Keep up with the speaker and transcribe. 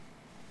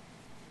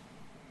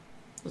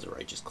That was a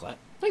righteous clap.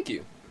 Thank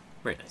you.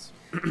 Very nice.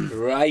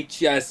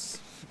 Righteous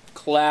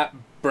clap,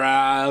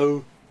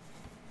 bro.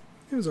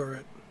 It was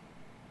alright.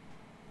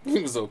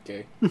 It was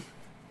okay.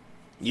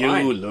 You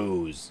Fine.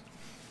 lose.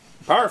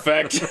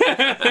 Perfect. All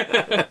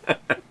right.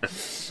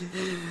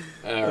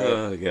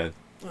 Oh, God.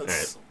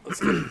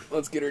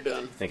 Let's get her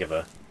done. Think of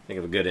a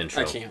good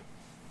intro. I can't.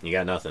 You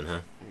got nothing, huh?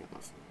 I got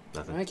nothing.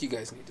 Nothing. I think you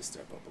guys need to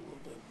step up a little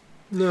bit.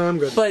 No, I'm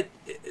good. But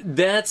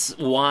that's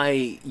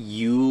why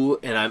you,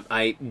 and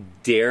I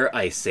dare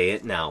I say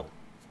it now,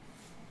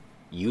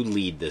 you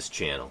lead this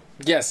channel.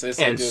 Yes,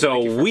 And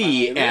so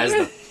we, as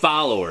the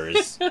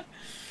followers,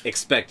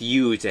 expect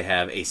you to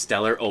have a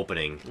stellar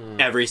opening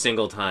every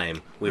single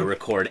time we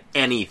record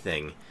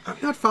anything. I'm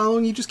not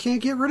following, you just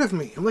can't get rid of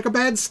me. I'm like a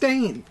bad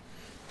stain.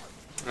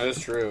 That is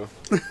true.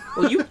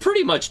 Well, you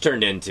pretty much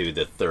turned into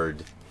the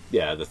third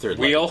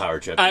Wheel? power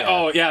trip.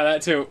 Yeah,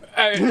 that too.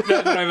 That's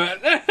what I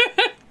meant.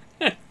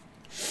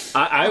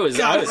 I was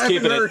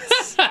keeping it.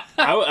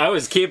 I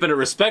was keeping it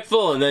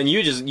respectful, and then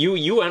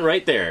you went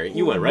right there.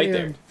 You went right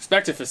there.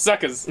 Respect it for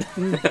suckers.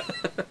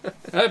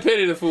 I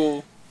pity the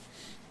fool.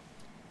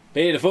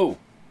 Pay the fool.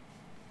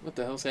 What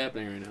the hell's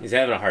happening right now? He's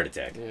having a heart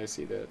attack. Yeah, I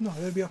see that. No,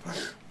 that'd be up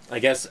higher. I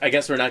guess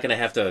we're not going to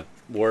have to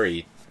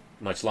worry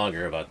much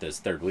longer about this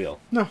third wheel.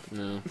 No,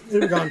 No.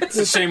 it'll be gone. It's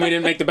a shame we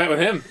didn't make the bet with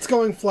him. It's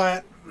going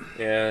flat.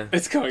 Yeah.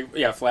 It's going,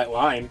 flat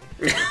line.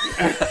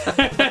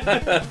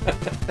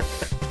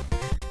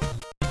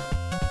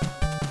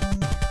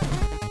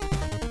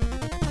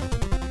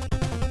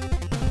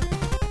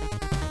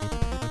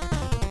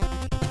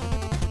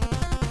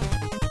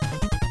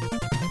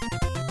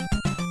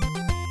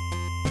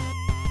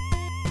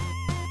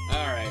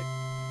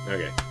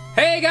 Okay.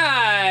 Hey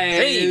guys!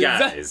 Hey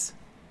guys!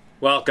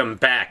 Welcome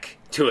back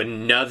to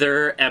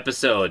another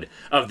episode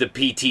of the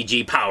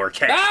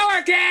PTGPowercast.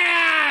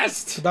 PowerCast!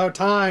 It's about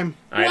time.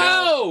 I know.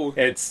 Whoa!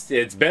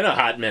 It's been a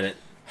hot minute.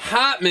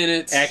 Hot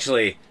minutes.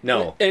 Actually,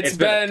 no. It's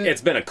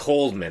been a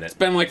cold minute. It's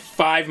been like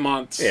 5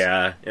 months.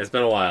 Yeah, it's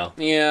been a while.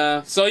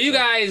 Yeah. So you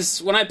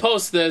guys, when I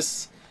post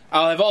this,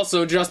 I'll have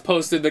also just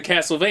posted the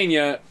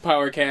Castlevania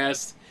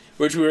PowerCast,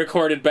 which we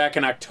recorded back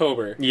in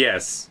October.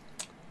 Yes.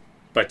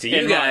 But to you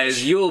In guys,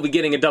 March. you will be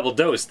getting a double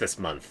dose this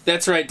month.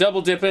 That's right.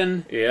 Double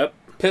dipping, Yep.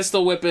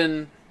 pistol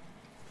whipping,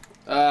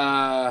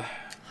 Hot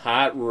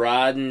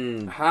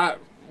rodding, hot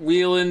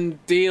wheeling,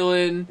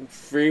 dealing.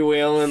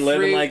 freewheeling,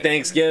 living like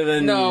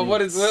Thanksgiving. No,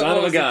 what is son of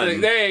a was the gun? thing?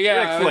 There,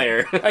 yeah. Ric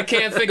Flair. I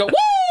can't think of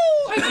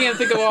woo. I can't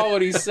think of all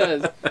what he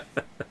says.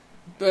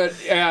 But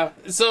yeah,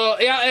 so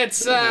yeah,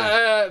 it's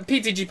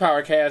PTG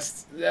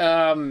PowerCast.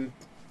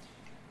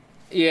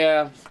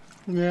 Yeah,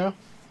 Yeah.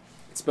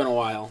 it's been a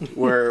while. It's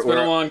We're been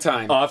a long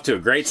time. off to a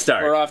great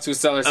start. We're off to a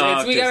stellar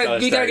start. We gotta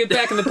get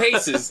back in the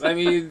paces. I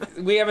mean,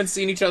 we haven't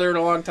seen each other in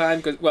a long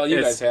time.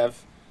 You guys have.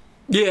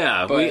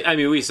 Yeah, But-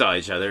 we saw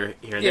each other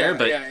here and Yeah, there,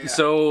 but yeah.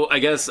 so I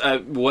guess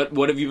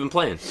what have you been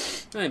playing?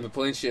 I ain't been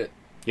playing shit.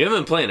 You haven't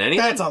been playing anything.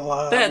 That's a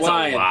lie. That's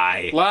Lying. a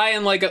lie.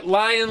 Lying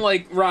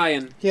like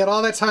Ryan. He had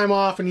all that time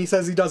off and he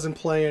says he doesn't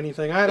play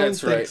anything. I don't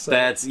That's think right. so.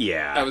 That's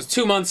yeah. I was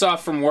 2 months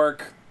off from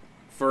work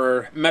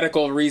for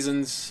medical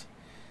reasons,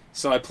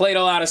 so I played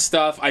a lot of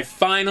stuff. I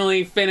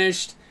finally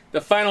finished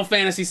the Final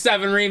Fantasy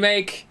VII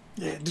Remake.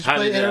 Yeah. Did you How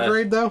play did,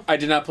 Intergrade, though? I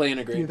did not play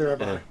Integrate. Neither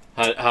have I.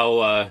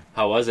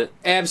 How was it?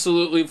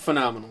 Absolutely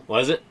phenomenal.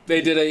 Was it?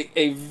 They did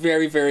a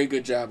very, very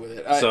good job with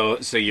it.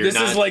 So you're this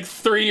not. is like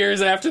 3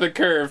 years after the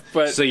curve,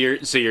 but So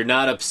you're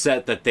not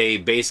upset that they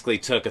basically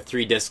took a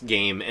 3-disc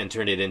game and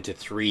turned it into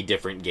 3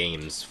 different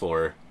games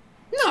for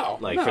no.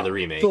 for the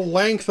remake. The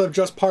length of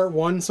just part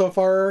 1 so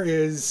far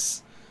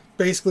is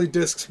basically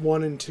discs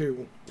 1 and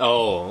 2.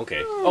 Oh,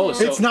 okay. Oh,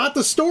 so It's not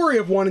the story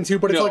of 1 and 2,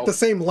 but it's No. like the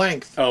same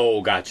length.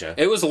 Oh, gotcha.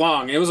 it was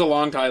long. It was a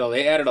long title.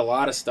 They added a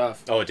lot of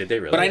stuff. Oh, did they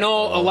really? But I know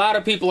Oh, a lot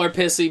of people are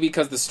pissy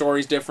because the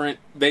story's different.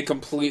 They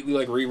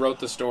completely rewrote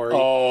the story.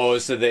 Oh,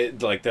 so they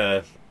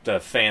the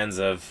fans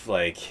of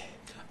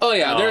Oh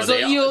yeah, there's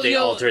they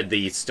altered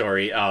the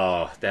story.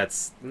 Oh,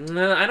 that's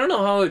I don't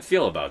know how I would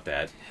feel about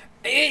that.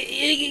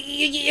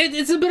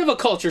 It's a bit of a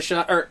culture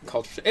shock.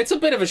 It's a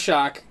bit of a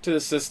shock to the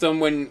system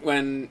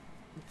when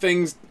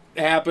things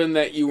happen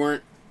that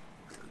you're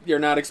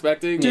not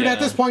expecting. Dude, Yeah. at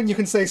this point, you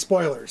can say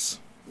spoilers.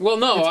 Well,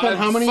 no. It's been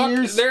how many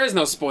years? There is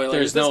no spoilers.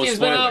 There's this no game's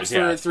been out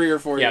spoilers, for yeah. 3 or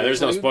 4 years. Yeah,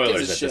 there's no Who gives a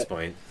spoilers at shit? this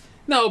point.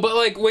 No,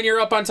 but when you're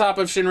up on top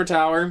of Shinra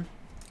Tower,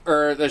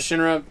 or the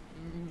Shinra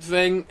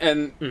thing,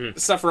 and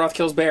Sephiroth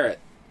kills Barrett,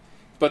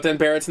 but then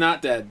Barrett's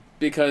not dead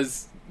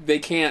because they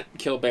can't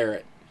kill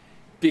Barrett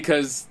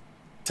because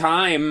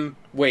time.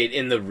 Wait,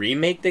 in the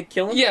remake they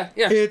kill him? Yeah.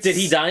 It's, Did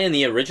he die in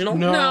the original?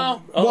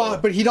 No. Oh. Well,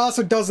 but he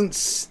also doesn't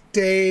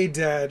stay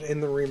dead in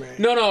the remake.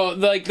 No.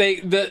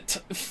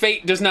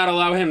 Fate does not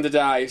allow him to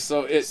die.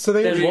 So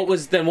Then what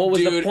was the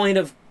Dude. point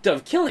of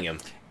killing him?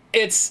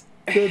 it's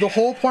The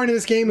whole point of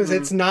this game is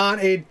it's not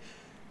a...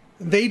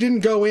 They didn't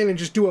go in and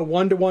just do a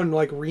one-to-one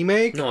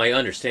remake. No, I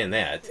understand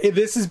that.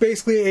 This is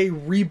basically a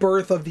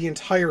rebirth of the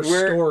entire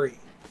story.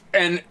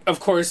 And, of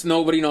course,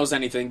 nobody knows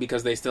anything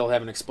because they still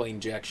haven't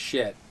explained jack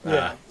shit.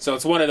 Yeah. So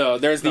it's one of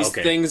those. There's these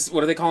things,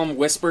 what do they call them?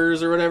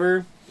 Whispers or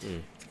whatever?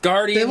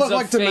 Guardians They look of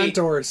like Fate.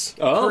 Dementors.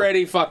 Oh.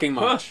 Pretty fucking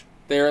much.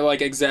 They're,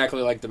 like,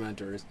 exactly like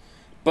Dementors.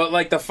 But,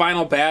 like, the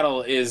final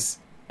battle is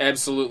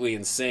absolutely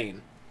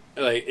insane.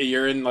 Like,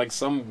 you're in, like,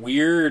 some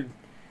weird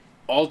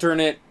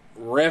alternate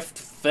rift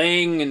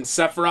thing, and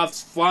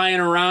Sephiroth's flying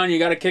around. You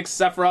gotta kick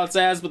Sephiroth's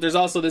ass, but there's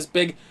also this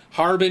big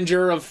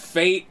harbinger of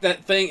fate,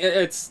 that thing.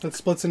 That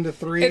splits into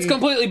 3. It's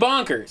completely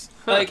bonkers.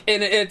 Like,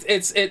 and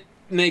it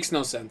makes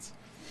no sense.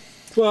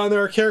 Well, and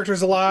there are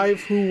characters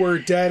alive who were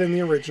dead in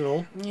the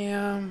original.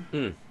 Yeah.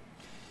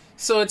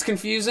 So it's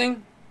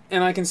confusing,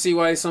 and I can see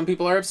why some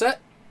people are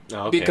upset.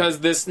 Because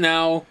this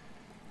now...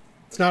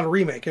 It's not a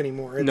remake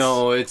anymore. It's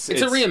a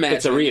reimagining.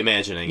 It's a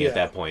reimagining at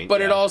that point.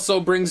 But it also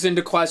brings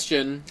into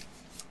question,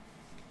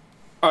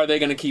 are they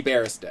going to keep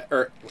Aerith dead?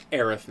 Or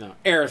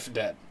Aerith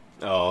dead.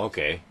 Oh,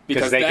 okay.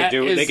 Because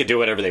they could do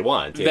whatever they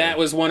want. Yeah. That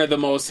was one of the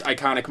most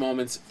iconic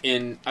moments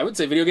in, I would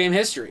say, video game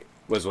history.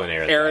 Was when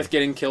Aerith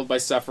getting killed by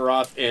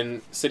Sephiroth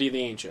in City of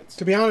the Ancients.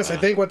 To be honest, I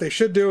think what they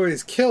should do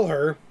is kill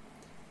her.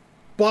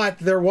 But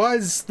there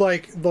was,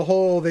 like, the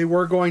whole... They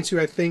were going to,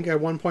 I think, at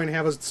one point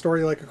have a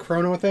story like a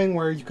Chrono thing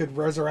where you could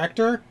resurrect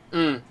her.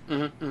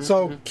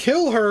 So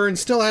kill her and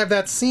still have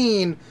that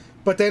scene,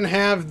 but then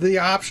have the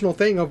optional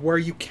thing of where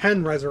you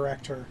can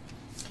resurrect her.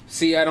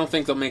 See, I don't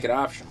think they'll make it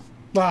optional.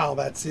 Wow,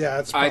 that's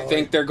probably... I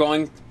think they're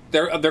going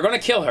to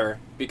kill her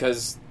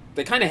because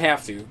they kind of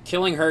have to.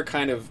 Killing her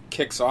kind of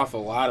kicks off a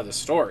lot of the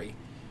story,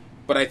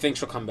 but I think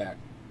she'll come back.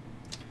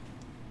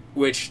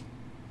 Which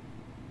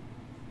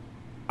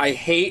I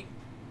hate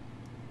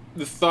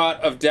the thought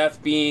of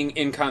death being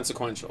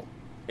inconsequential.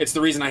 It's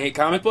the reason I hate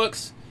comic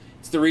books.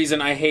 It's the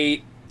reason I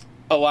hate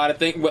a lot of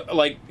things,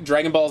 like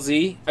Dragon Ball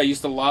Z. I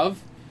used to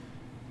love.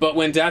 But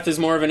when death is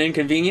more of an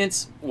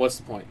inconvenience, what's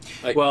the point?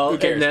 Like, who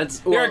cares?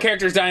 There are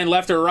characters dying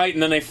left or right,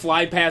 and then they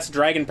fly past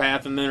Dragon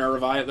Path, and then are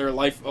revived. They're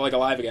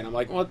alive again. I'm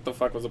like, what the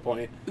fuck was the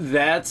point?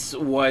 That's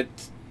what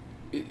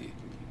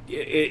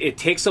it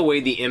takes away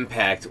the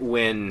impact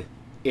when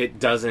it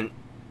doesn't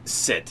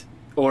sit.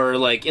 Or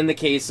like in the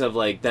case of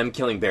like them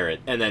killing Barrett,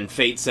 and then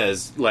Fate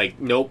says like,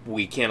 nope,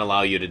 we can't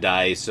allow you to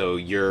die, so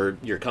you're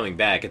coming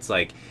back. It's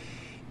like,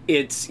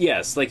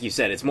 yes, like you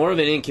said, it's more of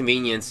an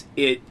inconvenience.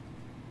 It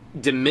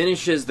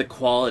diminishes the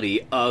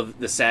quality of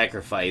the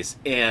sacrifice,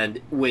 and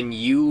when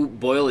you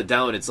boil it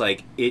down, it's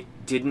like it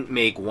didn't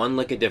make one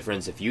lick of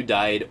difference if you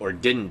died or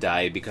didn't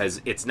die,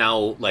 because it's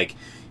now like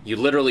you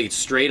literally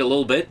strayed a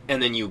little bit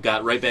and then you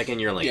got right back in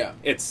your lane. Yeah.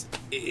 It's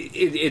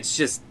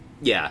just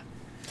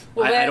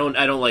Well, I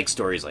don't like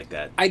stories like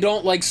that. I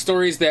don't like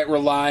stories that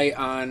rely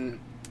on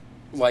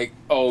like,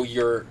 oh,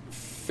 you're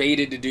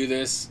fated to do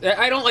this.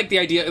 I don't like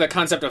the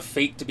concept of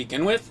fate to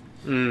begin with.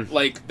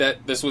 Like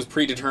that this was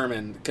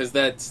predetermined, because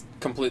that's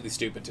completely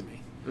stupid to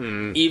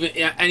me. Even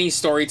any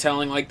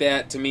storytelling like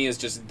that to me is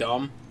just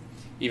dumb,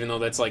 even though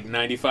that's like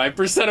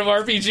 95% of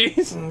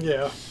RPGs.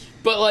 Yeah.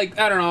 But like,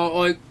 I don't know,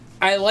 like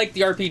I like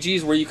the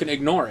RPGs where you can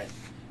ignore it.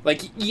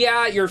 Like,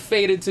 yeah, you're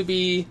fated to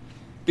be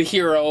the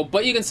hero,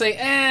 but you can say,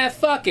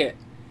 fuck it,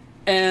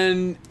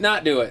 and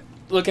not do it.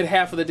 Look at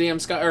half of the damn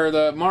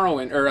the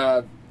Morrowind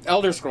or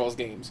Elder Scrolls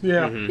games.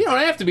 Yeah. You don't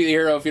have to be the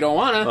hero if you don't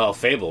want to. Well,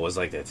 Fable was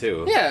like that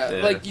too.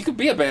 Yeah, like you could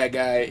be a bad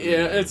guy.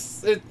 Yeah,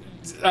 it's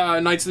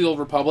Knights of the Old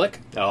Republic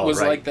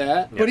was like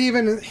that. But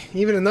even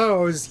in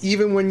those,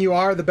 even when you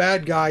are the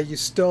bad guy, you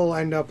still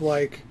end up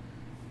like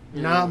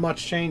not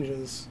much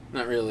changes.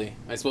 Not really.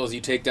 I suppose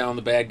you take down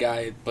the bad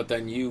guy, but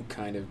then you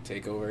kind of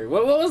take over.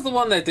 What was the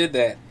one that did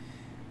that?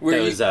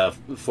 That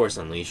was Force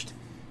Unleashed.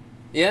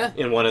 Yeah.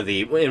 In one of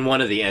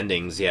the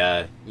endings,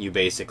 yeah, you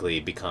basically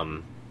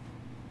become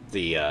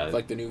the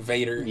like the new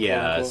Vader.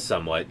 Yeah,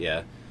 somewhat.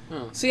 Yeah.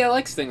 Oh. See, I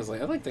like things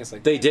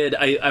like they did.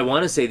 I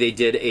want to say they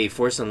did a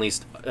Force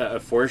Unleashed.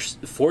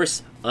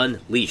 Force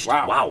Unleashed.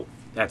 Wow,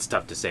 that's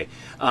tough to say.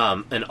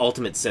 An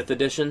Ultimate Sith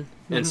edition,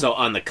 and so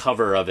on the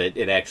cover of it,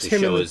 it actually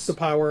shows the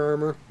power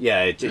armor.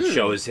 Yeah, it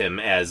shows him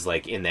as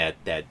like in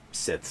that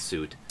Sith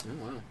suit.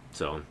 Oh wow.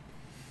 So.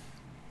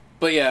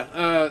 But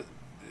yeah,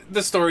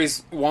 the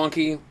story's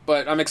wonky,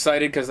 but I'm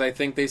excited because I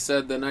think they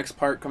said the next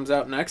part comes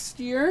out next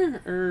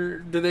year,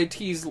 or do they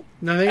tease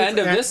end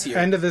of this year?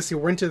 End of this year,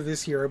 winter of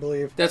this year, I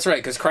believe. That's right,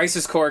 because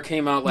Crisis Core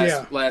came out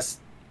last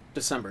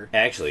December.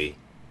 Actually,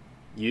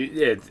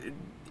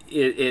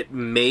 it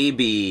may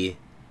be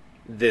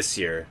this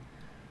year,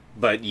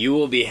 but you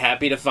will be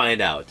happy to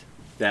find out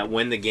that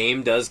when the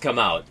game does come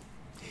out,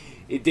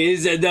 it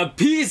is the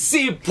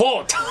PC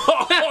port.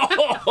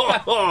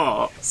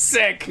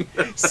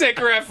 Sick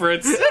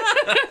reference.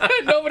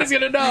 Nobody's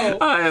gonna know.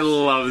 I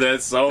love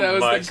that so much. That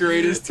was the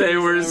greatest. They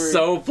were ever.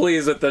 So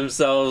pleased with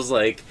themselves.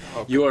 Like,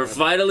 you are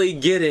finally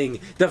getting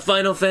the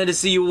Final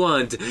Fantasy you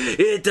want.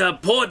 It's a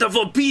port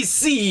for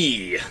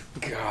PC.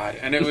 God,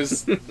 and it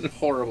was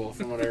horrible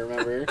from what I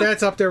remember.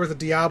 That's up there with the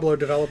Diablo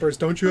developers.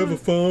 Don't you have a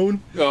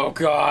phone? Oh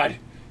God.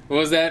 What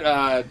was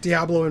that?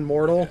 Diablo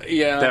Immortal?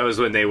 Yeah. That was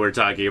when they were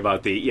talking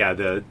about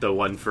the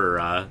one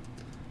for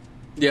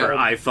for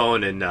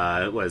iPhone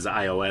and was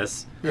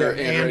iOS. Or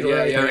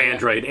Android. Or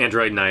Android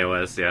and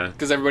iOS, yeah.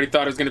 Because everybody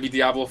thought it was going to be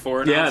Diablo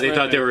 4. Yeah, they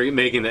thought they were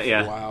making that,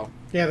 yeah. Wow.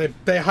 Yeah,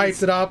 they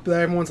hyped it up.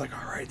 Everyone's like,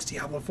 all right, it's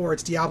Diablo 4,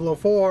 it's Diablo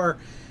 4.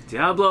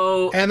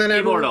 Diablo and then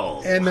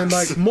Immortal. And then,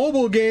 like,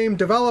 mobile game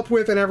developed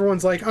with, and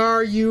everyone's like,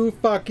 are you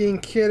fucking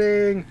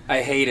kidding?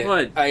 I hate it.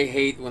 What? I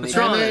hate when they...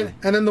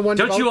 And then the one...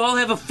 Don't you all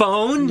have a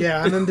phone?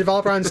 Yeah, and then the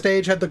developer on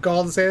stage had the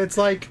gall to say, it's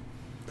like,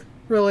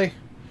 really?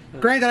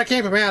 Granted, I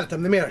can't be mad at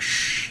them. They made a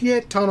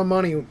shit ton of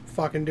money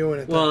fucking doing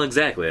it. Well,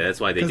 exactly.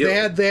 That's why they do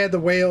it. They had the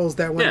whales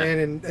that went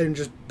in and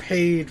just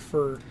paid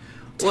for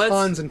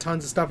tons and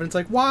tons of stuff. And it's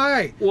like,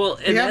 why? Well,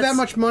 you have that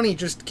much money,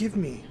 just give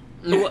me.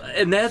 Well,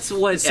 and that's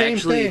what Same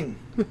actually... thing.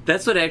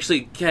 That's what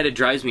actually kind of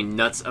drives me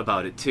nuts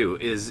about it, too,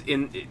 is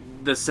in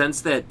the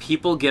sense that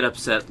people get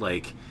upset,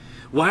 like,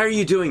 why are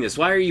you doing this?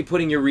 Why are you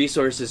putting your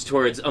resources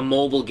towards a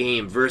mobile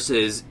game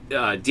versus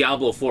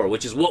Diablo 4,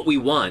 which is what we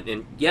want?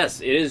 And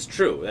yes, it is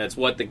true. That's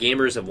what the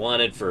gamers have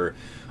wanted for,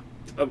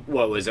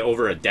 what was it,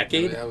 over a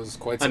decade? That was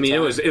quite some time.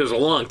 time. It was a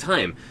long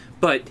time.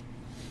 But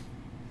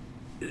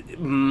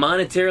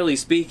monetarily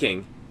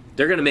speaking,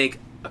 they're going to make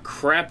a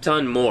crap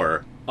ton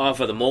more off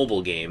of the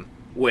mobile game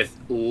with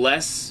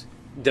less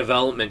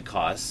development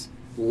costs,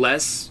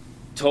 less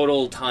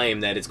total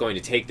time that it's going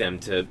to take them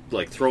to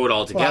like throw it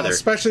all together. Well,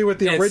 especially with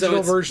the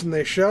original version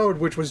they showed,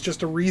 which was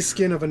just a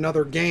reskin of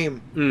another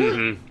game.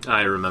 Mm-hmm.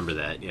 I remember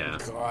that, yeah.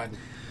 God.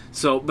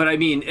 So, but I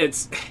mean,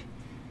 it's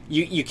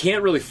you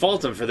can't really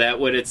fault them for that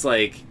when it's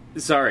like,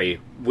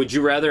 sorry, would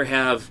you rather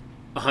have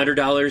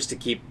 $100 to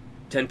keep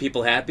 10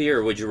 people happy,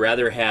 or would you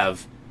rather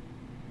have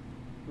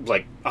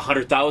like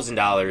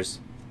 $100,000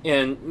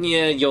 and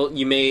yeah,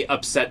 you may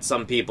upset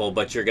some people,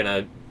 but you're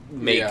gonna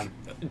make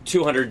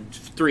 200,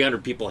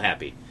 300 people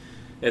happy.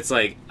 It's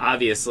like,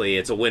 obviously,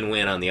 it's a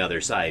win-win on the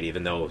other side,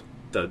 even though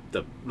the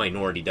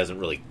minority doesn't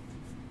really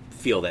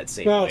feel that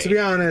same way. Well, to be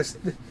honest,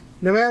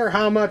 no matter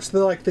how much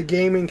the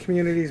gaming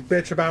communities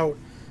bitch about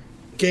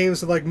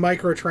games with like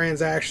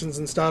microtransactions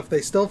and stuff,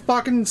 they still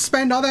fucking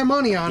spend all that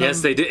money on them.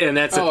 Yes, they do, and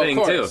that's the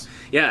thing too.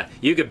 Yeah,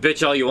 you could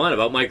bitch all you want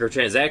about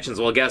microtransactions.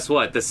 Well, guess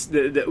what?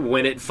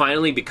 When it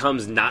finally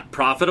becomes not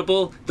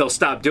profitable, they'll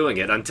stop doing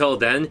it. Until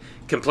then,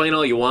 complain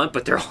all you want,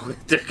 but they're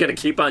going to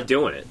keep on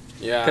doing it.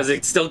 Yeah, because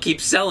it still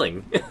keeps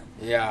selling.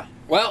 Yeah.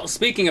 Well,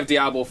 speaking of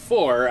Diablo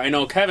 4, I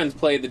know Kevin's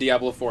played the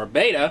Diablo 4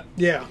 beta.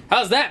 Yeah.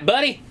 How's that,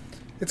 buddy?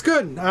 It's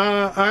good.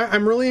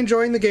 I'm really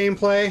enjoying the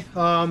gameplay.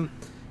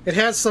 It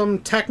has some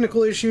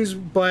technical issues,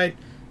 but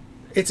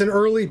it's an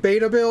early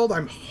beta build.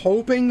 I'm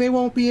hoping they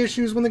won't be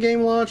issues when the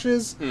game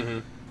launches. Mm-hmm.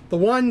 The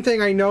one thing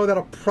I know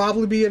that'll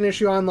probably be an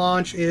issue on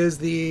launch is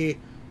the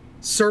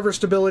server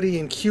stability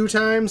and queue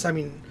times. I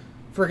mean,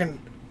 freaking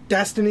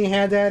Destiny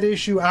had that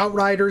issue.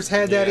 Outriders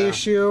had that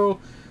issue.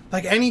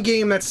 Like, any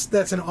game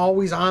that's an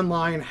always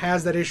online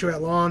has that issue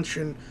at launch,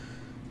 and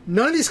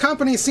none of these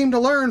companies seem to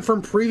learn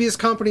from previous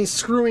companies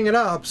screwing it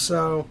up,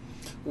 so...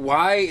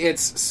 Why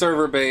it's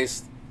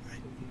server-based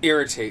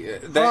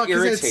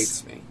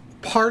irritates me.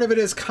 Part of it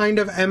is kind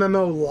of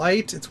MMO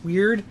light. It's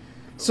weird.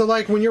 So,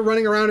 like, when you're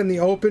running around in the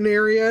open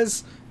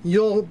areas,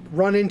 you'll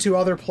run into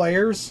other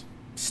players.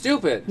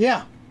 Stupid.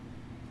 Yeah.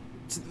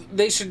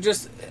 They should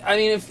just... I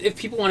mean, if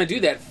people want to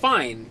do that,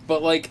 fine.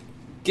 But, like,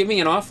 give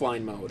me an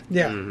offline mode.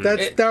 Yeah,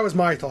 that was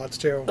my thoughts,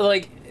 too.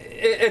 Like,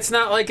 it's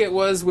not like it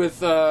was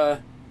with...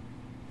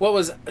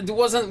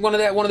 Wasn't one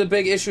of the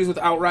big issues with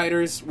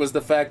Outriders was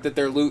the fact that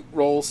their loot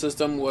roll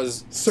system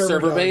was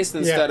server-based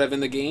instead of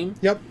in the game?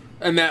 Yep.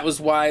 And that was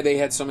why they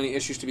had so many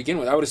issues to begin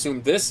with. I would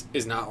assume this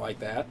is not like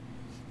that.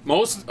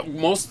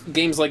 Most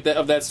games like that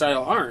of that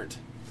style aren't.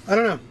 I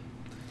don't know.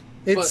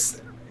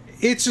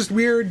 It's just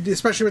weird,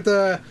 especially with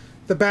the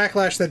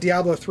backlash that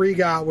Diablo 3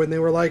 got when they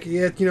were like,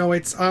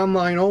 it's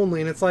online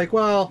only, and it's like,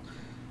 well,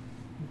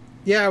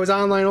 yeah, it was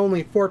online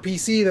only for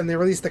PC. Then they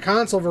released the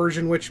console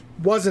version, which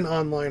wasn't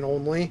online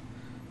only.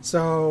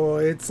 So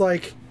it's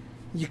like,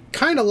 you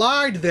kind of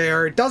lied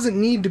there. It doesn't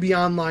need to be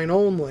online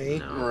only.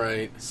 No.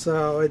 Right.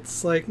 So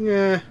it's like,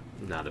 eh.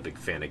 Not a big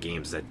fan of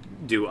games that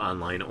do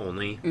online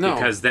only. No.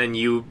 Because then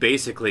you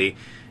basically,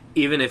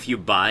 even if you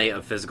buy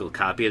a physical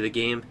copy of the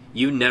game,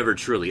 you never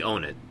truly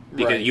own it.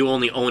 Because you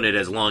only own it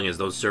as long as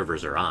those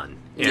servers are on.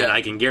 And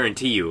I can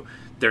guarantee you,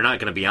 they're not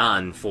going to be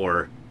on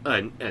for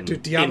an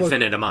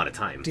infinite amount of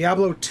time.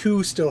 Diablo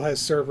 2 still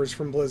has servers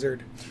from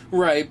Blizzard.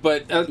 Right,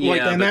 but... that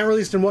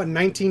released in,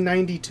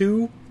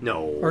 1992?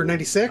 No. Or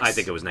 96? I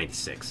think it was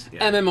 96.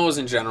 Yeah. MMOs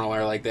in general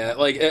are like that.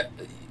 Like,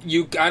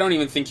 I don't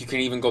even think you can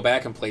even go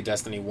back and play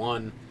Destiny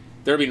 1.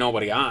 There'd be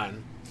nobody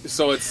on.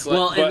 So it's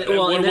like...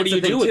 What do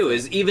you do too,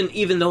 is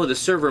even though the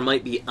server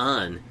might be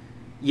on,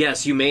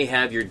 yes, you may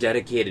have your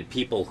dedicated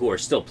people who are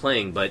still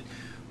playing, but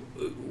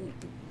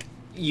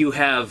you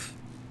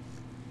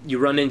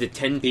run into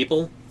 10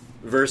 people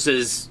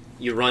versus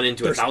you run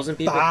into 1,000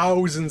 people?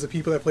 Thousands of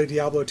people that play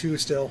Diablo 2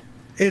 still.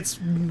 It's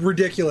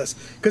ridiculous.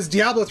 Because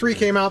Diablo 3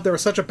 came out, there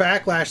was such a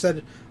backlash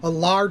that a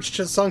large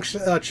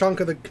chunk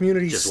of the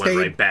community went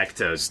right back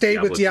to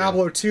stayed with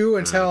Diablo 2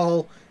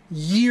 until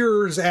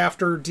years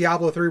after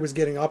Diablo 3 was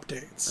getting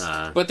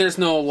updates. But there's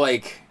no,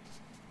 like,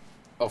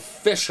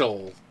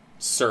 official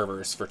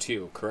servers for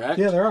 2, correct?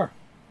 Yeah, there are.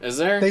 Is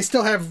there? They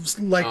still have,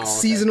 like,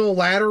 seasonal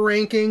ladder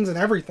rankings and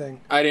everything.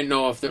 I didn't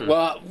know if...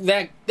 Well,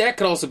 that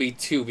could also be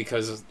 2,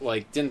 because,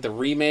 like, didn't the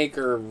remake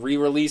or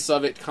re-release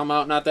of it come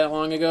out not that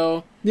long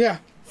ago? Yeah.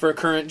 For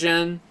current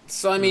gen?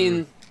 So, I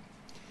mean...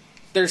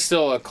 There's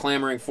still a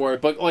clamoring for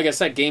it, but like I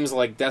said, games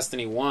like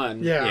Destiny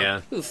 1,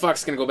 Yeah. who the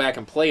fuck's gonna go back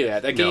and play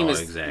that? That game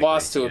is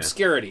lost to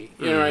obscurity.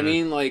 You know what I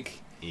mean? Like,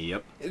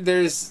 yep.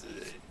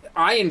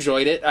 I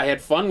enjoyed it. I had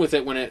fun with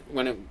it when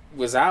it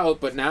was out,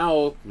 but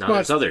now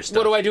there's other stuff.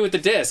 What do I do with the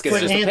disc? It's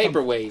like just Anthem. a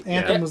paperweight.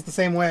 Anthem was the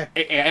same way.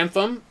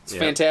 Anthem, it's a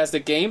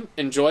fantastic game.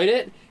 Enjoyed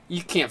it.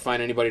 You can't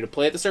find anybody to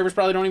play it. The servers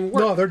probably don't even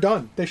work. No, they're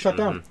done. They shut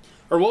down.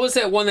 Or what was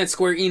that one that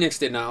Square Enix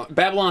did now?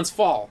 Babylon's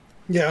Fall.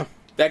 Yeah.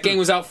 That game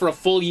was out for a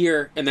full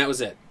year, and that was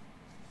it.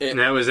 And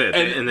that was it.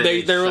 And then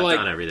they were shut like,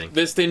 down everything.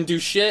 This didn't do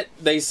shit.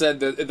 They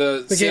said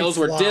the sales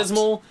were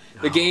dismal.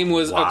 The game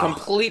was a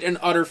complete and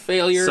utter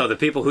failure. So the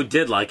people who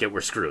did like it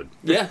were screwed.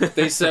 Yeah,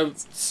 they said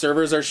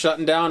servers are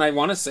shutting down. I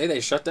want to say they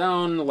shut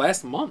down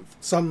last month.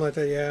 Something like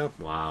that, yeah.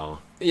 Wow.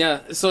 Yeah,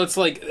 so it's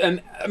like,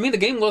 and I mean, the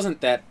game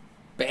wasn't that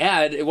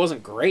bad. It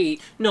wasn't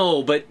great.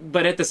 No, but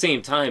at the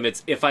same time,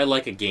 it's if I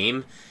like a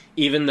game,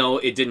 even though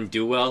it didn't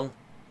do well,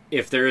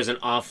 if there is an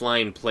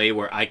offline play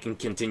where I can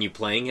continue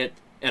playing it,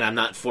 and I'm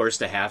not forced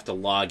to have to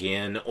log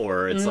in,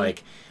 or it's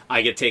like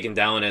I get taken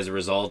down as a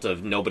result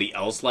of nobody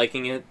else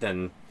liking it,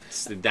 then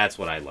that's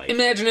what I like.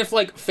 Imagine if,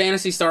 like,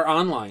 Phantasy Star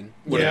Online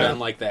would have been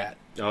like that.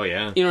 Oh,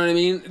 yeah. You know what I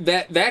mean?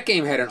 That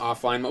game had an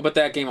offline mode, but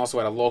that game also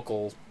had a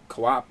local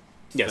co-op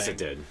Yes, thing. it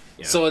did.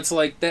 Yeah. So it's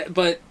like that,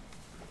 but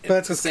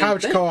that's because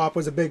couch co-op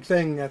was a big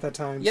thing at that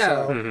time.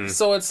 Yeah. So,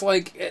 so it's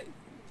like,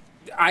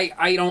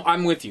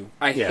 I'm with you.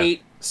 I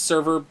hate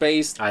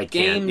server-based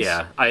games.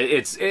 Yeah,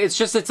 it's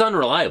just it's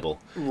unreliable,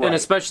 and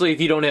especially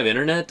if you don't have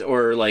internet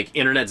or like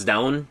internet's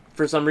down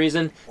for some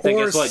reason. Then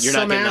guess what? You're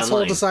not getting online. Some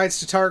asshole decides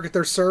to target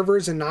their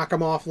servers and knock them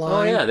offline.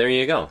 Oh yeah, there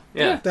you go.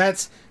 Yeah,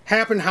 that's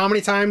happened how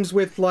many times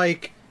with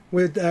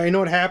I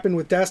know it happened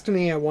with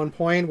Destiny at one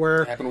point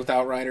where it happened with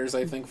Outriders,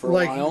 I think, for a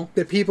while.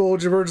 The people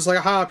were just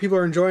like, people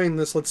are enjoying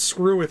this. Let's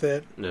screw with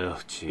it. Oh,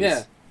 jeez.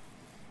 Yeah.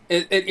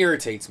 It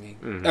irritates me.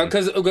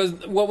 Because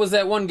what was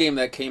that one game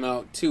that came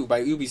out, too,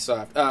 by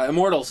Ubisoft?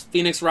 Immortals,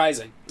 Phoenix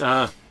Rising.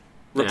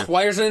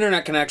 Requires an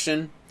internet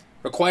connection.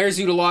 Requires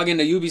you to log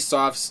into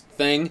Ubisoft's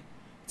thing.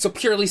 It's a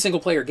purely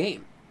single-player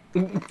game.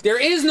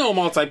 There is no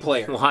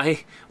multiplayer.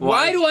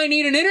 Why do I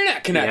need an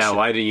internet connection? Yeah,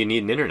 why do you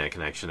need an internet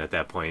connection at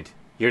that point?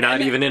 You're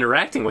not even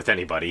interacting with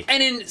anybody.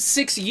 And in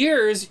 6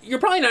 years, you're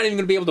probably not even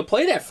going to be able to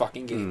play that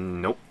fucking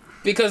game. Nope.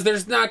 Because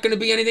there's not going to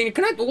be anything to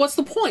connect. But what's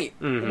the point?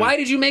 Why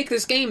did you make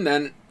this game,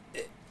 then?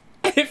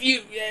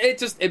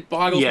 It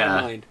boggles my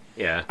mind.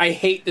 Yeah. I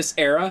hate this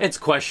era. It's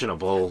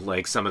questionable,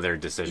 like some of their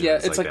decisions. Yeah,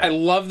 it's like I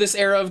love this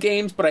era of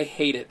games, but I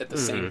hate it at the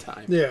same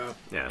time. Yeah.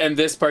 And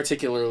this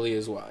particularly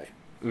is why.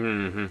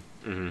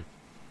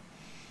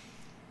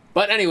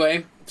 But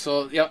anyway,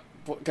 so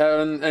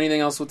Kevin,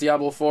 anything else with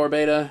Diablo 4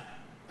 beta?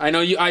 I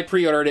know I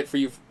pre-ordered it for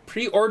you.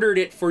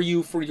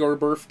 For your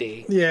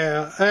birthday.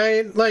 Yeah,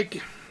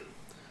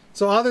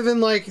 So other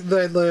than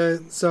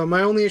so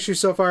my only issue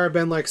so far have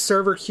been like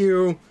server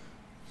queue,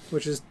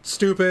 which is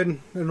stupid.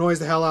 It annoys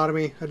the hell out of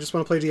me. I just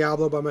want to play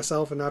Diablo by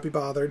myself and not be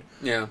bothered.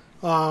 Yeah.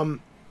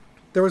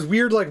 There was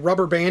weird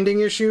rubber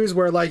banding issues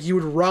where you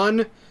would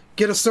run,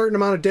 get a certain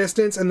amount of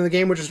distance, and then the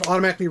game would just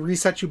automatically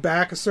reset you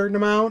back a certain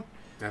amount.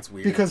 That's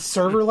weird. Because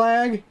server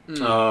lag.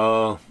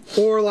 Oh.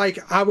 Or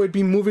I would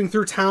be moving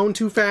through town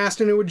too fast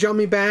and it would jump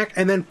me back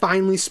and then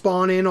finally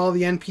spawn in all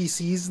the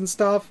NPCs and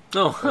stuff.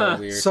 Oh,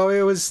 weird. So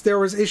there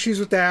was issues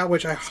with that,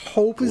 which I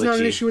hope is not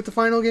an issue with the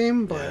final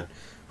game, but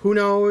who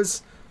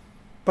knows.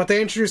 But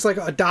they introduced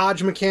a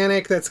dodge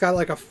mechanic that's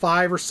got a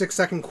 5 or 6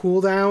 second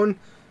cooldown,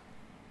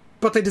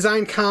 but they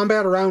designed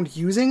combat around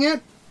using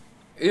it.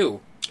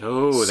 Ew.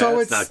 Oh, so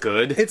that's not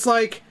good. It's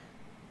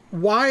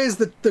why is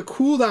the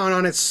cooldown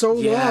on it so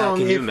long?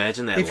 Can you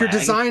imagine that? If you're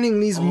designing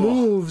these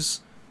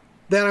moves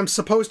that I'm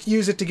supposed to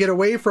use it to get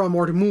away from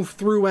or to move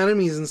through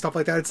enemies and stuff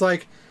like that, it's I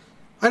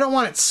don't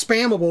want it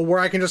spammable where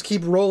I can just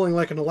keep rolling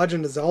like in The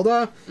Legend of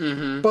Zelda,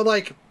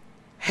 but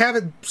have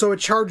it so it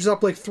charges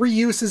up 3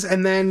 uses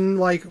and then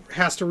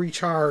has to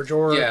recharge,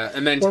 or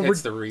and then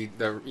hits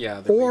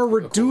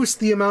reduce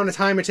the amount of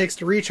time it takes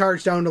to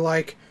recharge down to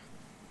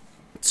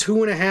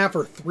 2.5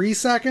 or 3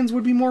 seconds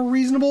would be more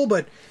reasonable,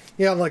 but.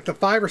 Yeah, the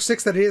 5 or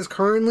 6 that it is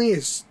currently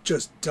is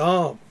just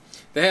dumb.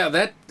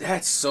 Yeah,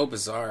 that's so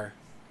bizarre.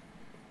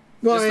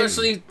 Well,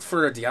 especially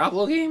for a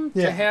Diablo game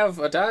to have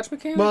a dodge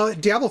mechanic. Well,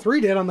 Diablo 3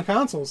 did on the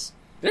consoles.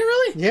 Did it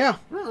really? Yeah.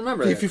 I don't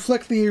remember If you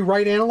flick the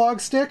right analog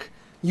stick,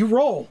 you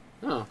roll.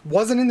 Oh.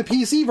 Wasn't in the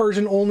PC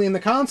version, only in the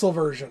console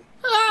version.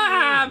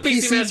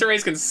 PC Master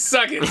Race can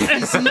suck it.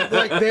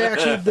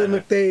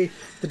 PC,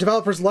 the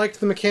developers liked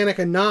the mechanic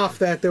enough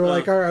that they were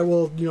all right,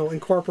 we'll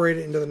incorporate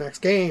it into the next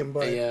game.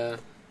 But yeah.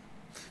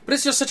 But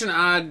it's just such an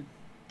odd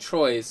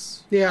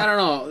choice. Yeah. I don't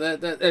know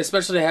that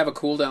especially to have a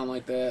cooldown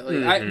like that.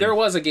 Like there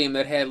was a game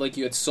that had like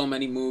you had so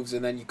many moves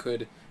and then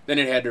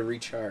it had to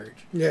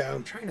recharge. Yeah.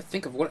 I'm trying to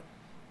think of what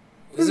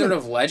Wizard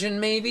of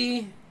Legend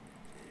maybe.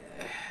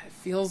 It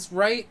feels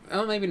right.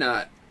 Oh, maybe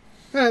not.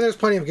 There's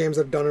plenty of games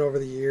that have done it over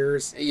the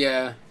years.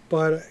 Yeah.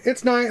 But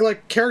it's not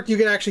like you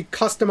can actually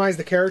customize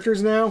the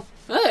characters now.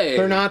 Hey.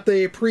 They're not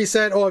the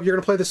preset, if you're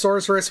going to play the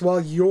sorceress, well,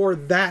 you're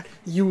that,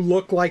 you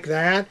look like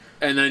that.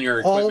 And then your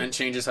equipment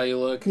changes how you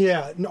look.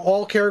 Yeah,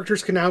 all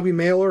characters can now be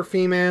male or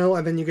female,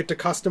 and then you get to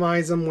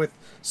customize them with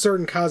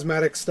certain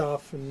cosmetic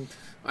stuff. And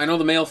I know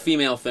the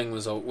male-female thing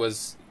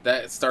was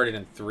that started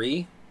in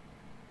 3.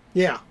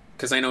 Yeah.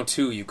 Because I know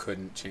 2 you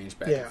couldn't change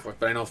back and forth,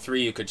 but I know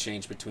 3 you could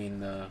change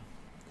between the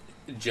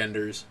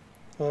genders.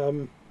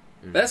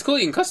 That's cool,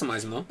 you can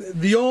customize them, though.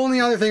 The only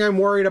other thing I'm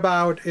worried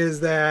about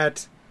is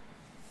that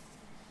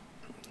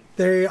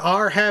they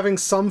are having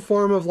some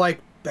form of, like,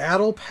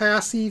 battle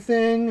passy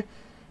thing,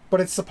 but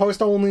it's supposed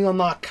to only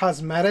unlock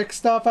cosmetic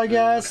stuff, I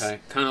guess.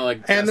 Okay, kind of like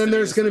And Destiny then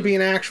there's going to be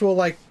an actual,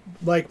 like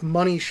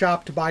money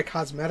shop to buy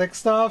cosmetic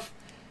stuff,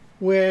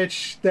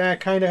 which that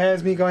kind of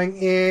has me going,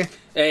 eh.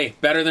 Hey,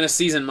 better than a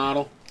season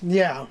model.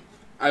 Yeah.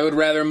 I would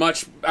rather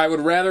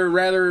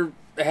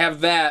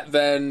have that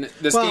than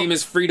this game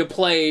is free to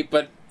play,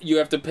 but you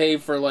have to pay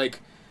for, like,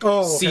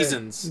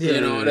 seasons. Yeah.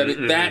 You know,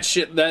 that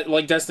shit, that,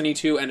 like, Destiny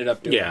 2 ended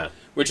up doing. Yeah.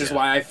 Which is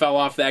why I fell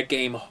off that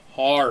game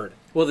hard.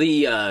 Well,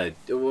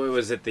 what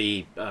was it,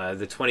 the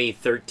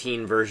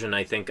 2013 version,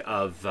 I think,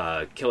 of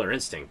Killer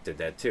Instinct did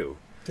that, too.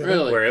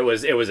 Really? Where it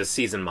was a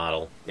season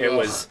model. It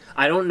was.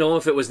 I don't know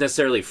if it was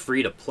necessarily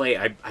free to play.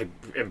 I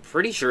am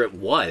pretty sure it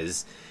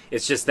was.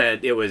 It's just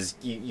that it was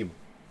you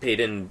paid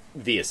in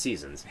via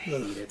seasons. I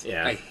hate it.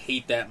 Yeah. I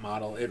hate that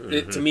model.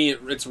 To me,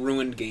 it's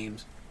ruined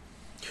games.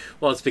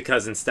 Well, it's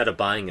because instead of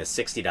buying a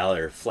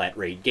 $60 flat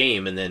rate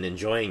game and then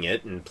enjoying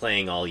it and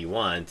playing all you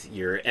want,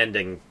 you're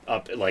ending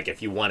up, like,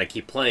 if you want to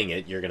keep playing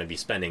it, you're going to be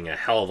spending a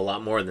hell of a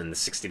lot more than the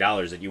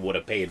 $60 that you would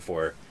have paid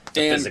for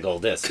the physical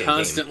disc.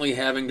 Constantly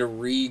having to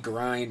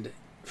re-grind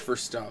for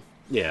stuff.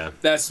 Yeah.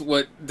 That's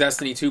what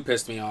Destiny 2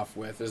 pissed me off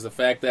with, is the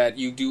fact that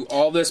you do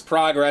all this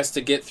progress to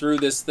get through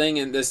this thing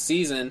in this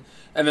season,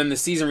 and then the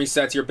season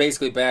resets, you're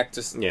basically back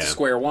to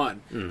square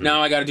one. Mm-hmm.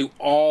 Now I got to do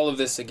all of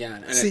this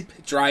again, and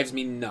it drives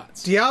me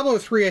nuts. Diablo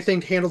 3, I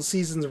think, handled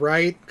seasons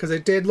right, because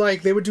it did,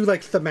 like, they would do,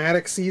 like,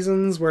 thematic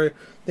seasons where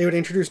they would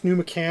introduce new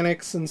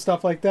mechanics and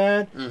stuff like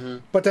that. Mm-hmm.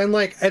 But then,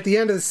 like, at the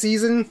end of the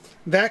season,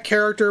 that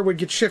character would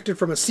get shifted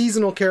from a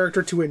seasonal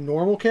character to a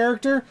normal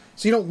character,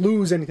 so you don't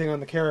lose anything on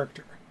the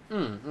character.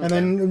 Okay. And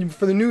then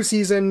for the new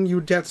season,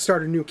 you'd have to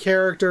start a new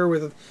character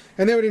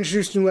and they would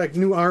introduce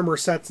new armor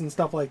sets and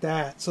stuff like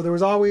that. So there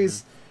was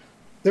always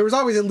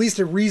at least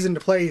a reason to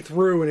play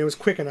through, and it was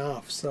quick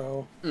enough.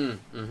 So.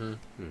 But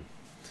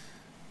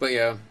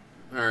yeah,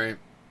 all right.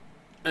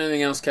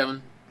 Anything else,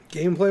 Kevin?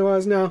 Gameplay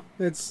wise, no,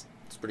 it's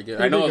pretty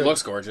good. I know it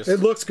looks gorgeous. It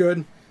looks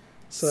good.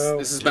 So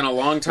this has been a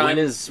long time.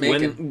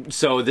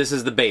 So this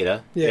is the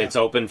beta. Yeah. It's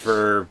open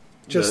for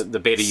the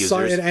beta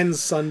users. It ends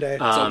Sunday.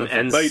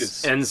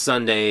 Ends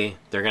Sunday.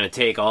 They're going to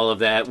take all of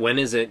that. When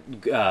is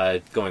it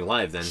going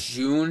live then?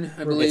 June,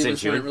 I believe. It's in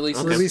June. When it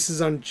releases. Okay.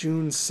 Releases on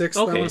June 6th,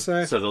 I want to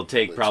say. So they'll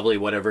take probably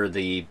whatever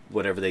they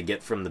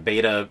get from the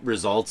beta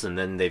results, and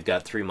then they've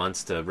got 3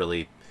 months to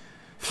really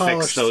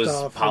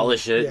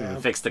polish it,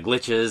 and fix the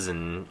glitches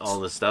and all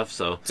this stuff.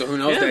 So who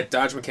knows? That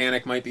dodge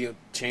mechanic might be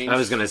changed. I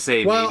was going to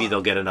say maybe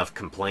they'll get enough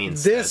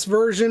complaints. This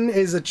version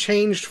is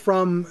changed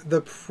from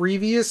the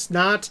previous,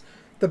 not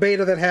the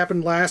beta that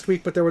happened last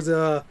week, but there was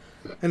an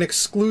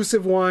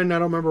exclusive one. I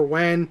don't remember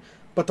when,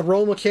 but the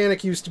roll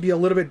mechanic used to be a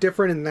little bit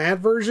different in that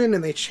version,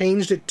 and they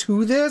changed it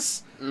to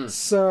this.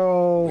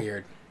 So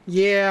weird.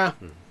 Yeah,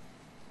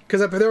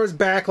 because there was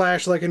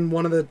backlash, like in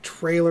one of the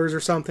trailers or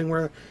something,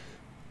 where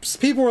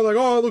people were like,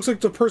 "Oh, it looks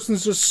like the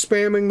person's just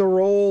spamming the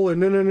roll,"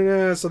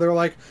 and so they're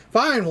like,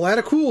 "Fine, we'll add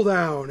a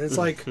cooldown." It's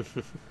like,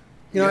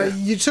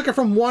 you took it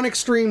from one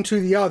extreme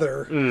to the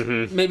other.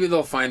 Mm-hmm. Maybe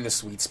they'll find the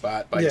sweet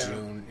spot by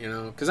June,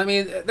 because I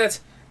mean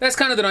that's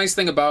kind of the nice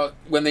thing about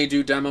when they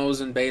do demos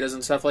and betas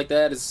and stuff like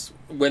that, is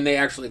when they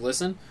actually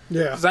listen.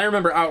 Yeah. Because I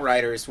remember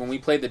Outriders, when we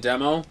played the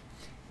demo,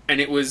 and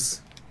it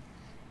was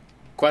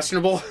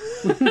questionable.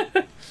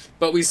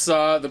 But we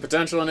saw the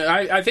potential in it.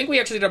 I think we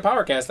actually did a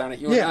PowerCast on it,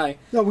 you and I.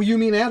 No, well, you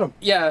mean Adam.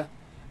 Yeah.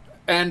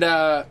 And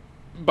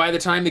by the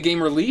time the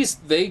game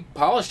released, they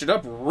polished it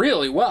up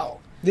really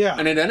well. Yeah.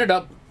 And it ended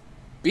up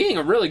being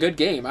a really good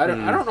game. I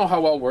don't know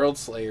how well World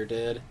Slayer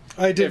did.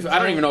 I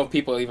don't even know if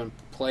people even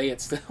play it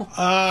still.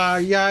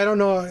 I don't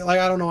know. Like,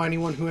 I don't know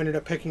anyone who ended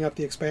up picking up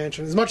the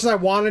expansion. As much as I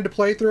wanted to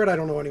play through it, I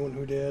don't know anyone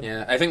who did.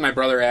 Yeah, I think my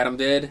brother Adam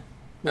did.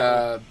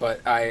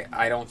 But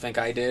I don't think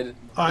I did.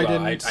 I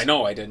didn't. I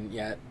know I didn't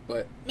yet,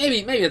 but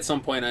maybe at some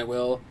point I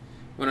will,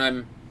 when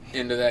I'm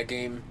into that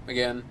game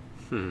again.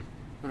 When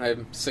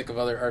I'm sick of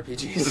other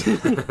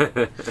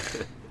RPGs.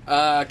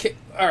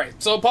 All right,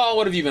 so Paul,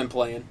 what have you been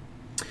playing?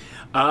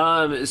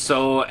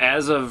 So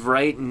as of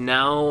right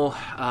now,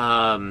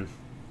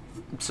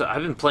 so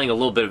I've been playing a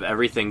little bit of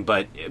everything,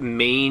 but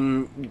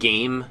main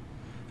game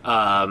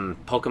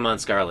Pokemon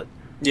Scarlet.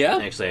 Yeah?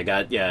 Actually,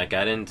 I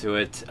got into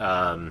it,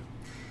 and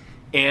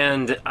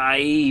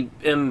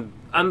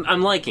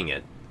I'm liking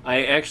it.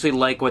 I actually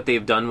like what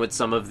they've done with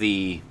some of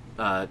the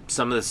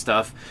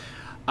stuff.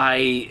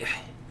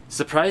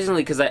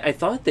 Surprisingly, because I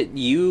thought that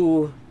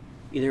either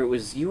it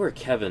was you or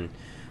Kevin,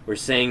 were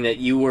saying that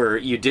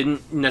you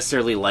didn't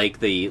necessarily like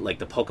the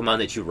Pokemon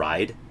that you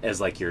ride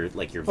as your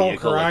vehicle.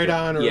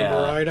 Koraidon or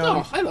Miraidon.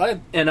 No, I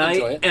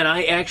enjoy it. And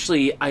I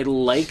actually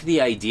like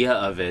the idea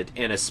of it,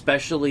 and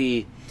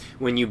especially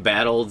when you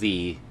battle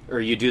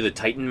you do the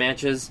Titan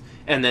matches,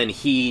 and then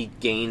he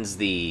gains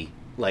the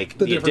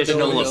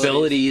additional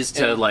abilities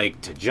to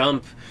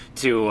jump,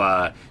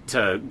 to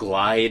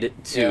glide,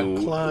 to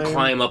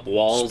climb up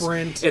walls.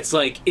 Sprint. It's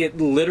it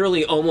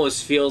literally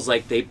almost feels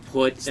like they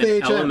put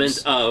an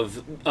element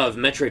of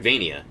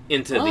Metroidvania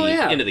into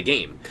the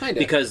game. Kind of.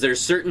 Because there's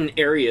certain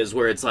areas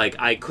where it's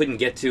I couldn't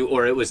get to,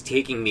 or it was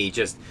taking me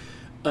just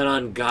an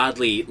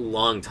ungodly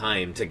long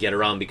time to get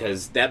around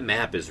because that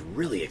map is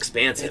really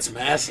expansive. It's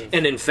massive.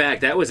 And in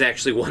fact, that was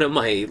actually one of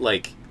my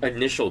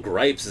initial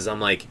gripes is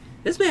I'm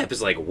this map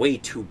is way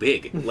too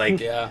big.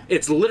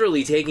 It's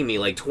literally taking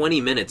me 20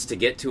 minutes to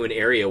get to an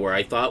area where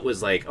I thought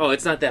was oh,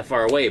 it's not that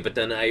far away, but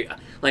then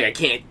I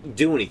can't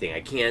do anything.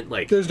 I can't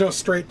There's no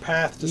straight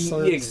path to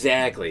science.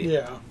 Exactly.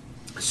 Yeah.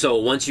 So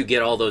once you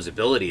get all those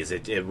abilities,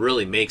 it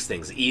really makes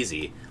things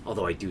easy.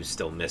 Although I do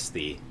still miss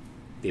the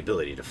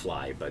ability to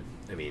fly, but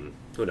I mean,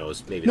 who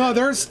knows? Maybe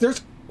there's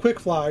quick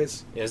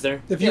flies. Is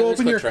there? If you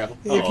open travel.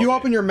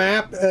 Open your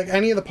map,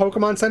 any of the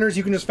Pokemon centers,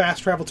 you can just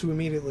fast travel to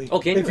immediately.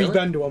 Okay, if you've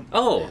been to them.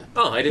 Oh,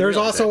 I didn't. There's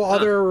also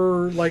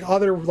that.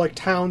 other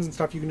towns and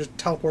stuff you can just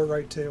teleport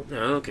right to.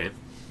 Oh, okay.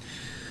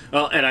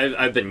 Well, and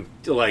I've been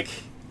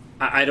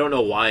I don't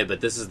know why,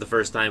 but this is the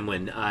first time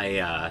when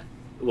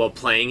while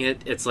playing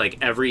it, it's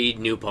every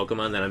new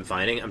Pokemon that I'm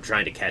finding, I'm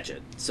trying to catch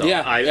it. So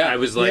I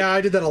was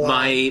I did that a lot.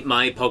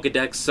 My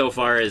Pokedex so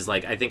far is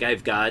I think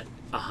I've got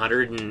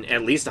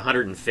at least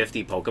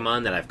 150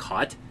 Pokemon that I've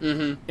caught,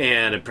 and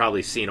I've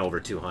probably seen over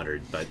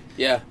 200. But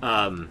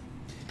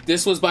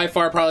this was by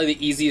far probably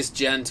the easiest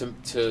gen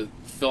to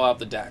fill out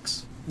the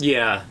decks.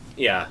 Yeah,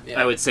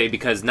 I would say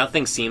because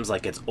nothing seems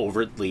like it's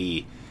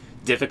overtly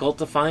difficult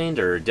to find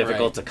or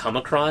difficult to come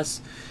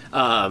across.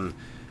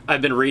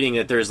 I've been reading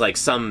that there's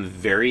some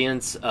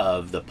variants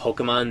of the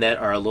Pokemon that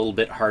are a little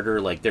bit harder.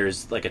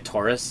 There's a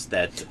Tauros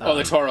that the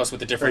Tauros with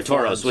the different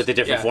forms. With the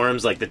different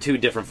forms, the two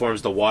different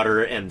forms, the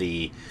water and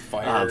the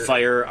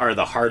fire are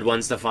the hard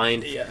ones to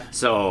find. Yeah.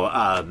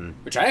 So,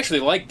 which I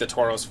actually liked the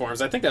Tauros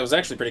forms. I think that was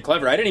actually pretty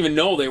clever. I didn't even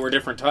know they were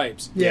different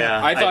types.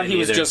 Yeah. I thought he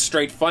was just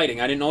straight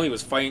fighting. I didn't know he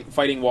was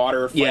fighting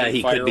water.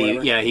 He could be.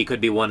 Yeah, he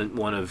could be one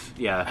of.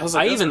 Yeah, I was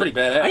that's pretty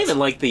badass. I even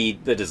like the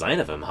design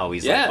of him. How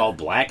he's all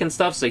black and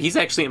stuff. So he's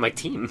actually in my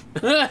team.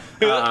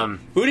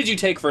 Who did you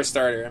take for a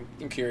starter?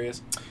 I'm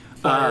curious.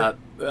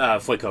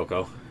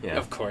 Fuecoco. Yeah.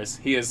 Of course,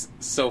 he is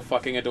so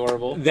fucking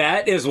adorable.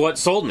 That is what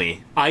sold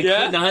me.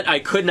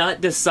 I could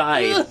not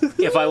decide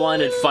if I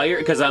wanted fire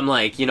because I'm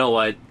you know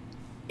what,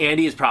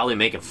 Andy is probably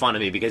making fun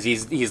of me because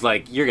he's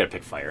you're gonna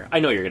pick fire. I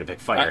know you're gonna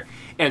pick fire,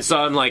 and so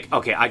I'm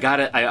okay,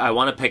 I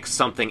want to pick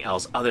something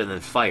else other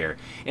than fire,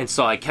 and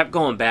so I kept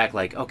going back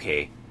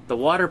okay, the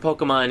water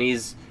Pokemon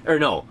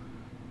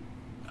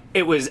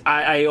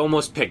I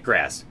almost picked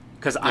grass.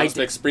 Because I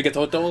pick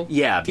Sprigatito.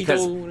 Yeah,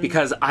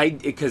 because I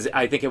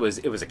think it was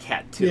a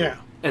cat too. Yeah.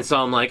 And so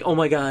I'm oh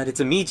my god, it's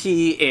a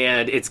Michi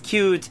and it's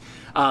cute.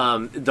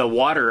 The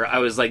water, I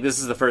was this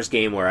is the first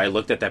game where I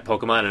looked at that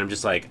Pokemon and I'm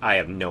just I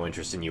have no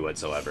interest in you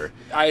whatsoever.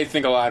 I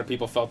think a lot of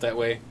people felt that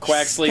way.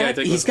 Quaxley, I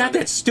think he's got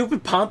that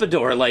stupid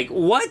pompadour.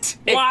 What?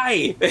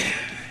 Why?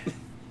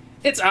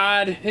 It's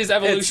odd. His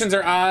evolutions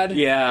are odd.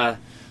 Yeah.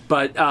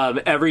 But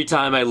every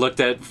time I looked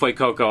at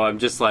Fuecoco, I'm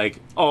just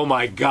oh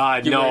my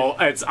god,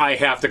 I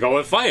have to go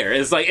with fire.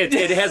 It's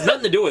it has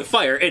nothing to do with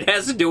fire. It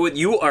has to do with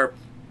you are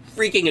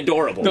freaking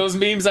adorable. Those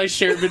memes I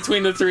shared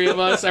between the three of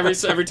us, every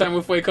time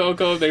with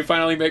Fuecoco, they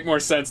finally make more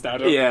sense now,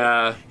 don't they?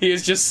 Yeah. He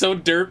is just so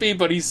derpy,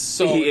 but he's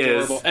so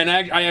adorable. Is. And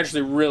I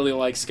actually really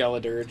like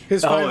Skeledirge.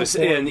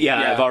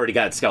 I've already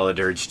got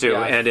Skeledirge too.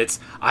 Yeah. And it's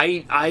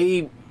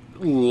I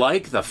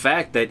like the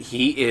fact that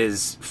he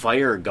is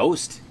fire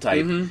ghost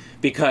type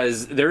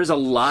because there's a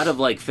lot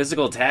of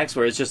physical attacks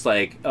where it's just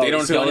they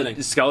don't do anything.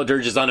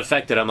 Skeledirge is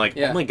unaffected. I'm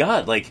oh my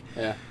god,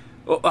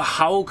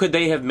 how could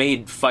they have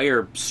made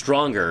fire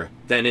stronger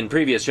than in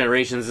previous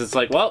generations? It's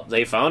well,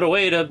 they found a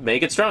way to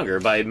make it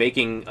stronger by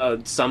making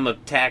some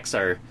attacks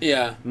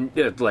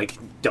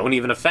don't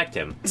even affect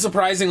him.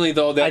 Surprisingly,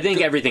 though, I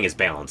think everything is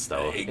balanced,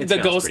 though. The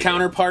ghost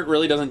counterpart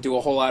really doesn't do a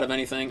whole lot of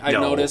anything. I've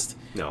noticed.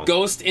 No.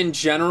 Ghost in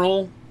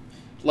general,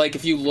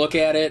 if you look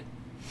at it,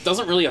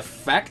 doesn't really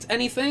affect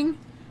anything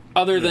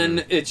other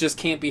than it just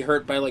can't be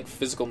hurt by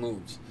physical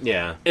moves.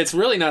 Yeah. It's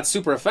really not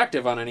super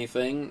effective on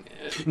anything.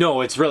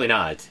 No, it's really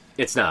not.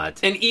 It's not.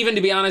 And even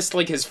to be honest,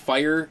 his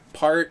fire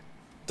part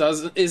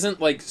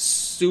isn't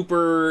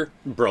super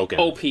broken.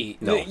 OP.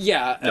 No.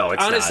 Yeah. No,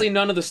 it's honestly,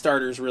 not. none of the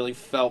starters really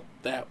felt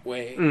that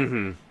way.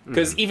 Mm-hmm.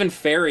 Because even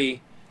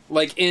Fairy,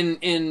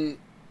 in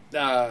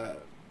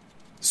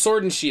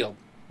Sword and Shield.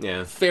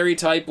 Yeah. Fairy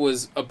type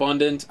was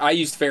abundant. I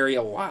used Fairy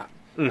a lot.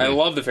 I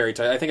love the Fairy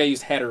type. I think I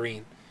used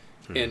Hatterene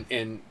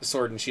in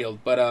Sword and Shield.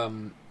 But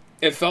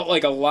it felt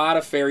like a lot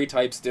of Fairy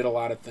types did a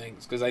lot of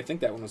things, because I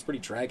think that one was pretty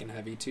dragon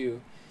heavy too.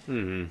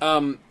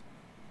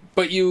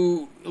 But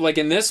you, like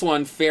in this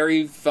one,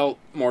 Fairy felt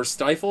more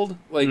stifled.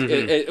 Like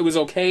it was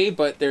okay,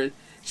 but there.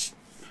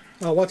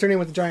 Oh, what's her name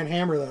with the giant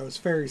hammer though? It's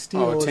Fairy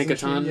Steel. Oh,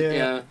 Tinkaton.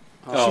 Yeah.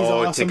 She's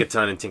awesome.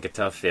 Tinkaton and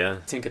Tinkatuff, yeah.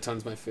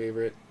 Tinkaton's my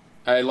favorite.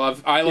 I love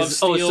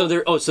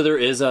Steel. So there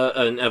is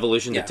an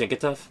evolution to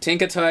Tinkatuff?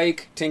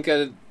 Tinkatike,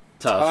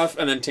 Tinkatuff,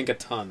 and then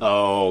Tinkaton.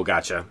 Oh,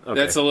 gotcha. Okay.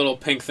 That's a little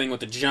pink thing with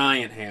the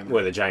giant hammer.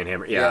 With a giant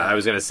hammer. Yeah, I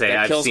was going to say, that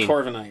I've kills seen...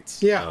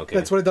 Corviknights. Yeah,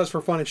 that's what it does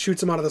for fun. It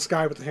shoots them out of the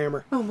sky with the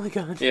hammer. Oh my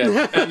god.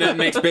 Yeah, and then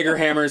makes bigger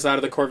hammers out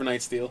of the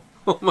Corviknight steel.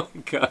 Oh my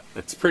god.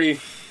 It's pretty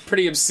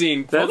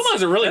obscene.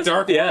 Pokemon's a really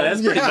dark one. Yeah,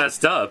 that's pretty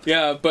messed up.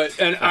 Yeah,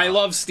 I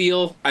love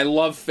Steel. I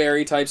love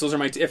Fairy types. Those are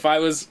my... If I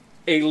was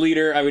a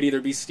leader, I would either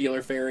be Steel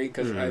or Fairy,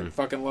 because I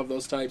fucking love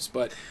those types,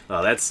 but...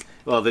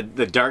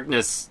 the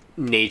darkness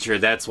nature,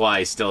 that's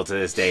why still to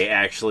this day,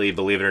 actually,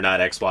 believe it or not,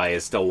 XY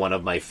is still one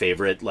of my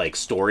favorite, like,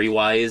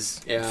 story-wise,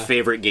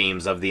 favorite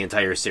games of the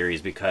entire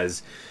series,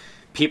 because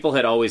people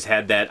had always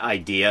had that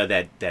idea,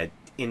 that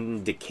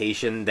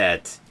indication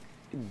that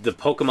the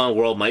Pokemon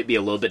world might be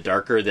a little bit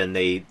darker than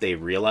they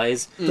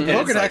realize. The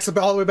Pokedex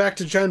all the way back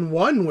to Gen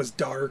 1 was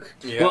dark.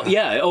 Yeah. Well,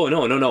 yeah. Oh,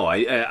 no.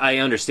 I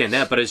understand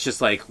that, but it's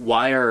just like,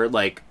 why are,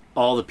 like,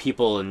 all the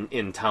people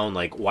in town,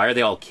 like, why are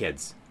they all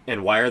kids?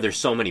 And why are there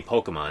so many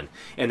Pokemon?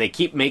 And they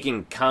keep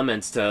making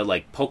comments to,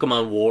 like,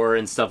 Pokemon War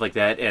and stuff like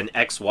that, and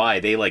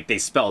XY, they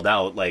spelled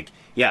out, like,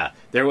 yeah,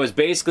 there was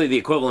basically the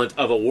equivalent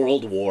of a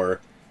world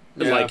war,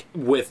 like,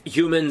 with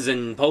humans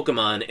and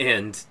Pokemon,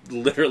 and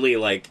literally,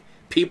 like,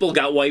 people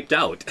got wiped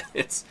out.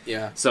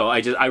 So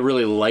I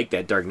really like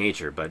that dark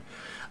nature, but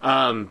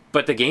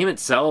the game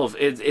itself,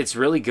 it's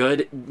really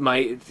good.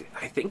 I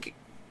think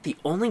the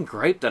only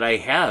gripe that I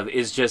have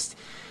is just,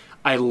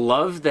 I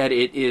love that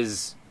it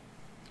is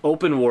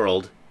open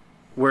world,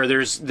 where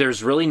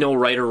there's really no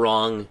right or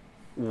wrong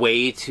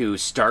way to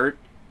start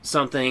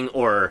something,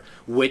 or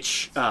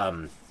which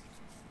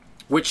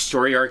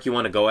story arc you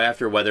want to go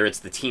after, whether it's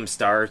the Team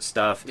Star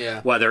stuff,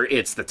 whether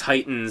it's the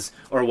Titans,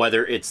 or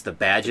whether it's the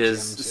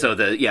badges. The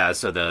gyms,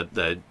 so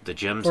the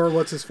gyms. Or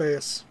what's his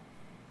face?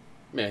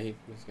 Yeah, he's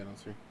got all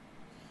three.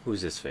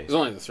 Who's his face? It's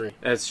only the three.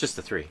 It's just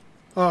the three.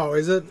 Oh,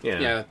 is it?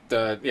 Yeah.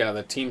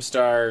 The Team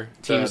Star.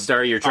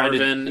 You're trying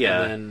Arven, to.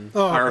 Yeah. And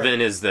then...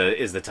 Arven is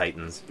the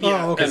Titans.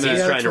 Yeah. Oh, okay. Because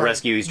he's trying to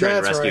rescue his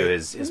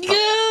pup.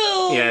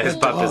 No! Yeah, his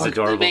pup is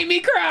adorable. It made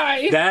me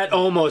cry. That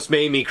almost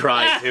made me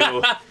cry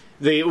too.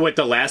 With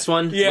the last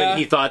one, when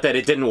he thought that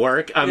it didn't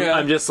work,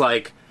 I'm just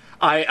like,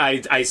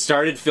 I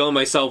started feeling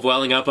myself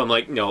welling up. I'm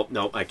like,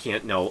 no, I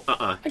can't, no,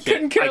 I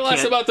couldn't care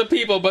less about the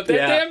people, but that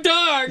damn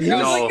dog. I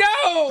was like,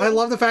 no. I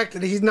love the fact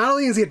that he's not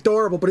only is he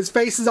adorable, but his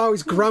face is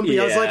always grumpy.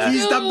 I was like,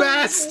 he's the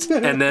best.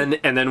 and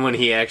then when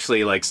he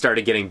actually like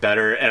started getting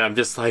better, and I'm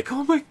just like,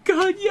 oh my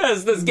god,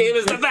 yes, this game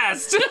is the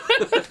best.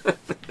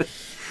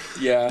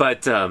 Yeah.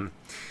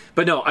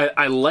 But no,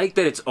 I like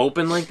that it's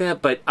open like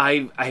that. But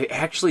I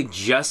actually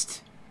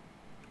just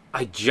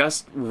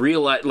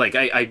realized, like,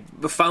 I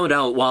found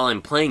out while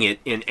I'm playing it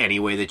in Any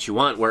Way That You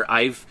Want, where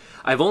I've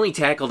only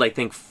tackled, I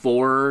think,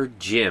 4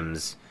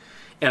 gyms,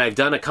 and I've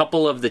done a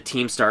couple of the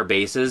Team Star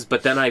bases,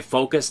 but then I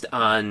focused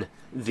on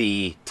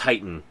the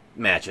Titan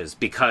matches,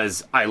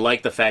 because I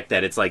like the fact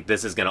that it's like,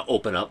 this is going to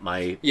open up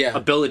my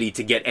ability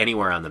to get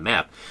anywhere on the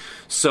map.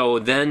 So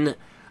then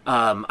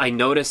I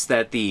noticed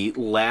that the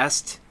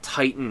last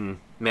Titan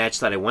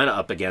match that I went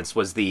up against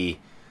was the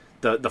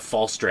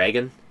False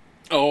Dragon.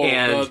 Oh,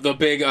 and the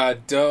big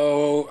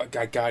doe.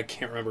 God, I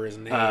can't remember his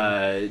name.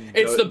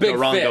 It's the big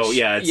Dorongo. fish.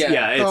 Yeah,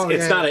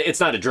 it's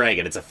not a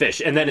dragon. It's a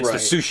fish, and then it's the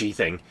sushi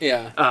thing.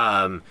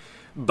 Yeah.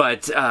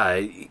 But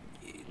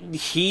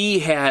he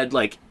had,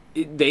 like,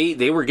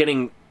 they were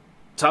getting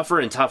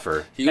tougher and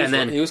tougher. He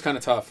was kind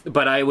of tough.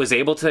 But I was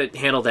able to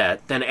handle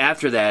that. Then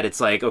after that,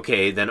 it's like,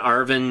 okay, then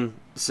Arven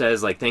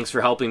says, like, thanks for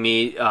helping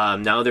me.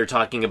 Now they're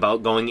talking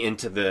about going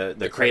into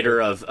the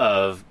crater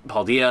of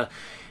Paldea.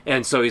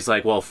 And so he's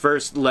like, well,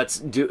 first let's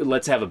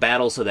have a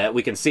battle so that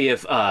we can see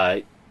if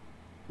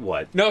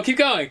what? No, keep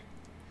going.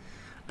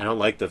 I don't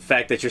like the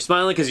fact that you're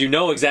smiling, because you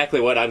know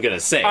exactly what I'm going to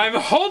say. I'm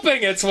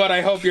hoping it's what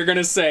I hope you're going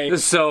to say.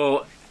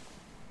 So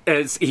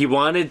as he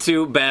wanted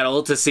to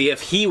battle to see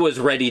if he was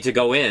ready to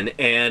go in,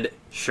 and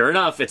sure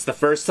enough, it's the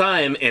first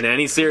time in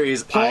any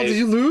series. Paul, did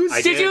you lose?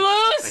 Did you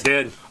lose? I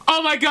did.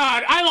 Oh my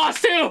god, I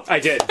lost too. I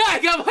did. I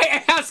got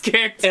my ass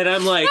kicked. And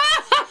I'm like,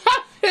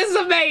 this is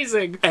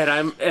amazing. And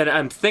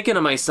I'm thinking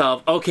to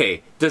myself,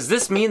 okay, does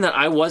this mean that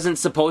I wasn't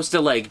supposed to,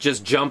 like,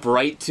 just jump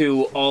right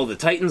to all the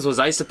Titans? Was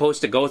I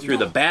supposed to go through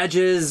the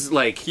badges?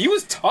 Like, he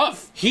was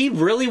tough. He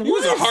really was. It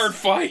was a hard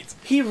fight.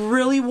 He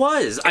really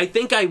was. I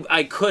think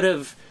I could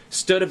have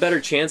stood a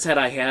better chance had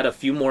I had a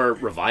few more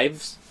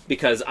revives,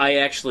 because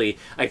I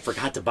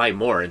forgot to buy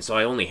more, and so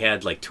I only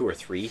had like 2 or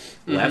 3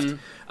 left.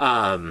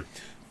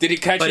 Did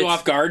it catch you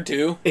off guard,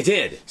 too? It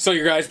did. So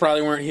your guys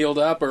probably weren't healed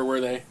up, or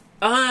were they?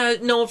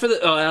 No,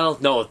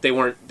 no, they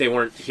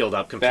weren't healed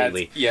up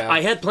completely.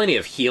 I had plenty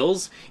of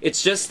heals.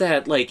 It's just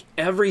that, like,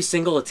 every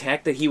single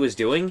attack that he was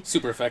doing...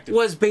 Super effective.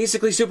 ...was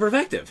basically super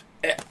effective.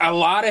 A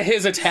lot of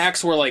his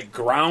attacks were, like,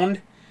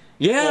 ground.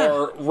 Yeah.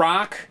 Or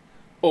rock.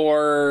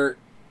 Or...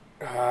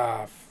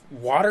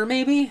 water,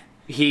 maybe?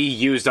 He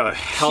used a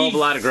hell of a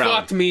lot of ground. He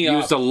fucked me up.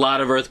 Used a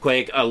lot of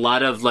earthquake, a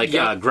lot of, like,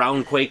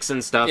 ground quakes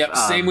and stuff. Yep,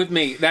 same with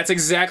me. That's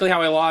exactly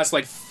how I lost,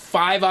 like...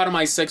 5 out of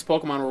my 6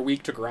 Pokemon were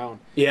weak to ground.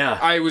 Yeah.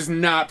 I was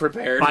not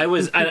prepared. I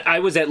was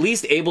at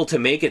least able to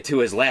make it to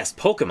his last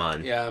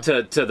Pokemon. Yeah.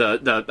 To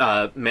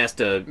the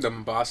Master... The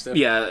Mabostiff?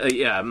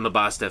 Yeah,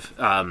 Mabostiff.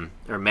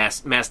 Or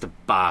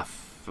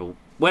Mastiboff.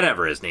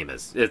 Whatever his name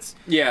is.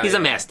 He's a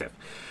Mastiff.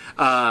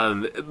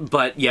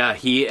 But yeah,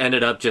 he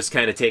ended up just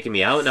kind of taking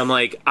me out, and I'm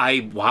like,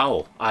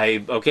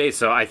 okay,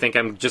 so I think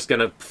I'm just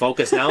gonna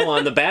focus now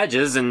on the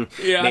badges, and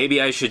maybe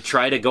I should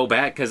try to go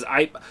back, because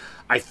I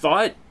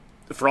thought,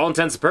 for all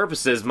intents and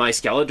purposes, my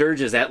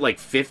Skeledirge is at like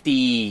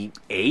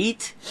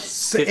 58.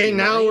 And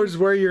now is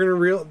where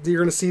you're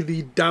gonna see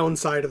the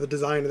downside of the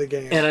design of the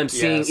game. And I'm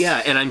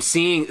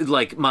seeing,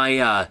 like,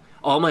 my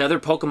all my other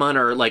Pokemon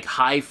are like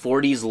high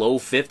 40s, low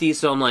 50s.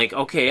 So I'm like,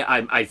 okay,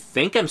 I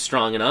think I'm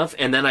strong enough.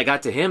 And then I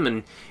got to him,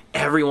 and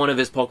every one of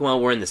his Pokemon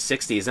were in the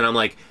 60s, and I'm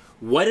like,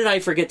 what did I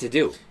forget to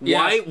do?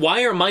 Yeah.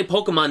 Why are my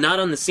Pokemon not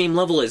on the same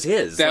level as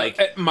his?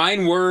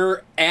 Mine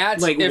were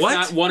at, like, if what?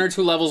 not 1 or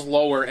 2 levels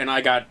lower, and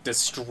I got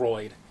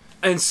destroyed.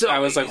 And so I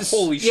was like,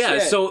 holy shit. Yeah,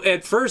 so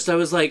at first I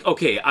was like,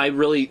 okay, I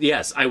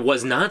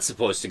was not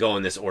supposed to go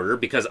in this order,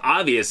 because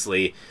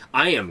obviously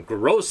I am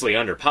grossly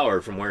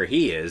underpowered from where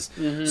he is.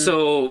 Mm-hmm.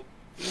 So,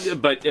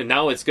 but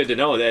now it's good to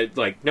know that,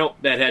 like, nope,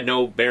 that had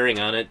no bearing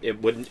on it.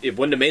 It wouldn't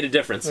have made a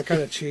difference. I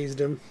kind of cheesed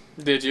him.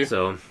 Did you?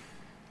 So...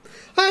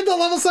 I had the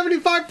level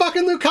 75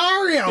 fucking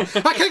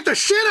Lucario. I kicked the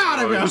shit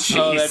out of him.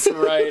 Oh, that's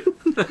right.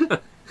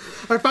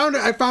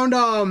 I found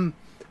a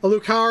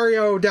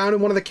Lucario down in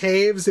one of the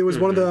caves. It was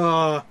one of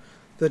the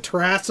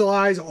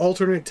Terrestrialized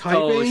alternate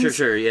typings. Oh,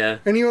 sure, yeah.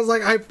 And he was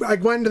like, I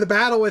went into the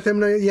battle with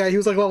him, and he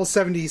was like level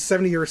 70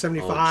 or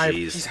 75. Oh,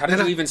 jeez. How did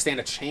you even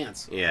stand a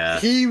chance? Yeah.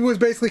 He was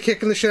basically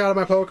kicking the shit out of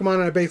my Pokemon,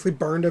 and I basically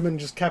burned him and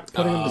just kept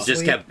putting him to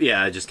sleep.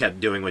 Just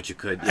kept doing what you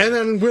could. Yeah. And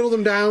then whittled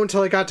him down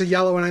until I got to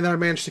yellow, and then I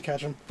managed to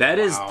catch him. That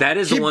is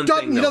the one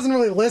thing, though. He doesn't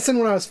really listen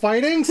when I was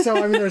fighting, so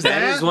I mean, there's that.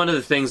 That is one of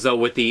the things, though,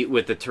 with the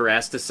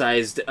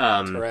terrasticized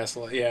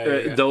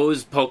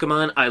those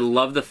Pokemon. I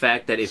love the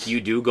fact that if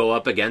you do go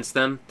up against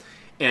them,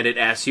 and it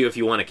asks you if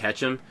you want to catch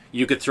them,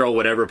 you could throw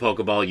whatever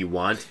Pokeball you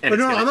want. And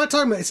I'm not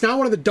talking about... It's not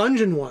one of the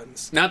dungeon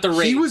ones. Not the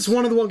raids. He was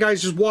one of the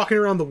guys just walking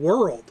around the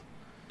world.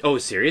 Oh,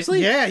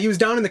 seriously? Yeah, he was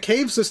down in the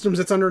cave systems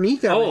that's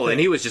underneath everything. Oh,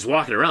 and he was just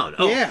walking around.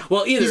 Oh, yeah.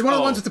 Well, he's one of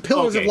the ones with the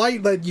pillars of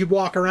light that you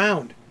walk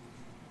around.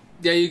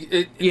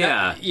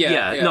 Yeah,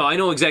 No, I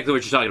know exactly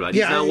what you're talking about.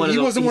 He's not one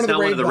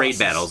of the raid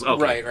battles.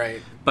 Okay.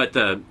 Right. But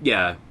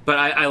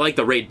I like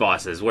the raid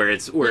bosses where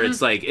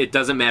it's like it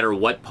doesn't matter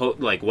what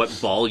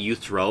ball you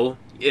throw.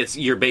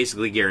 You're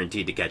basically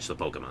guaranteed to catch the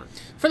Pokemon.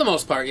 For the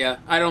most part, yeah.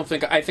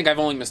 I think I've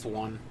only missed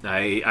one.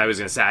 I was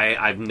gonna say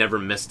I've never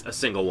missed a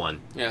single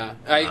one. Yeah,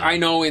 I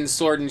know in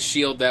Sword and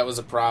Shield that was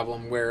a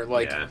problem where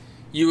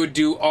you would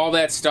do all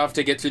that stuff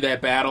to get through that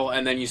battle,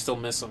 and then you still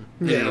miss them.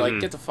 Yeah. And you're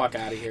like, get the fuck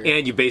out of here.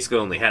 And you basically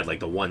only had like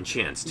the one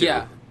chance too.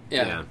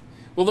 Yeah.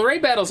 Well, the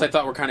raid battles I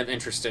thought were kind of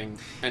interesting.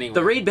 Anyway,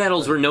 the raid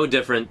battles were no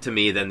different to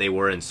me than they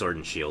were in Sword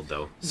and Shield,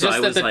 though. So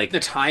just that the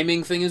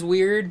timing thing is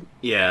weird.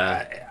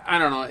 Yeah, I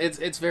don't know.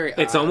 It's very.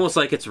 It's almost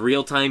like it's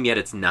real time, yet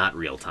it's not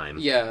real time.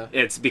 Yeah,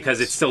 it's because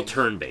it's still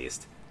turn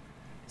based.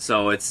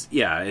 So it's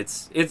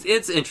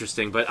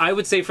interesting, but I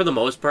would say for the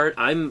most part,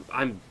 I'm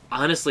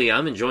honestly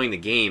enjoying the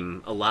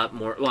game a lot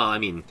more. Well, I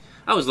mean,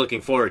 I was looking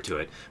forward to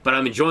it, but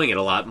I'm enjoying it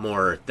a lot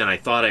more than I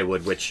thought I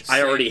would, which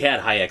I already had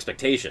high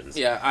expectations.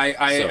 Yeah,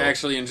 I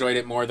actually enjoyed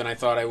it more than I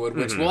thought I would,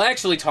 which we'll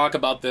actually talk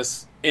about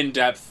this in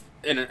depth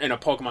in a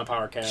Pokemon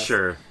PowerCast.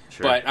 Sure.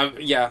 But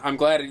I'm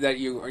glad that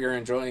you're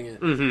enjoying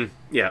it. Mm-hmm.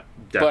 Yeah,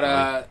 definitely.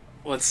 But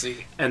let's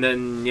see. And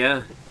then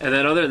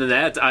other than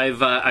that,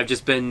 I've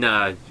just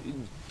been.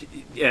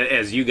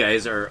 As you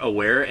guys are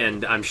aware,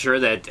 and I'm sure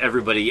that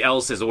everybody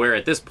else is aware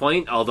at this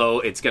point, although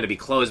it's going to be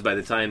closed by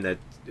the time that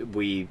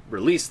we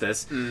release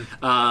this,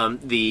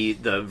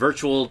 the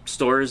virtual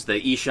stores,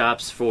 the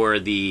eShops for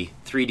the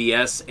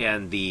 3DS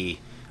and the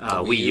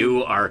Wii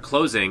U are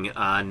closing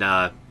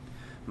on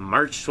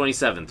March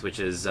 27th, which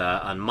is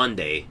on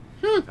Monday,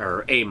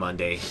 or a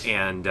Monday,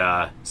 and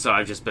so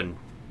I've just been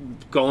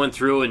going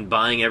through and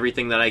buying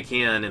everything that I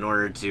can in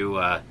order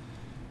to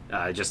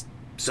just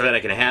so that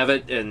I can have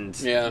it, and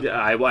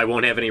I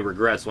won't have any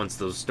regrets once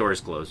those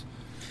stores close.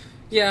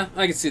 Yeah,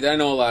 I can see that. I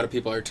know a lot of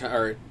people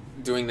are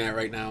doing that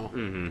right now.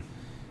 Mm-hmm.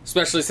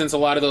 Especially since a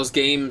lot of those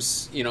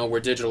games, were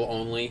digital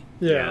only.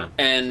 Yeah.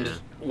 And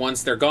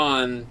once they're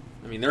gone,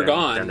 I mean, they're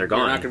gone. Then they're gone.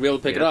 You're not going to be able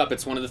to pick it Yep. up.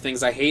 It's one of the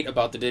things I hate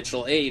about the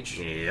digital age.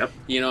 Yep.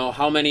 You know,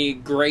 how many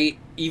great,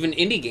 even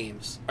indie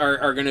games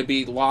are going to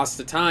be lost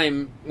to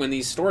time when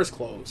these stores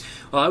close.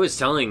 Well, I was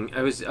talking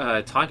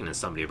to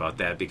somebody about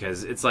that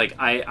because it's like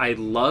I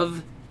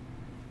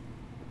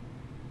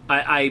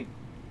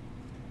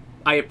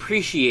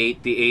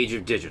appreciate the age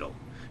of digital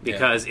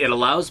because it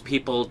allows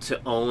people to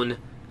own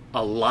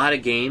a lot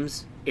of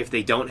games if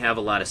they don't have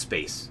a lot of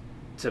space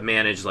to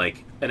manage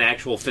like an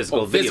actual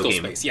physical video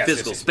game. Space. Yes,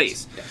 physical yes,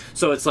 space. Yes.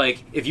 So it's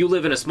like if you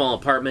live in a small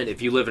apartment,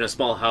 if you live in a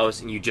small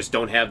house and you just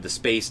don't have the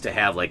space to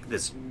have like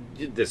this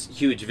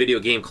huge video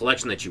game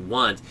collection that you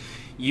want,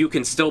 you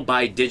can still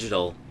buy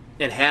digital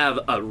and have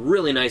a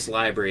really nice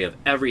library of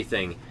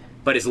everything,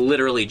 but it's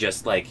literally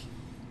just like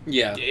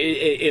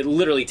it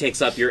literally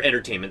takes up your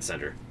entertainment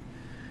center.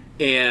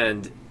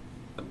 And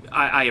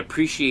I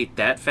appreciate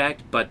that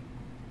fact, but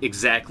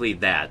exactly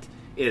that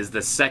is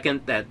the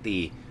second that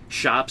the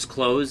shops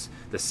close,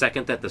 the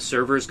second that the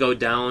servers go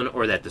down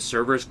or that the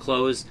servers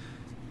close,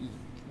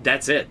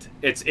 that's it.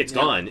 It's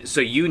gone.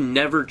 So you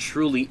never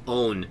truly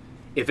own.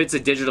 If it's a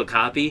digital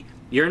copy,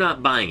 you're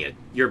not buying it.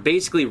 You're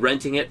basically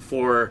renting it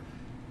for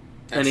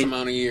X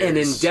amount of years. an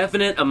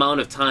indefinite amount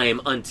of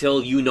time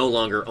until you no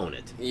longer own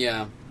it.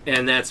 Yeah.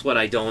 And that's what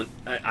I don't.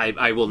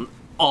 I will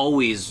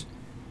always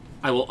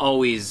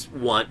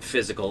want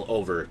physical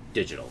over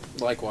digital.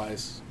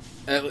 Likewise.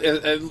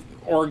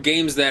 Or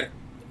games that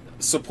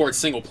support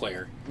single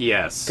player.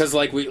 Yes. Because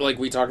like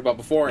we talked about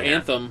before,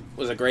 Anthem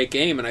was a great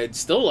game, and I'd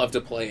still love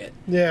to play it.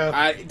 Yeah.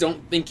 I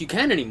don't think you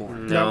can anymore.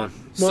 No.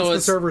 Once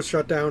the servers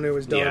shut down, it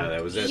was done. Yeah,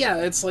 that was it. Yeah,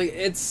 it's like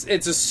it's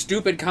a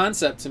stupid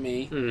concept to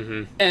me.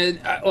 Mm-hmm.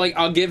 And like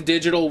I'll give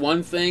digital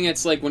one thing.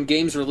 It's like when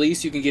games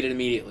release, you can get it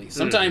immediately.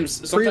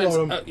 Sometimes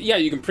Preload 'em.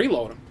 You can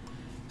preload them,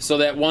 so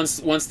that once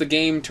the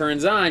game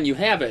turns on, you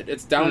have it.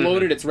 It's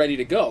downloaded. It's ready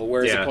to go.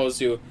 Whereas opposed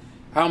to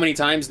how many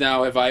times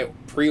now have I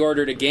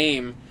pre-ordered a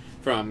game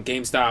from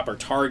GameStop or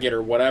Target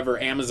or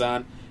whatever,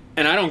 Amazon,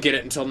 and I don't get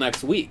it until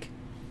next week.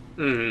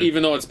 Mm-hmm.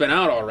 Even though it's been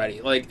out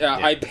already. Like,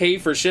 I pay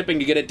for shipping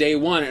to get it day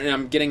 1, and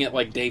I'm getting it,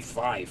 like, day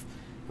 5.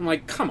 I'm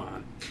like, come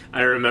on.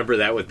 I remember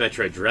that with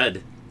Metroid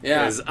Dread.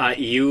 Yeah. Because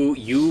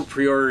you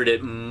pre-ordered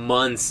it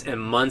months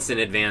and months in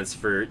advance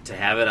to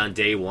have it on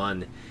day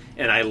 1.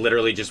 And I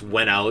literally just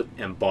went out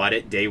and bought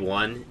it day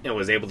 1 and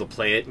was able to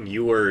play it. And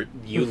you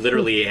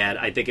literally had,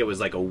 I think it was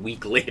like a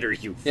week later,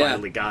 you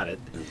finally got it.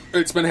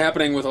 It's been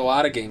happening with a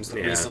lot of games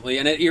recently,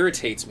 and it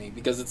irritates me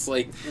because it's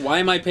like, why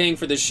am I paying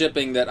for this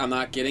shipping that I'm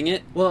not getting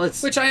it? Well,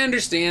 which I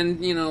understand,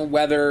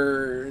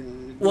 weather.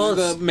 Well,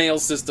 the mail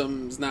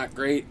system's not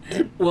great.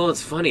 Well,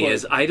 it's funny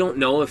is I don't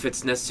know if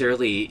it's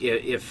necessarily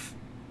if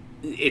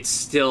it's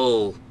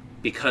still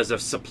because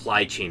of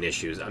supply chain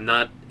issues. I'm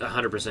not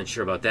 100%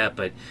 sure about that,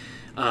 but.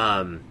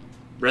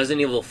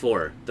 Resident Evil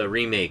 4, the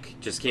remake,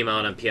 just came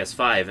out on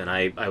PS5, and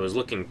I was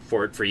looking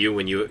for it for you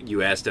when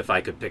you asked if I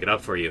could pick it up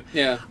for you.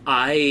 Yeah.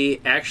 I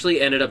actually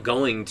ended up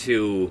going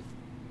to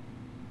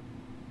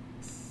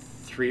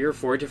 3 or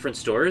 4 different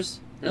stores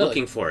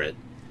looking for it.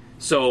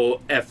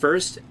 So, at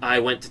first, I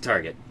went to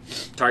Target.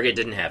 Target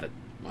didn't have it.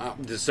 Wow.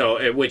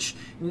 So, which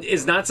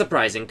is not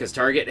surprising, because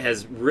Target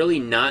has really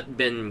not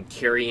been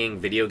carrying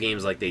video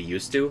games like they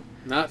used to.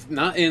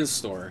 Not in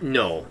store.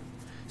 No.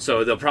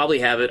 So they'll probably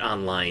have it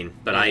online,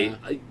 but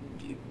I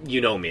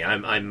you know me,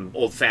 I'm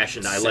old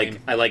fashioned. I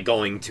like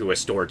going to a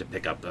store to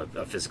pick up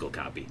a physical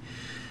copy.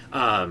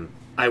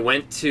 I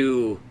went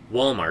to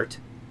Walmart,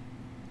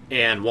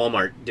 and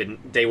Walmart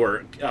didn't. They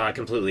were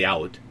completely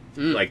out.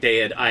 Like they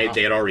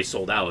had already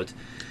sold out.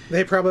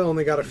 They probably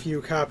only got a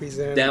few copies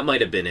in. That might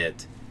have been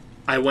it.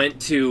 I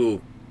went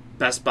to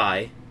Best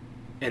Buy,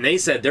 and they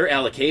said their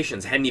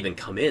allocations hadn't even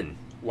come in.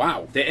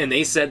 Wow. And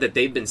they said that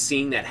they've been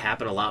seeing that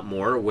happen a lot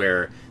more,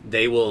 where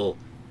they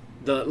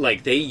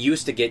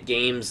used to get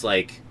games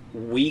like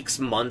weeks,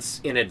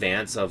 months in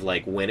advance of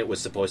like when it was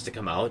supposed to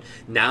come out.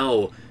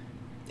 Now,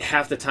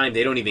 half the time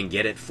they don't even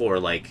get it for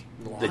like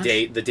the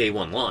day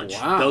 1 launch.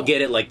 Wow. They'll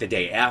get it like the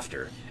day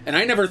after. And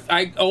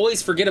I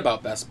always forget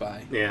about Best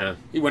Buy. Yeah.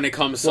 When it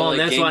comes to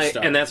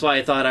that's why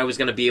I thought I was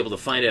going to be able to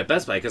find it at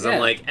Best Buy, because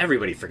I'm like,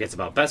 everybody forgets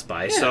about Best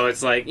Buy. Yeah. So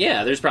it's like,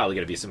 there's probably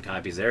going to be some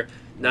copies there.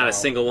 Not a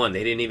single one.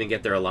 They didn't even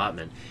get their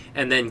allotment.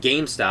 And then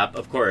GameStop,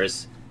 of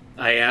course,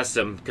 I asked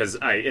them, because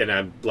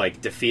I'm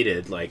like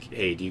defeated, like,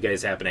 hey, do you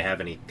guys happen to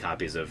have any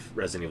copies of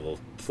Resident Evil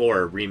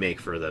 4 remake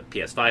for the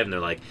PS5? And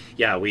they're like,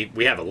 yeah,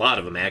 we have a lot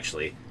of them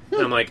actually.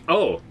 And I'm like,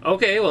 oh,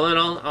 okay, well then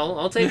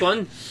I'll take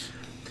one.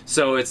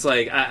 So it's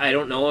like, I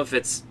don't know if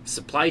it's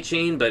supply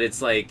chain, but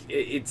it's like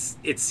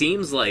it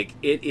seems like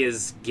it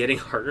is getting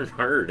harder and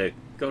harder to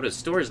go to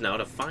stores now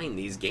to find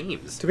these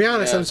games. To be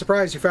honest, I'm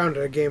surprised you found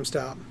it at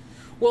GameStop.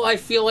 Well, I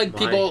feel like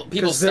people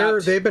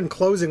stopped. They've been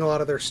closing a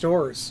lot of their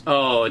stores.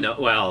 Oh no!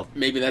 Well,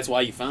 maybe that's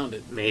why you found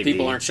it. Maybe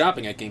people aren't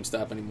shopping at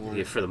GameStop anymore.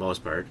 Yeah, for the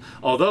most part.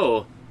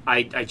 Although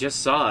I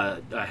just saw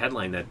a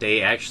headline that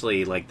they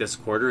actually, like this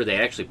quarter, they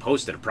actually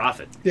posted a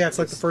profit. Yeah, it's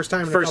like the first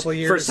time in a couple of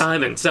years. First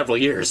time in several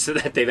years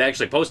that they've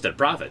actually posted a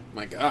profit.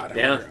 My God,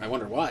 I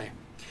wonder why.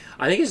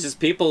 I think it's just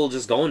people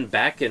just going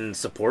back and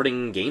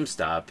supporting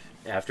GameStop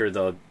after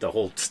the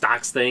whole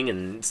stocks thing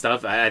and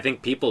stuff. I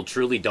think people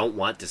truly don't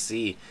want to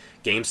see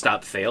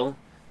GameStop fail.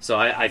 So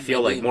I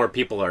feel like more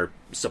people are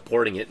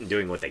supporting it and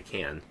doing what they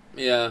can.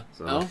 Yeah.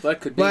 So. Oh, that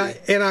could be.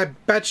 And I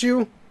bet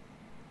you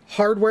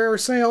hardware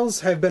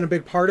sales have been a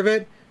big part of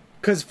it.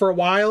 Because for a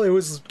while,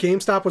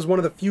 GameStop was one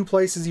of the few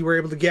places you were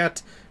able to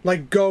get,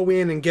 like, go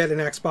in and get an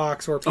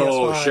Xbox or PS5.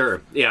 Oh,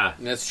 sure. Yeah.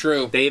 That's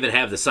true. They even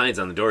have the signs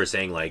on the door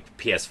saying, like,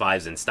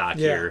 PS5's in stock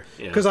here.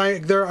 Because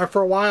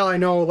for a while, I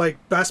know, like,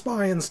 Best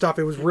Buy and stuff,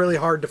 it was really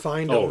hard to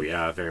find them. Oh,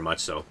 yeah, very much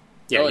so.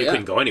 Yeah, you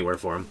couldn't go anywhere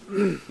for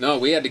them. No,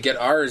 we had to get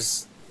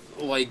ours,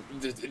 like,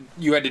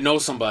 you had to know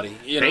somebody.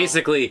 You know?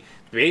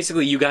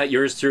 Basically, you got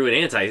yours through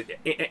an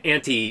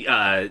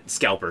anti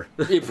scalper.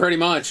 Pretty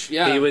much,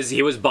 yeah.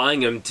 He was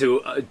buying them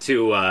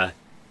to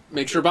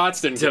make sure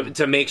bots didn't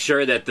to make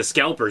sure that the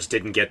scalpers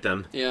didn't get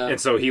them. Yeah. And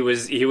so he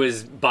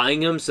was buying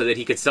them so that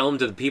he could sell them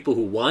to the people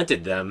who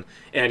wanted them,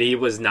 and he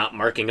was not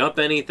marking up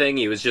anything.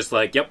 He was just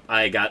like, "Yep,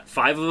 I got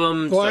 5 of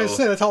them." Well, I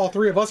said that's how all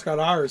 3 of us got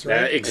ours,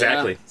 right?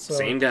 Exactly. Yeah. So.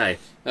 Same guy.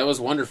 That was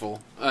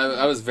wonderful.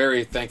 I was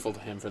very thankful to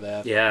him for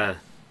that. Yeah.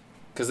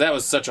 Because that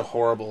was such a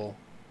horrible.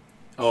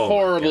 Oh,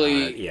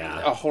 horribly,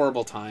 a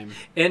horrible time.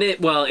 And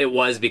it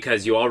was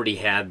because you already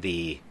had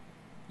the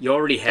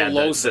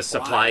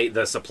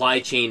supply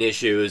chain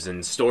issues,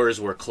 and stores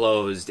were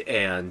closed,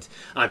 and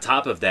on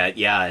top of that,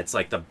 it's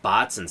like the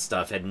bots and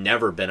stuff had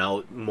never been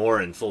out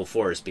more in full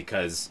force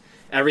because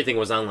everything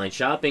was online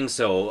shopping.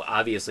 So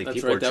obviously, That's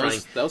people right. were trying.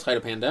 That was height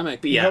of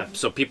pandemic. Yeah, Yep.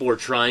 So people were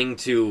trying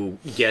to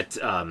get.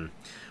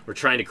 We're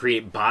trying to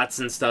create bots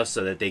and stuff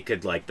so that they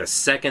could, like, the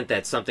second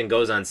that something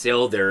goes on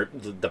sale,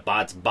 the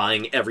bots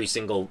buying every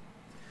single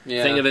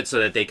thing of it so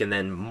that they can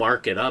then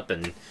mark it up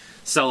and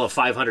sell a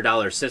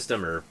 $500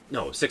 system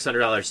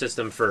 $600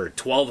 system for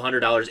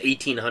 $1,200,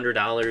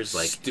 $1,800.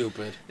 Like,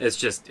 stupid. It's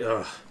just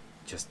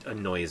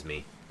annoys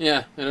me.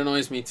 Yeah, it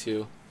annoys me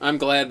too. I'm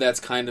glad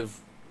that's kind of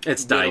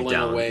it's died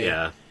down. Away.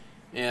 Yeah.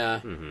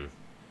 Mm-hmm.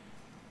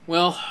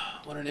 Well,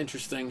 what an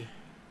interesting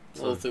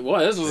little thing. Well,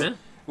 this was. Yeah.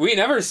 We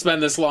never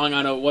spend this long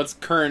on what's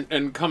current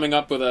and coming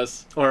up with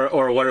us. Or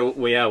what have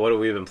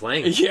we been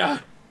playing? Yeah.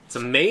 It's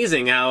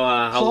amazing how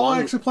long. long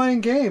Actually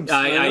playing games.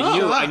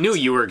 I knew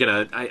you were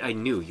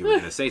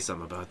gonna say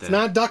something about that. It's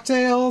not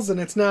DuckTales and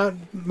it's not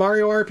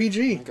Mario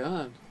RPG. Oh,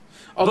 God.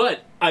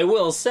 But I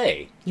will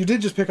say, You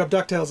did just pick up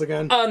DuckTales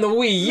again. on the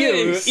Wii U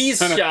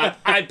eShop,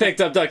 I picked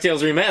up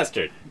DuckTales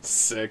Remastered.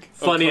 Sick.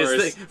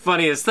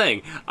 Funniest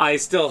thing. I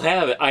still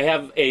have it. I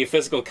have a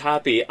physical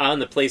copy on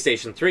the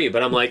PlayStation 3,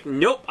 but I'm like,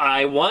 nope,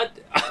 I want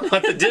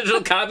the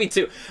digital copy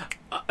too.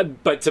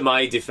 But to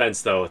my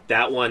defense, though,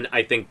 that one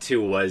I think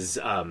too was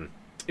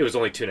it was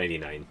only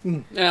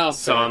 $2.99. Yeah,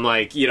 so I'm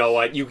like, you know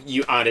what?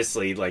 You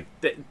honestly, like,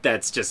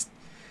 that's just.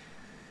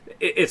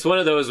 It's one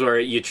of those where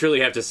you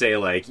truly have to say,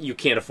 like, you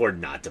can't afford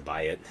not to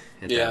buy it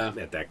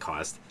at that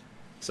cost.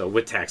 So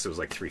with tax, it was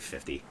like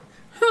 $3.50.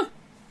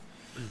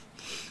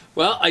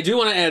 Well, I do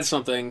want to add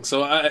something.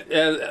 So,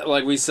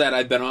 like we said,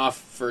 I've been off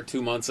for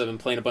 2 months. I've been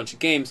playing a bunch of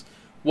games.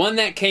 One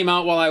that came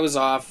out while I was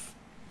off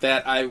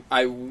that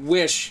I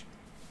wish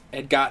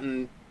had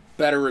gotten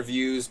better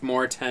reviews,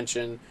 more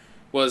attention,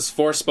 was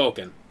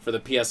Forspoken for the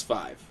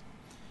PS5.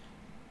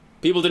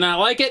 People did not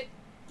like it.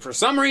 For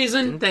some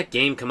reason... Didn't that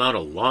game come out a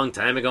long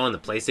time ago on the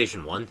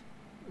PlayStation 1?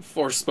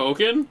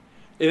 Forspoken?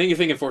 I think you're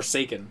thinking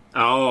Forsaken.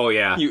 Oh,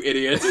 yeah. You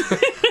idiot.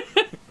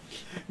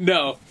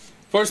 No.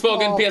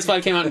 Forspoken,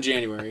 PS5 came out in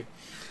January.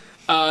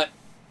 I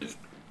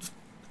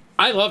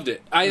loved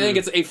it. I think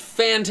it's a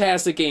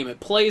fantastic game. It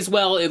plays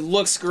well. It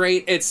looks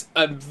great. It's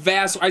a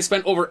vast... I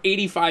spent over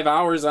 85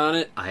 hours on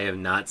it. I have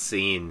not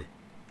seen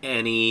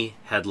any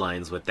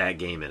headlines with that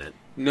game in it.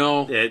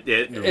 No.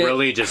 It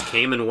really just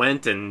came and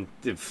went, and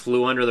it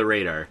flew under the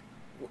radar.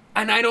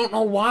 And I don't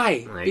know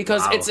why. Like,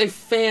 because wow. it's a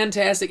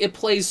fantastic... It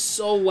plays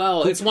so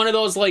well. It's one of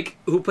those, like...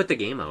 Who put the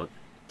game out?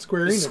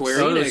 Square Enix.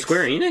 Square Oh, Enix.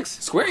 Square Enix?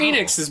 Square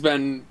Enix has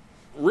been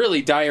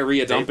really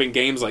diarrhea dumping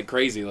games like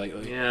crazy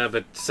lately. Yeah,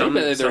 but some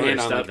their of their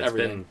hand on, stuff like, has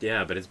been... everything.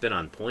 Yeah, but it's been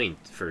on point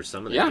for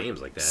some of the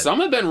games like that. Some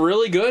have been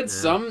really good,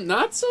 some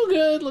not so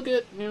good. Look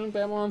at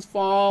Babylon's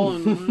Fall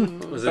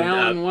and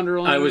Balan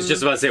Wonderland. I was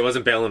just about to say, it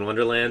wasn't Balan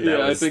Wonderland. That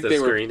was Square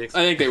Enix.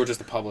 I think they were just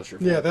the publisher.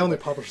 Yeah, they only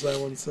published that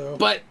one, so...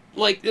 But,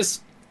 like,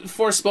 this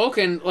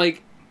Forspoken,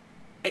 like,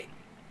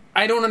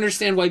 I don't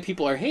understand why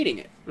people are hating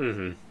it.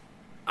 Mm-hmm.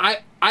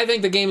 I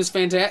think the game is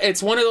fantastic.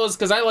 It's one of those,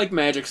 because I like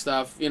magic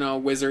stuff,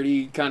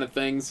 wizardy kind of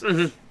things.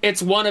 Mm-hmm.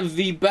 It's one of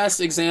the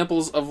best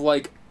examples of,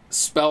 like,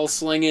 spell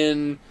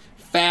slinging,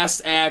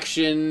 fast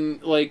action,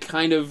 like,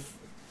 kind of,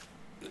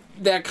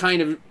 that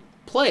kind of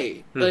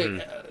play. Mm-hmm.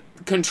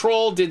 Like,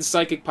 Control did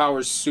Psychic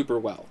Powers super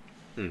well.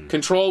 Mm.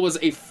 Control was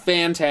a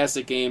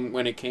fantastic game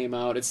when it came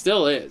out. It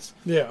still is.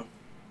 Yeah.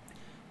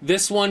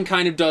 This one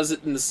kind of does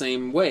it in the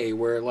same way,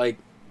 where, like,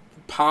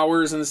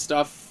 powers and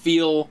stuff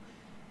feel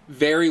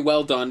very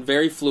well done,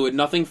 very fluid.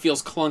 Nothing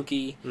feels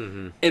clunky.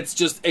 Mm-hmm. It's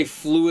just a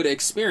fluid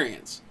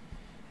experience.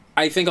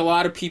 I think a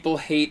lot of people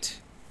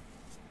hate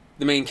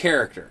the main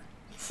character,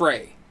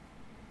 Frey.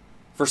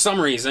 for some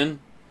reason.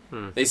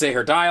 They say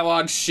her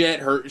dialogue's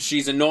shit,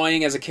 she's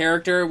annoying as a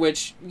character,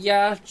 which,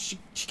 yeah, she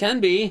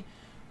can be.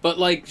 But,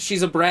 like,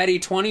 she's a bratty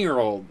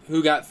 20-year-old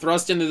who got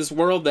thrust into this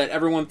world that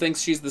everyone thinks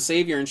she's the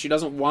savior and she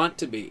doesn't want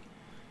to be.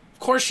 Of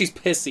course she's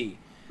pissy.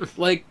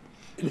 Like,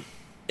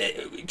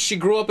 she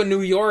grew up in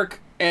New York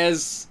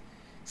as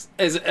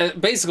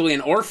basically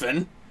an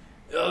orphan.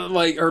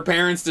 Like, her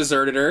parents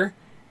deserted her,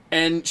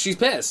 and she's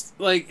pissed.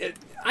 Like,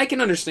 I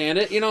can understand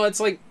it. You know, it's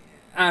like,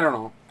 I don't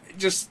know.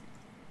 Just,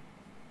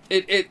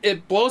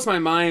 it blows my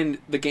mind,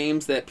 the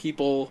games that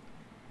people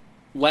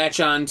latch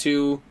on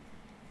to,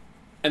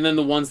 and then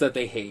the ones that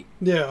they hate.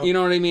 Yeah. You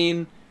know what I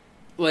mean?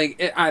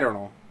 Like, I don't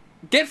know.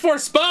 Get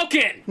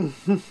Forspoken!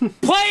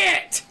 Play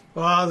it!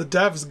 Well, the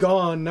dev's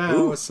gone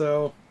now,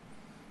 so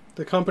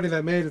the company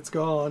that made it's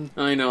gone.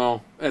 I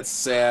know. That's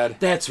sad.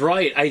 That's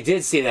right. I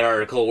did see that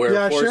article where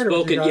I shared it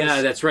with you Forspoken. guys.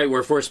 Yeah, that's right.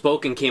 Where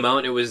Forspoken came out,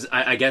 and it was.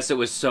 I guess it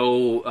was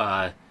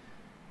so.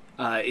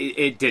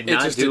 It did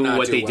not just do did not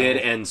what do they well. did,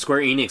 and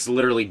Square Enix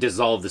literally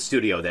dissolved the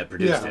studio that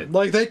produced Yeah, it.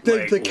 like they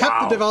kept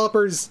wow. the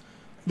developers.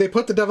 They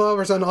put the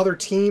developers on other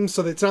teams,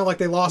 so that it's not like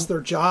they lost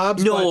their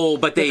jobs. No,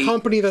 but the they-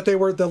 company that they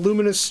were, the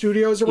Luminous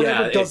Studios or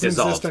whatever, Yeah, it doesn't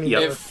dissolved. exist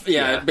anymore. Yep.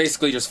 Yeah, Yeah. it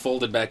basically just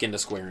folded back into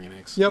Square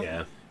Enix. Yep.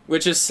 Yeah.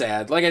 Which is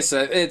sad. Like I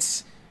said,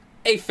 it's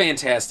a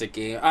fantastic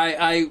game.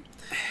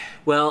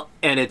 Well,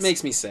 and It it's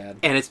makes me sad.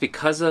 And it's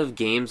because of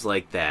games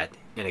like that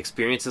and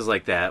experiences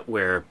like that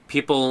where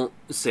people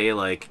say,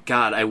 like,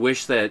 God, I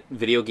wish that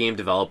video game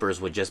developers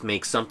would just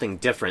make something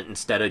different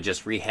instead of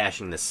just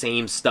rehashing the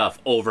same stuff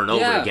over and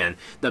over Yeah. again.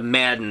 The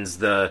Maddens,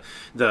 the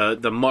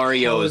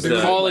Marios,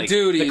 The Call of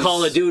Duties. The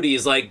Call of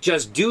Duties, like,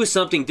 just do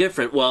something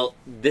different. Well,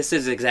 this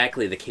is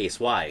exactly the case.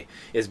 Why?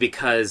 Is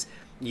because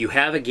you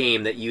have a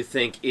game that you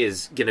think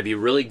is going to be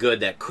really good,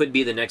 that could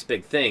be the next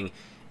big thing,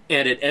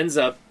 and it ends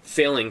up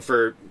failing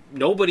for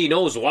nobody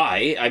knows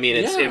why. I mean,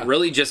 it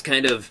really just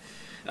kind of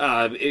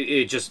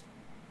it just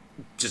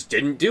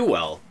didn't do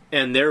well,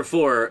 and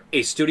therefore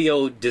a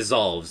studio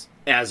dissolves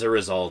as a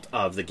result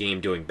of the game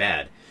doing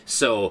bad.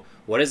 So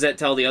what does that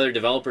tell the other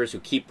developers who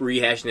keep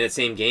rehashing that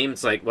same game?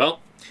 It's like, well,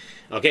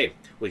 okay,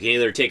 we can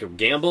either take a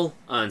gamble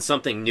on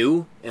something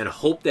new and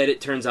hope that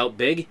it turns out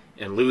big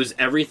and lose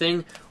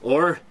everything,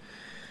 or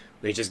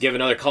we just give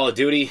another Call of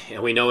Duty,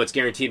 and we know it's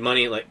guaranteed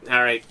money. Like,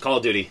 all right, Call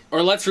of Duty.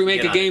 Or let's remake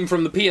Get a on game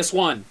from the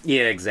PS1.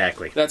 Yeah,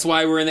 exactly. That's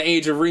why we're in the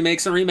age of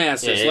remakes and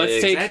remasters. Yeah,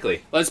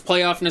 exactly. Let's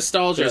play off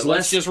nostalgia. There's Let's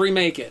less- just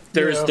remake it.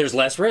 There's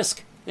less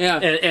risk. Yeah.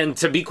 And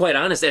to be quite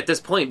honest, at this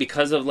point,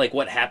 because of like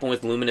what happened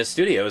with Luminous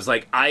Studios,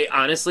 like I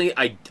honestly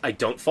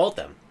don't fault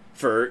them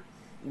for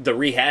the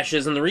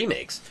rehashes and the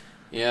remakes.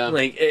 Yeah.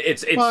 Like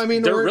it's Well, I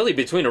mean, they're or- really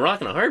between a rock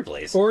and a hard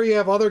place. Or you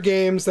have other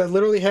games that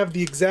literally have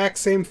the exact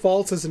same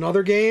faults as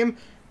another game.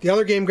 The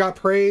other game got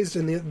praised,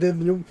 and the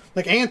new,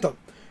 like Anthem,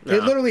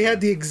 it literally had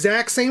the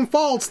exact same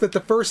faults that the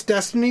first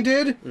Destiny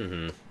did.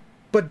 Mm-hmm.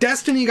 But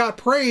Destiny got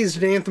praised,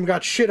 and Anthem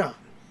got shit on.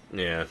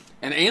 Yeah.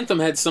 And Anthem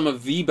had some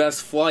of the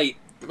best flight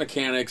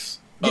mechanics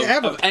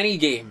ever. of any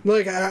game.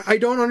 Like I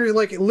don't under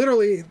like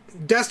literally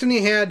Destiny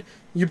had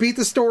you beat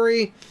the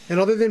story, and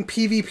other than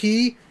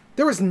PvP,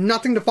 there was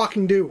nothing to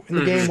fucking do in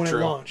the game when True.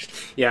 it launched.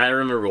 Yeah, I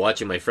remember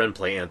watching my friend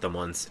play Anthem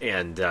once,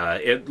 and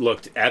it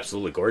looked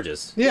absolutely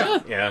gorgeous. Yeah.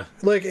 Yeah.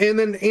 Like, and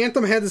then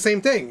Anthem had the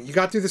same thing. You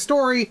got through the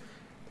story,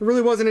 there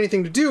really wasn't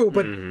anything to do,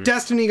 but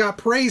Destiny got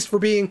praised for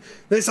being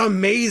this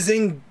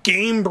amazing,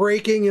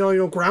 game-breaking,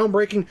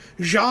 groundbreaking,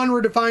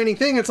 genre-defining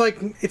thing. It's like,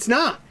 it's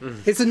not.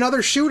 It's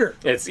another shooter.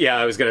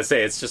 I was gonna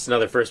say it's just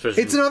another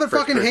first-person. It's another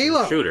fucking first-person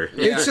Halo. shooter.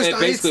 Yeah, It's just it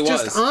basically it's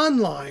just was.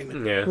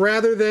 online Yeah.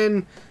 rather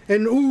than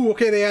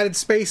they added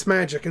space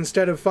magic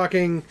instead of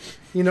fucking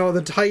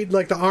the tight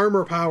like the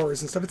armor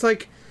powers and stuff. It's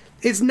like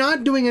it's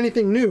not doing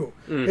anything new.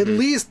 At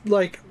least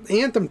like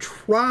Anthem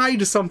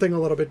tried something a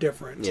little bit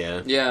different.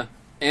 Yeah. Yeah.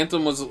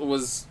 Anthem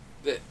was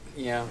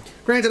yeah.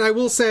 Granted, I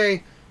will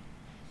say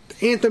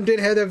Anthem did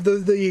have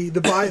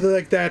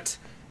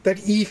that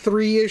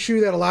E3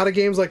 issue that a lot of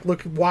games like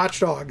look Watch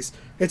Dogs.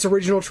 Its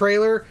original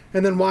trailer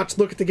and then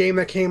look at the game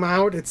that came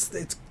out. It's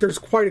there's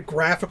quite a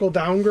graphical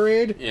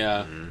downgrade.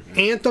 Yeah.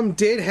 Anthem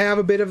did have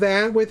a bit of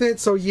that with it,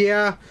 so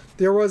yeah,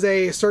 there was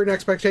a certain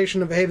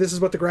expectation of, hey, this is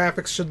what the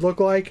graphics should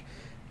look like.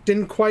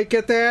 Didn't quite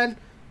get that.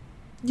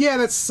 Yeah,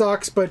 that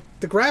sucks, but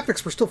the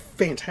graphics were still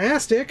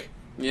fantastic.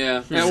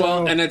 Yeah. So-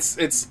 Well, and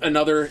it's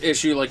another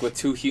issue like with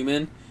Too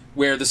Human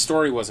where the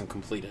story wasn't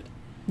completed.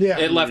 Yeah,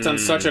 It left on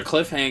such a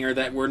cliffhanger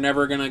that we're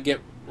never going to get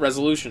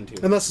resolution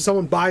to. unless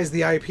someone buys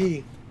the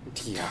IP.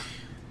 Yeah.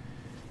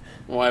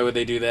 Why would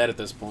they do that at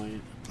this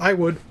point? I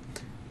would.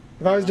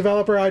 If I was a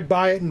developer, I'd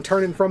buy it and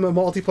turn it from a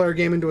multiplayer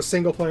game into a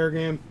single-player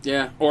game.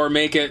 Yeah, or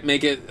make it More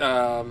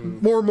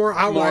and more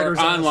Outriders.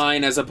 more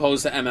online as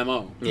opposed to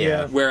MMO.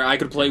 Yeah. Where I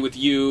could play with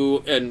you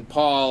and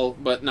Paul,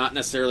 but not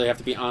necessarily have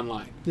to be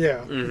online.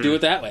 Yeah. Do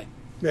it that way.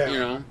 Yeah. You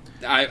know,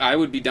 I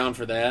would be down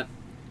for that.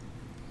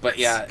 But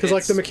yeah, Because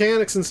like the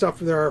mechanics and stuff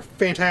there are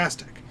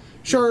fantastic.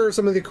 Sure,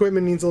 some of the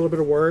equipment needs a little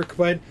bit of work,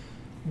 but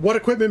what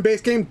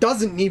equipment-based game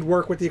doesn't need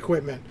work with the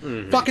equipment?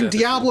 Fucking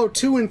Diablo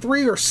 2 and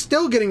 3 are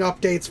still getting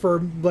updates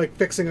for, like,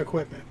 fixing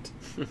equipment.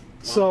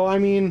 So, I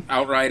mean...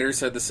 Outriders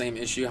had the same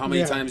issue. How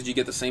many times did you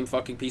get the same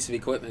fucking piece of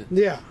equipment?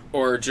 Yeah.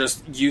 Or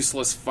just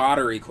useless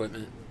fodder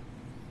equipment?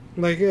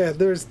 Like, yeah,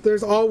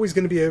 there's always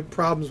going to be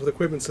problems with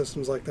equipment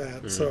systems like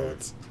that, so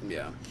it's...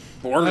 Yeah.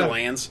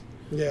 Borderlands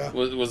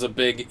was a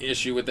big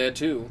issue with that,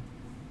 too.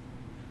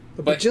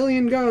 The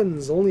bajillion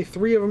guns, only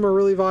 3 of them are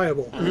really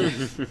viable.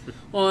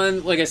 Well,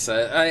 and like I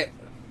said,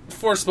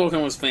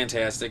 Forspoken was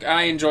fantastic.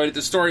 I enjoyed it.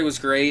 The story was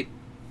great.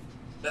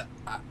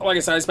 Like I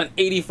said, I spent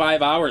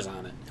 85 hours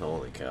on it.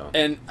 Holy cow.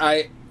 And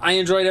I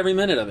enjoyed every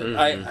minute of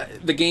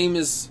it. The game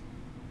is...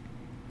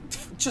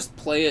 Just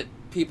play it,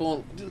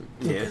 people.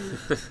 Yeah.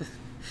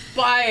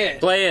 Buy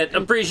it. Play it.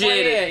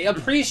 Appreciate it.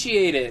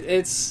 Appreciate it.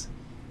 It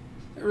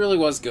really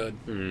was good.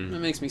 It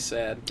makes me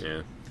sad.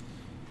 Yeah.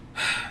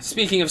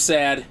 Speaking of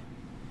sad...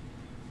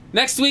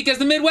 Next week is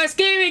the Midwest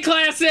Gaming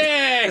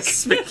Classic!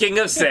 Speaking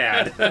of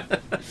sad.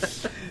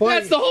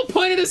 That's the whole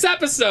point of this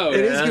episode.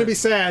 It is going to be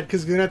sad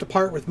because you're going to have to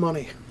part with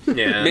money.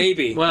 Yeah.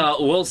 Maybe.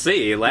 Well, we'll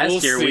see.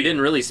 Last year we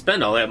didn't really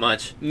spend all that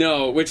much.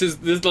 No, which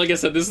is, like I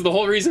said, this is the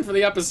whole reason for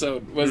the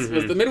episode. Was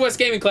the Midwest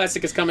Gaming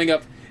Classic is coming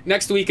up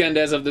next weekend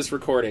as of this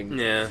recording.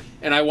 Yeah.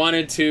 And I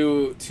wanted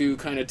to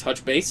kind of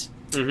touch base.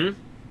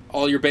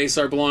 All your base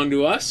are belong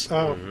to us.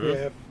 Oh,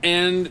 yeah.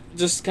 And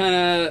just kind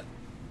of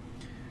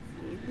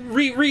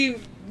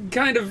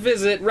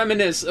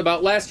reminisce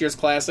about last year's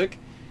classic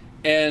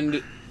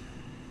and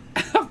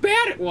how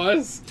bad it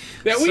was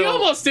that we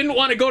almost didn't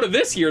want to go to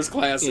this year's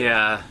classic.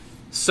 Yeah.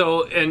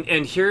 So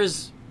and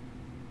here's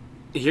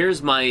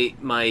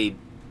my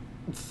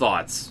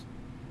thoughts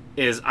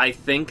is I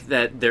think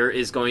that there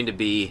is going to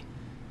be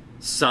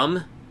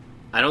some,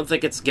 I don't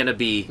think it's going to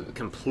be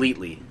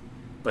completely,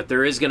 but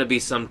there is going to be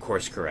some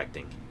course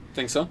correcting.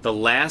 Think so? The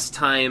last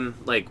time,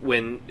 like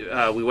when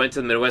we went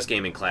to the Midwest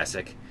Gaming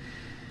Classic,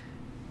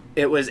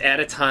 it was at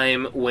a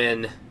time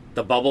when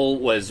the bubble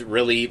was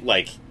really,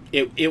 like,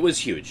 it was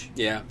huge.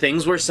 Yeah.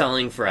 Things were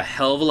selling for a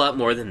hell of a lot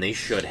more than they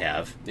should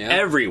have. Yeah.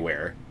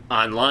 Everywhere.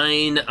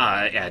 Online,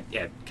 at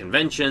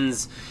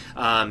conventions,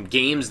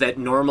 games that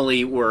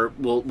normally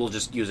we'll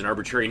just use an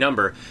arbitrary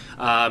number,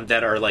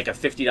 that are like a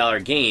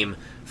 $50 game.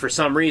 For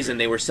some reason,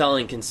 they were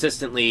selling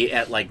consistently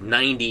at like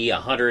 $90,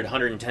 $100,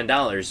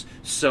 $110.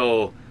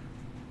 So...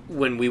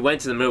 when we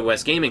went to the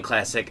Midwest Gaming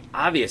Classic,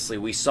 obviously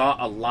we saw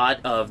a lot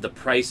of the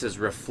prices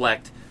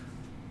reflect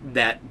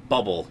that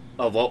bubble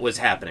of what was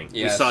happening.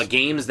 Yes. We saw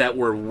games that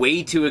were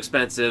way too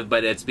expensive,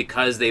 but it's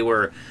because they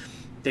were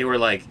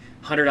like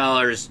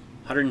 $100,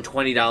 $120,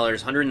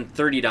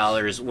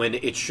 $130 when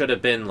it should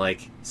have been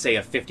like, say,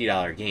 a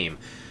 $50 game.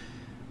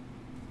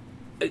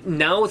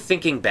 Now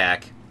thinking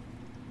back,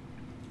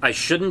 I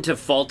shouldn't have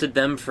faulted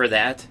them for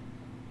that.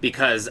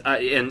 Because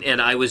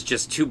I was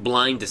just too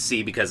blind to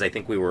see because I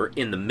think we were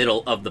in the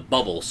middle of the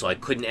bubble, so I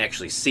couldn't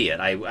actually see it.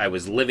 I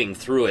was living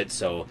through it,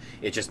 so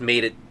it just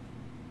made it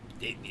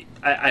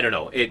I don't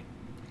know.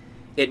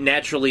 It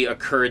naturally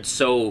occurred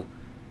so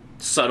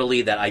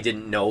subtly that I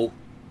didn't know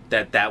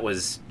that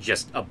was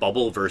just a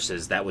bubble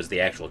versus that was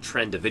the actual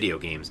trend of video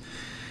games.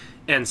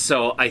 And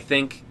so I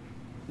think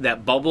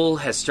that bubble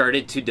has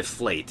started to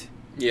deflate.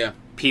 Yeah.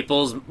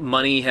 People's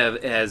money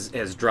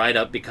has dried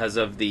up because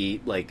of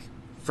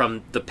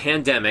from the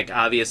pandemic.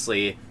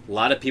 Obviously, a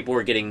lot of people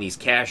were getting these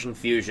cash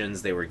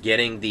infusions. They were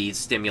getting the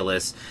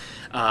stimulus.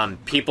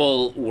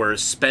 People were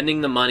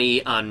spending the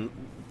money on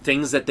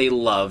things that they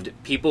loved.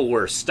 People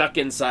were stuck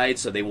inside,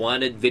 so they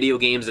wanted video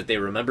games that they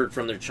remembered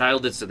from their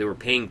childhood, so they were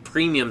paying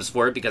premiums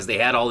for it because they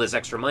had all this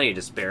extra money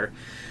to spare.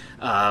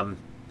 And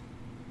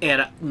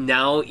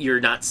now you're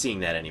not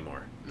seeing that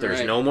anymore.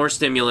 There's no more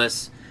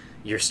stimulus.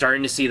 You're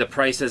starting to see the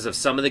prices of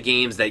some of the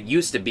games that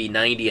used to be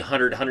 $90,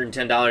 $100,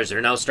 $110. They're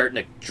now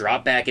starting to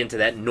drop back into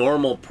that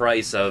normal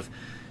price of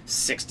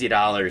 $60,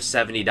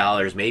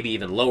 $70, maybe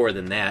even lower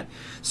than that.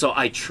 So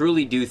I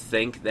truly do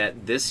think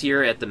that this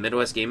year at the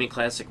Midwest Gaming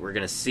Classic, we're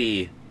going to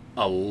see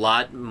a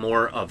lot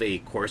more of a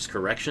course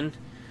correction.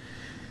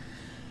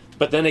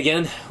 But then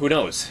again, who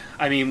knows?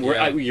 I mean,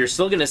 you're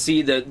still going to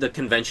see the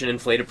convention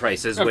inflated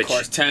prices, of which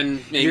course,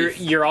 10, maybe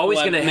you're always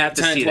going to have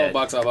to 10, see 12 that.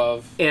 bucks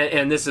above.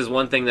 And this is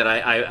one thing that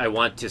I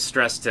want to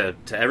stress to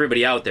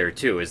everybody out there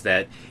too, is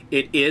that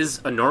it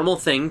is a normal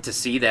thing to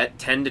see that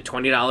 $10 to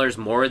 $20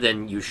 more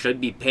than you should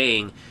be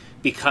paying,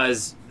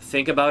 because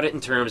think about it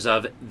in terms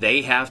of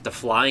they have to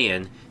fly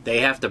in, they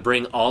have to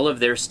bring all of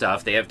their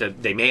stuff,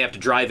 they may have to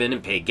drive in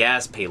and pay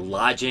gas, pay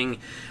lodging,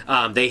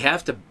 they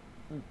have to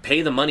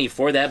pay the money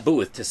for that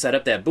booth to set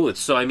up that booth.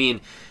 So I mean,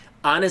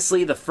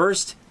 honestly, the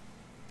first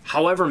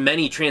however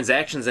many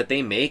transactions that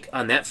they make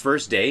on that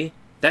first day,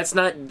 that's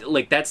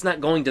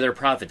not going to their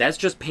profit. That's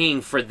just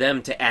paying for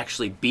them to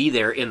actually be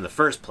there in the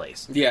first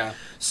place. Yeah.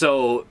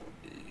 So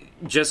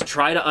just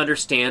try to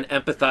understand,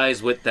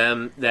 empathize with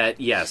them that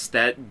yes,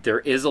 that there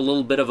is a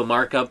little bit of a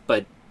markup,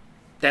 but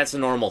that's a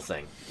normal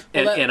thing.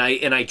 And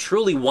I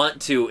truly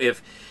want to,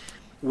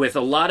 with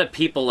a lot of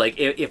people, like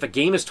if a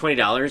game is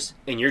 $20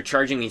 and you're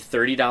charging me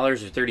 $30 or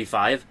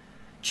 $35,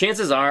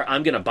 chances are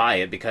I'm going to buy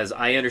it because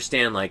I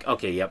understand, like,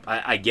 okay, yep,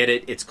 I get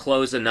it. It's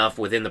close enough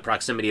within the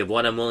proximity of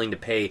what I'm willing to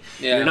pay.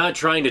 Yeah. You're not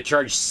trying to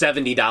charge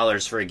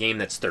 $70 for a game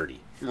that's $30.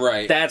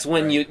 Right. That's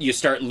when you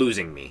start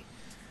losing me.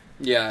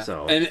 Yeah.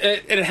 So. And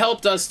it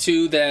helped us,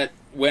 too, that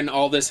when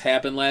all this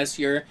happened last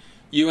year,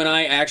 you and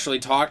I actually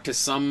talked to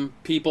some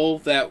people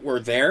that were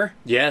there.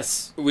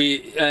 Yes.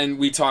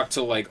 We talked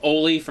to, like,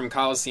 Oli from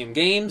Coliseum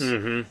Games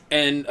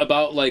and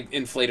about, like,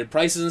 inflated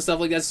prices and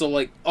stuff like that. So,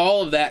 like,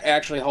 all of that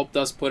actually helped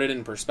us put it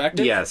in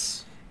perspective.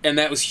 Yes. And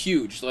that was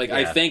huge. Like, Yeah.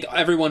 I thank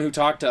everyone who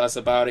talked to us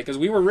about it because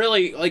we were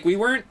really, like, we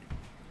weren't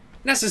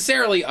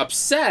necessarily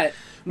upset.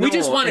 We No,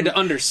 just wanted and- to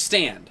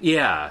understand.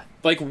 Yeah.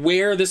 Like,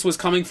 where this was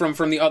coming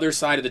from the other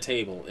side of the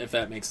table, if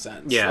that makes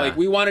sense. Yeah. Like,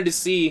 we wanted to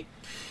see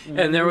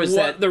And there was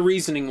what the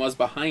reasoning was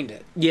behind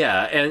it.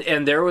 Yeah,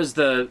 and there was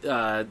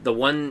the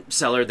one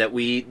seller that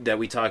we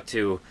talked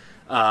to,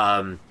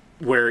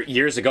 where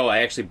years ago I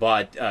actually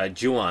bought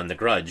Ju-On the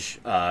Grudge,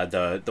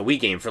 the Wii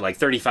game for like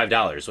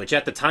 $35, which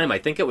at the time I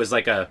think it was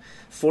like a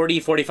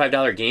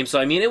 $45 game. So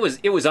I mean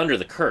it was under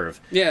the curve.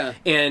 Yeah.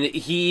 And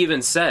he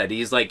even said,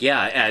 he's like,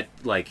 yeah, at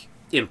like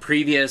in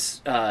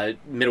previous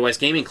Midwest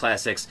Gaming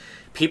Classics,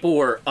 people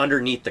were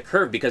underneath the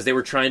curve because they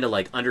were trying to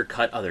like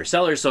undercut other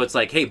sellers. So it's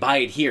like, hey, buy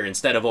it here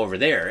instead of over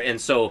there.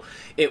 And so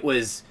it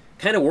was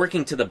kind of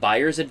working to the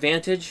buyer's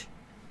advantage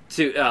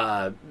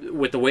to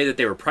with the way that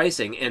they were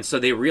pricing. And so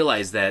they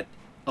realized that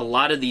a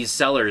lot of these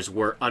sellers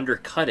were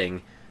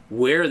undercutting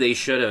where they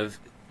should have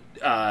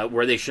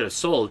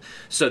sold.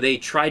 So they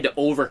tried to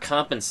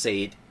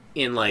overcompensate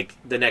in like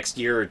the next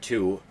year or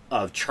two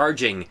of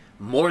charging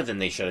more than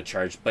they should have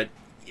charged. But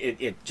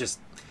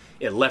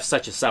it left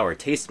such a sour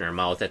taste in our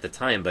mouth at the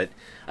time, but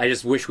I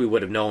just wish we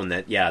would have known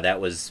that, yeah, that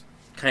was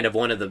kind of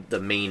one of the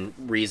main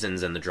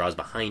reasons and the draws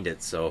behind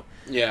it. So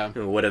Yeah.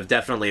 we would have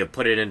definitely have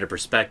put it into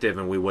perspective,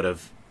 and we would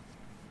have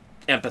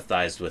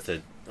empathized with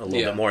it a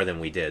little bit more than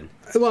we did.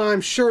 Well,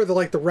 I'm sure that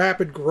like the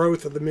rapid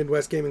growth of the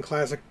Midwest Gaming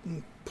Classic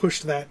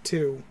pushed that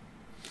too.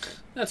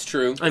 That's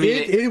true. I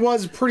mean, it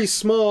was pretty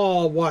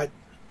small. What?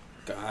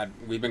 God,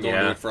 we've been going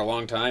to it for a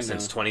long time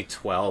since now.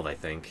 2012, I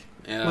think.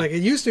 Yeah. Like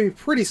it used to be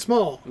pretty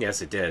small.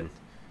 Yes, it did.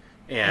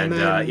 And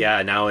then,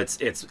 now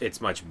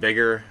it's much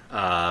bigger.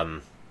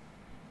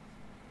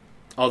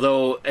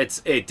 Although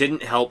it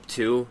didn't help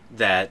too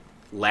that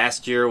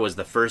last year was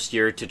the first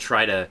year to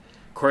try to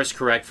course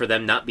correct for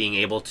them not being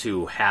able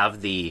to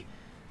have the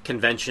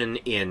convention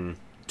in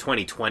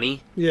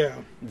 2020. Yeah.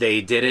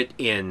 They did it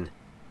in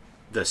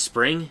the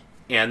spring,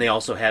 and they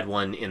also had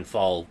one in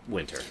fall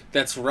winter.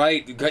 That's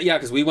right. Yeah,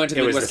 because we went to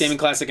the Midwest Gaming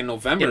Classic in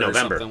November or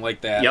something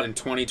like that in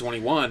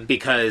 2021.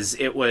 Because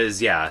it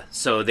was,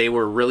 so they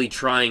were really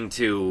trying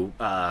to,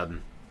 I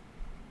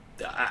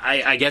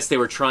guess they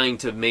were trying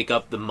to make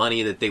up the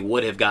money that they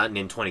would have gotten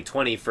in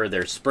 2020 for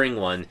their spring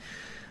one.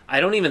 I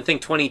don't even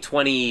think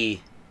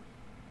 2020,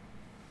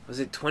 was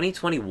it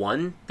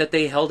 2021 that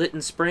they held it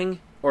in spring?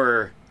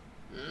 Or?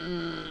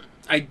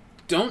 I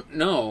don't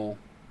know.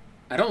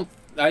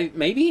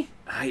 Maybe?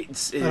 I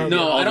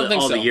don't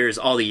think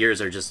so. All the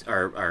years are just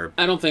are.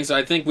 I don't think so.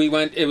 I think we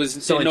went. It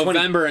was So in in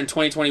November in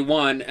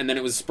 2021, and then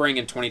it was spring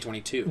in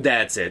 2022.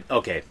 That's it.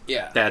 Okay.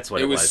 Yeah, That's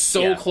what it was. It was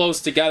so close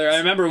together. I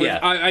remember.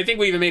 I think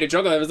we even made a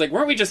joke of it. I was like,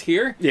 "Weren't we just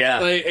here?" Yeah.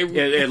 Like,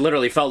 it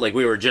literally felt like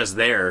we were just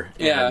there.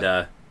 Yeah.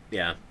 And,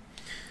 yeah.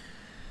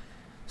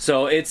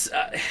 So it's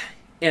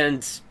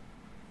and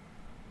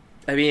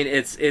I mean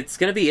it's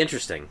going to be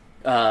interesting.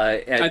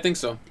 I think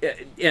so.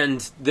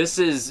 And this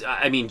is,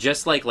 I mean,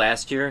 just like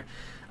last year,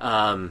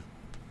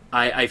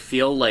 I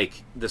feel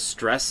like the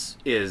stress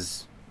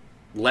is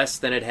less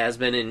than it has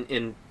been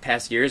in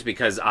past years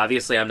because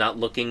obviously I'm not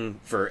looking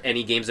for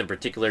any games in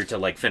particular to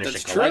like finish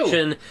That's a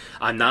collection. true.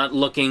 I'm not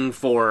looking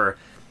for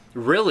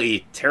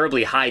really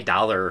terribly high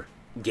dollar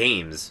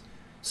games.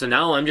 So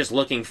now I'm just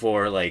looking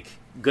for like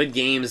good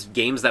games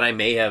that I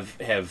may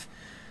have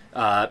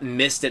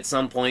missed at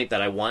some point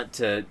that I want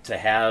to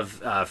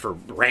have for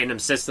random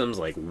systems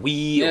like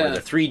Wii or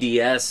the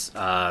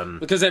 3DS.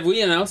 Because have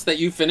we announced that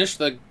you finished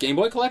the Game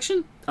Boy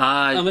collection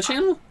on the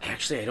channel?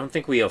 Actually, I don't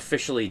think we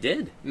officially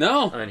did.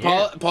 No,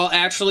 Paul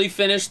actually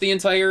finished the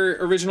entire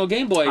original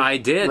Game Boy. I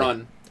did.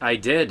 Run. I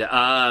did.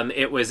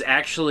 It was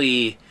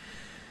actually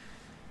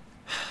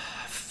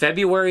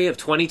February of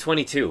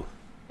 2022.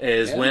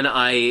 Is when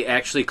I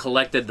actually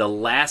collected the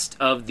last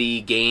of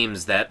the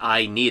games that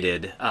I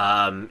needed.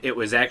 It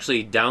was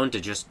actually down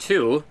to just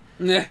two.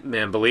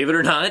 Man, believe it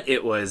or not,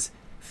 it was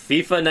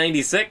FIFA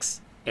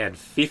 96 and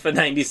FIFA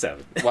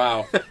 97.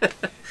 Wow.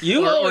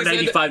 Or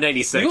 95,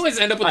 96. You always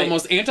end up with the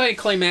most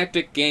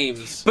anticlimactic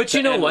games. But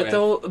you know what,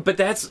 though? But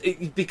that's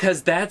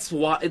because that's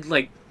why,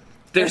 like,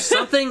 there's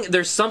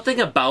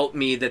something about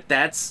me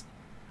that's...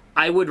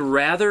 I would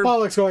rather...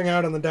 Pollock's going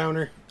out on the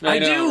downer. I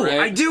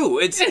do.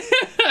 It's...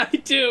 I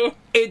do.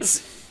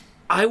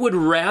 I would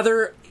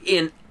rather,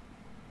 in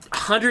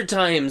 100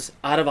 times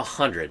out of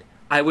 100,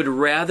 I would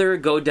rather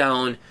go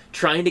down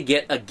trying to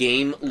get a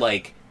game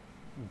like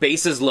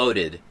Bases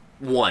Loaded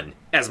 1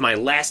 as my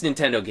last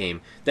Nintendo game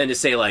than to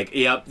say, like,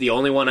 yep, the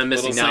only one I'm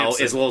missing now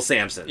is Little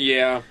Samson.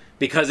 Yeah.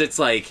 because it's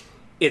like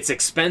it's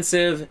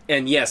expensive,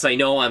 and yes, I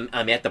know I'm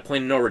at the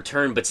point of no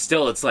return, but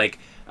still, it's like,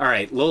 all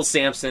right, Little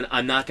Samson,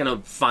 I'm not gonna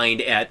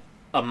find at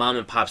a mom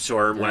and pop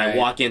store when I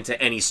walk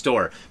into any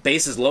store.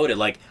 Bases loaded,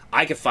 like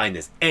I could find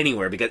this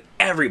anywhere because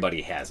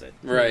everybody has it.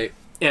 Right.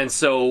 And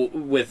so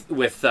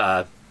with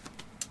a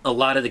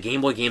lot of the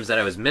Game Boy games that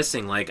I was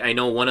missing, like I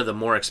know one of the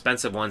more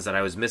expensive ones that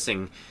I was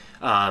missing,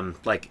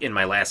 like in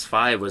my last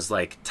 5 was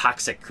like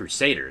Toxic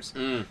Crusaders.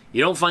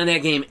 You don't find that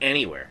game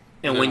anywhere.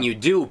 And when you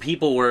do,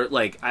 people were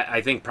like,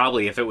 I think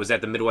probably if it was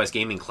at the Midwest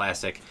Gaming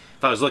Classic,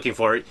 if I was looking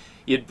for it,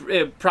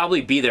 it'd probably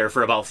be there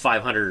for about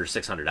 $500 or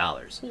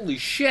 $600. Holy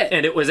shit.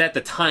 And it was at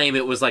the time,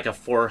 it was like a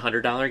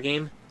 $400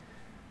 game.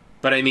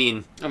 But I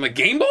mean... On the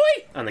Game Boy?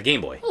 On the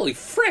Game Boy. Holy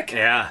frick.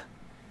 Yeah.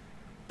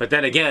 But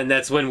then again,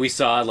 that's when we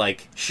saw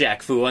like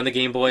Shaq Fu on the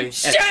Game Boy.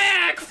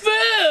 Shaq Fu!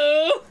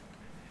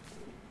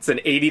 It's an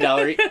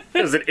 $80.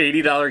 It was an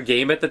 $80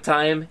 game at the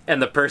time,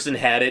 and the person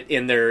had it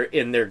in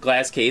their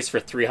glass case for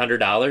 $300.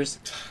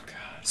 Oh, God.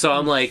 So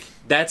I'm like,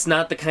 that's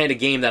not the kind of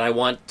game that I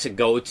want to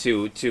go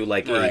to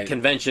like a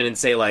convention and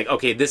say like,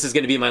 okay, this is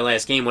going to be my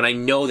last game when I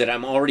know that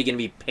I'm already going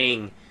to be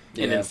paying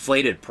an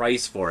inflated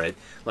price for it.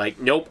 Like,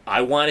 nope,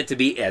 I want it to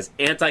be as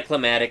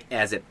anticlimactic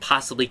as it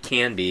possibly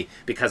can be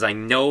because I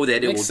know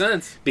that Makes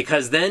sense.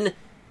 Because then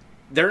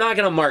they're not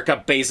going to mark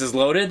up Bases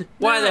Loaded.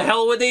 Why the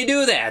hell would they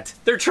do that?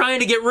 They're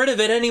trying to get rid of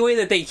it any way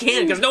that they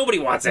can because nobody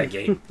wants that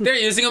game. They're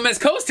using them as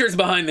coasters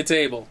behind the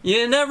table.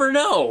 You never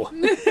know.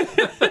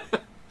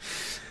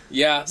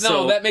 Yeah,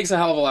 no, that makes a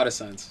hell of a lot of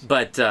sense.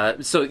 But,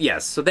 so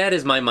that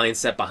is my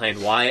mindset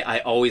behind why I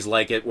always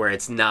like it where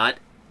it's not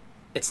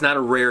a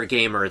rare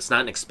game or it's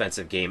not an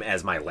expensive game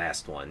as my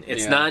last one.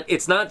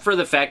 It's not for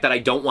the fact that I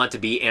don't want to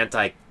be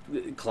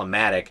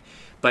anticlimactic,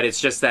 but it's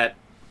just that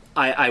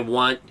I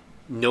want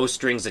no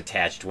strings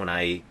attached when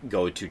I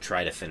go to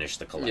try to finish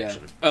the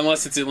collection. Yeah.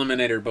 Unless it's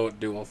Eliminator Boat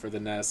Duel for the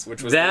NES,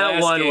 which was that the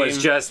last one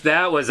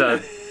game. was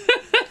a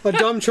a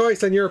dumb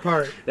choice on your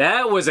part.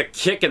 That was a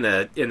kick in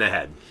the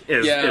head.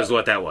 Is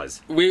what that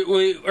was.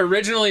 We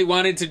originally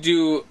wanted to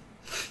do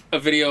a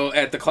video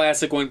at the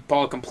Classic when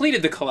Paul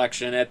completed the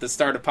collection at the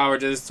start of Power.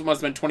 This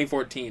must have been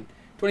 2014.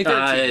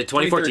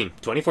 2013.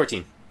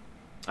 2014.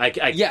 I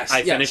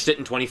finished it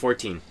in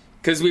 2014.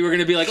 Because we were going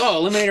to be like, oh,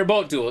 Eliminator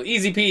Boat Duel,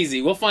 easy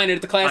peasy. We'll find it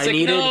at the Classic,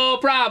 no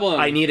problem.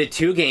 I needed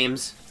 2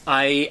 games.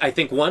 I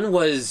think one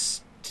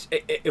was...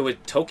 It was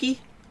Toki?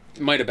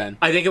 Might have been.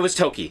 I think it was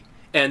Toki.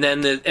 And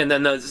then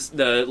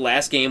the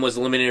last game was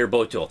Eliminator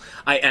Boat Duel.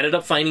 I ended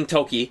up finding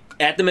Toki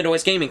at the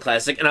Midwest Gaming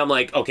Classic, and I'm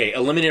like, okay,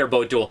 Eliminator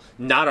Boat Duel,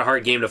 not a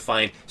hard game to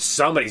find.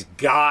 Somebody's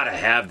got to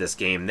have this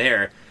game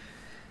there.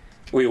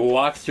 We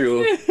walked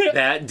through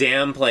that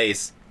damn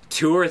place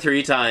 2 or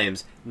 3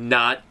 times.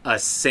 Not a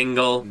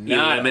single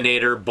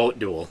Eliminator Boat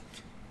Duel.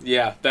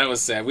 Yeah, that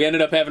was sad. We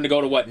ended up having to go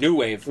to, New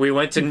Wave? We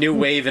went to New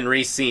Wave in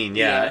Racine,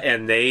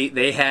 and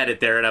they had it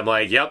there, and I'm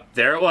like, yep,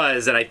 there it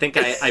was. And I think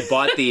I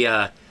bought the,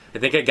 I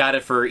think I got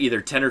it for either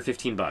 $10 or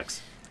 $15.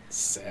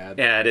 Sad.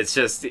 And it's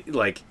just,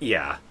 like,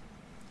 yeah.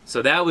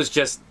 So that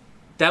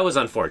was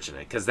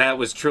unfortunate, because that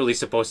was truly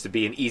supposed to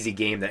be an easy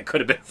game that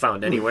could have been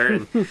found anywhere,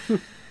 and...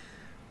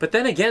 But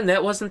then again,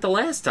 that wasn't the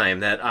last time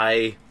that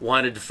I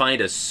wanted to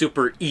find a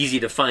super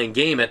easy-to-find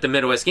game at the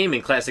Midwest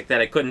Gaming Classic that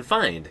I couldn't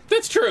find.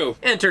 That's true.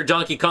 Enter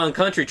Donkey Kong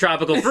Country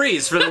Tropical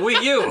Freeze for the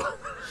Wii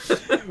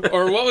U.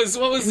 Or what was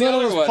the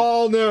other one?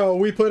 Paul, no.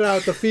 We put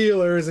out the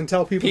feelers and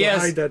tell people to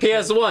hide that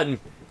PS1.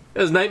 It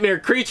was Nightmare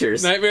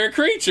Creatures. Nightmare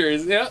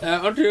Creatures, yeah,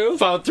 that one too.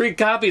 Found 3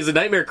 copies of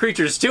Nightmare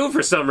Creatures 2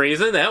 for some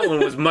reason. That one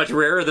was much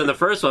rarer than the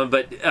first one,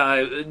 but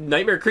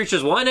Nightmare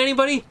Creatures 1,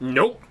 anybody?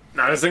 Nope.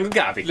 Not a single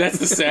copy. That's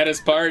the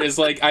saddest part, is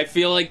like, I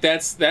feel like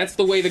that's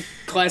the way the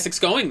Classic's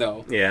going,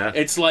 though. Yeah.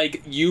 It's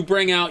like, you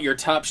bring out your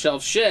top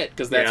shelf shit,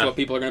 because that's what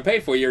people are going to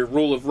pay for. Your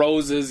Rule of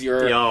Roses,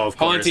 your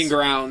Haunting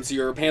Grounds,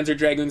 your Panzer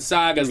Dragoon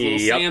Sagas, Little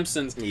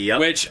Samsons,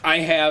 which I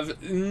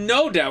have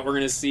no doubt we're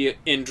going to see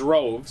in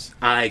droves.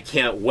 I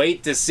can't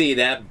wait to see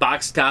that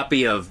boxed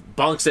copy of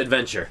Bonk's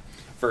Adventure.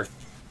 For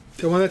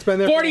the one that's been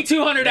there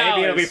 $4,200.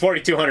 Maybe it'll be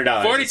 $4,200.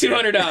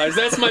 $4,200.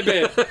 That's my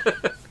bid.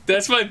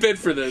 That's my bid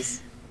for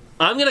this.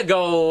 I'm gonna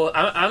go.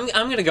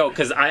 I'm gonna go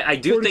because I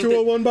do think.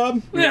 4201,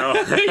 Bob. No,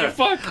 you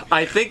fuck.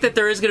 I think that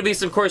there is gonna be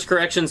some course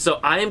corrections, so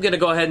I am gonna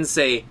go ahead and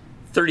say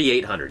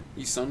 $3,800.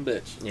 You son of a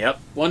bitch. Yep.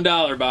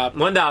 $1, Bob.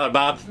 $1,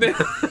 Bob.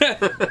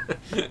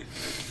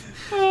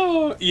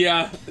 Oh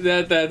yeah,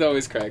 that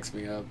always cracks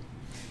me up.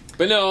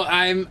 But no,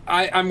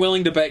 I'm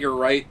willing to bet you're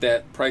right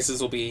that prices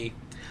will be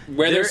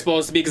where they're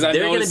supposed to be, because I'm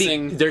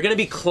noticing they're gonna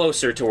be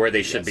closer to where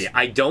they should be.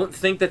 I don't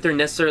think that they're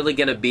necessarily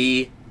gonna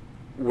be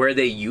where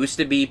they used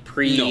to be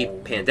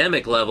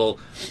pre-pandemic level,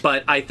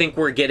 but I think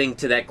we're getting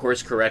to that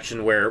course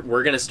correction where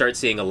we're going to start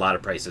seeing a lot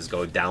of prices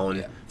go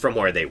down from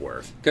where they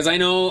were. Because I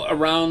know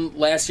around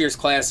last year's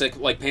Classic,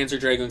 like Panzer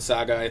Dragoon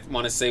Saga, I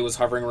want to say was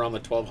hovering around the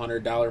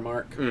 $1,200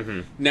 mark.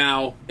 Mm-hmm.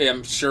 Now,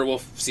 I'm sure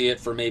we'll see it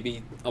for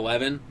maybe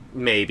 $11.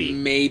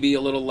 Maybe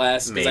a little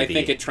less, because I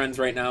think it trends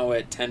right now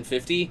at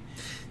 $10.50.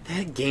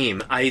 That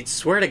game, I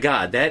swear to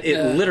God, that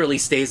it literally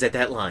stays at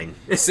that line.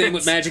 Same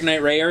with Magic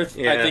Knight Rayearth.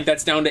 Yeah. I think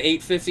that's down to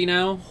 $850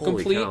 now,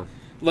 Holy complete. cow.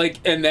 Like,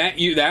 and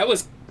that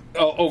was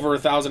over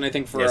 $1,000, I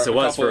think, for Yes, a it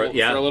was couple, for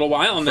a little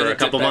while, and For then a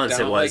couple months,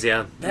 down. it was, like,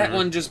 yeah. That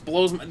one just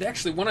blows my.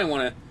 Actually, one I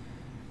want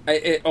to.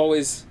 It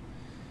always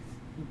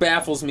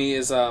baffles me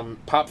is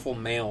Popful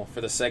Mail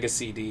for the Sega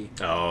CD.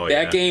 Oh,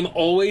 yeah. That game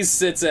always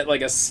sits at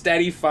like a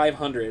steady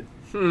 500.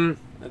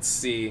 Let's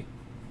see,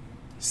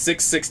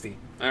 660.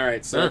 All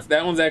right, so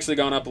that one's actually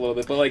gone up a little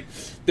bit, but like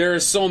there are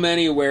so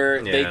many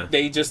where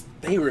they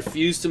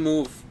refuse to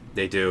move.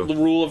 They do. The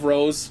Rule of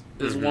Rose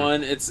is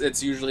one.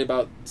 It's usually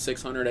about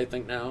 600, I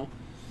think, now.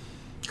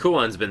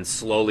 Kuon's been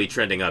slowly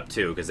trending up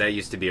too, because that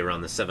used to be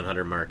around the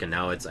 700 mark, and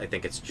now I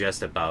think it's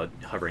just about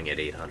hovering at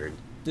 800.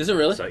 Is it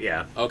really? So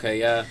yeah. Okay,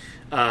 yeah.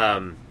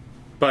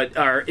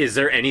 But is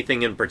there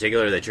anything in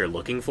particular that you're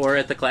looking for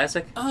at the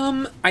Classic?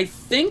 I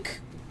think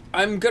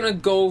I'm gonna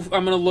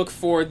look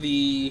for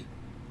the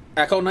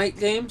Echo Knight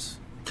games.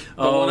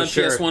 The one on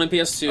sure. PS1 and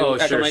PS2. Oh,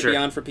 Echo sure, Knight sure.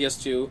 Beyond for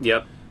PS2.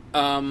 Yep.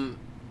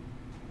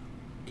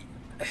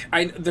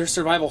 They're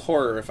survival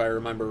horror, if I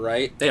remember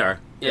right. They are.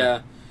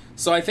 Yeah.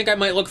 So I think I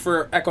might look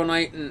for Echo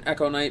Knight and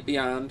Echo Knight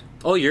Beyond.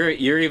 Oh, you're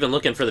even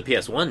looking for the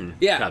PS1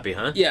 copy,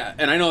 huh? Yeah,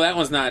 and I know that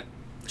one's not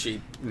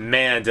cheap.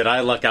 Man, did I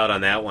luck out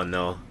on that one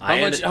though.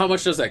 How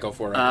much does that go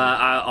for?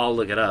 I'll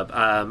look it up.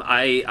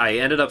 I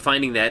ended up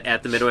finding that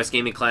at the Midwest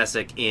Gaming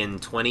Classic in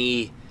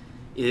 20.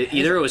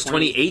 Either it was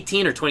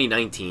 2018 or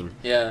 2019.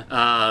 Yeah.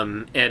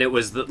 And it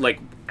was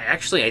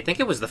actually, I think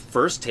it was the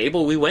first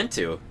table we went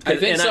to. I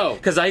think so.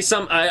 Because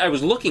I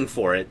was looking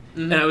for it,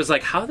 and I was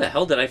like, how the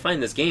hell did I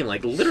find this game?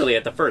 Like, literally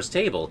at the first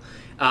table.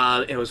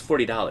 It was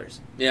 $40.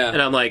 Yeah. And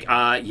I'm like,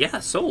 yeah,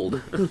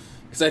 sold.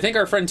 Because I think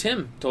our friend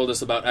Tim told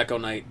us about Echo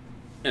Knight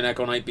and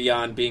Echo Knight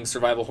Beyond being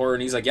survival horror,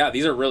 and he's like, yeah,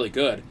 these are really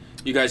good.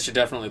 You guys should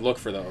definitely look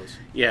for those.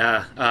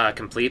 Yeah,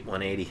 complete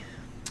 180.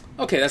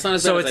 Okay, that's not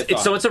as bad as I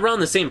thought. So it's around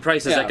the same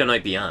price as Echo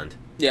Knight Beyond.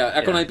 Yeah,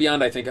 Echo Knight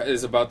Beyond, I think,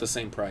 is about the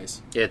same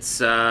price. It's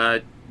just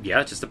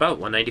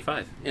about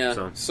 $195.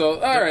 Yeah.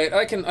 So all right,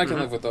 I can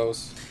live with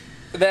those.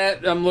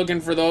 That I'm looking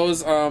for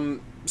those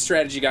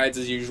strategy guides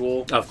as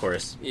usual. Of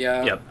course.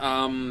 Yeah.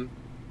 Yep.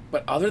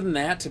 But other than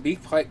that, to be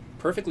quite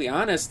perfectly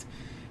honest,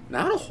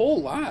 not a whole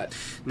lot.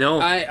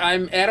 No.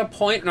 I'm at a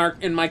point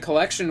in my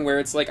collection where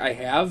it's like I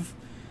have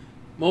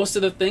most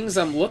of the things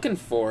I'm looking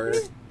for.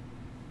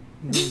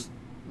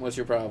 What's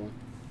your problem?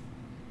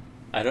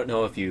 I don't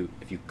know if you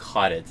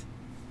caught it,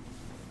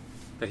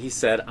 but he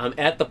said, "I'm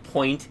at the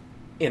point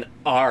in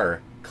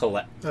our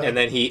and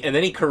then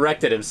he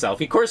corrected himself.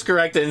 He course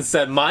corrected and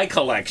said, "My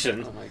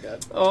collection." Oh my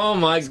god. Oh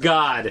my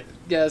god.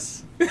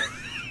 Yes.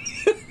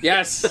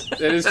 Yes,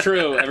 it is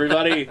true.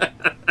 Everybody,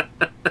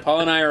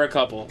 Paul and I are a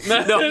couple.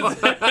 No.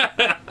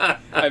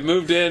 I've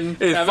moved in.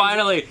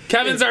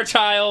 Kevin's our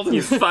child.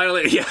 He's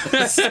finally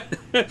yes.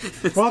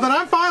 Well, then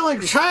I'm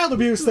filing child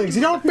abuse things.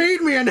 You don't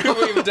feed me enough.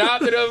 We've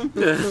adopted him.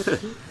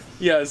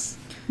 Yes.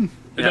 Yeah.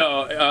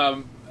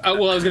 No.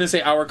 Well, I was going to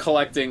say our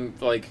collecting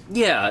journey.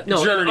 In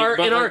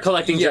our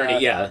collecting journey,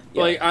 yeah.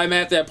 Like I'm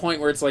at that point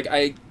where it's like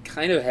I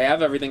kind of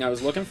have everything I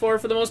was looking for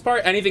the most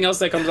part. Anything else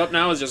that comes up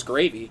now is just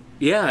gravy.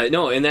 Yeah,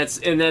 no, and that's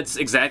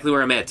exactly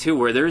where I'm at too.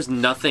 Where there's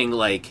nothing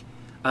like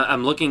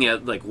I'm looking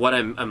at like what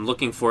I'm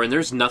looking for, and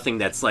there's nothing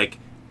that's like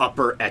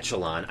upper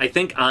echelon. I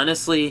think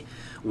honestly,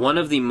 one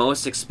of the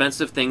most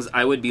expensive things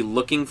I would be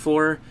looking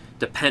for,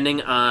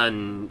 depending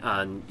on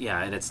and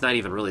it's not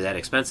even really that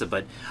expensive,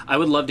 but I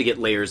would love to get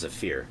Layers of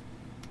Fear.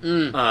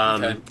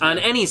 On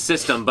any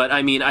system, but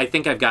I mean, I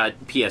think I've got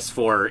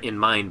PS4 in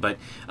mind, but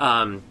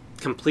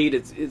complete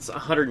it's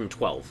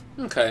 112.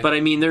 Okay, but I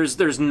mean,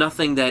 there's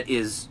nothing that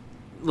is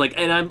like,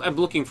 and I'm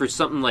looking for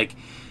something like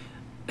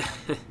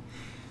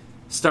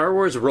Star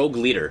Wars Rogue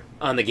Leader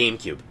on the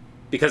GameCube,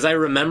 because I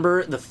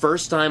remember the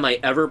first time I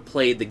ever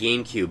played the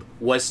GameCube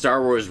was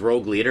Star Wars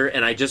Rogue Leader,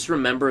 and I just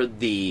remember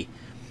the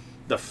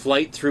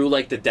flight through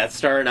like the Death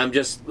Star, and I'm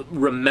just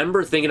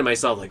remember thinking to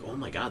myself like, oh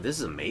my god, this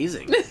is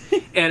amazing.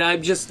 And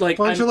I'm just like,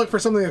 why don't you look for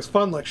something that's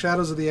fun like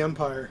Shadows of the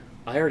Empire?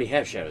 I already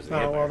have Shadows of the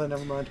Empire. Oh well, then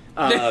never mind.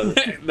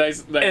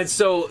 Nice. And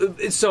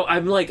so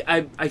I'm like,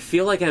 I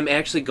feel like I'm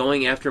actually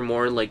going after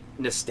more like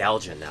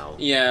nostalgia now.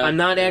 Yeah, I'm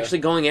not actually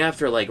going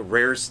after like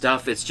rare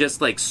stuff. It's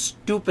just like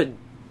stupid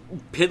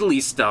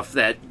piddly stuff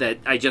that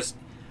I just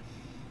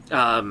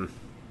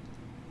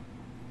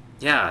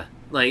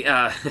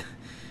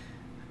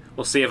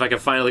we'll see if I can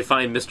finally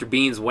find Mr.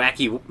 Bean's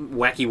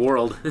wacky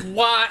world.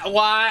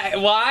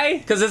 Why?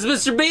 Because it's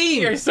Mr.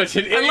 Bean. You're such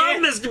an idiot. I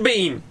love Mr.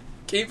 Bean.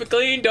 Keep it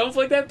clean. Don't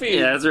flick that bean.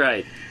 Yeah, that's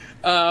right.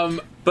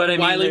 But I mean,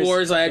 Wily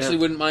Wars, I actually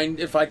wouldn't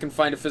mind if I can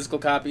find a physical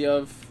copy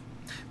of.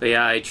 But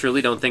yeah, I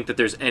truly don't think that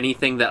there's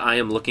anything that I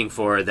am looking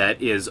for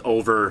that is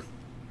over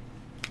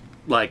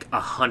like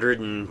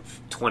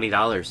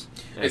 $120.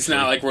 It's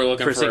not like we're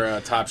looking for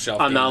a top shelf.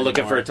 I'm not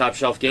looking for a top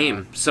shelf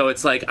game. So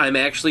it's like I'm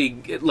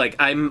actually like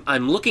I'm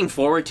looking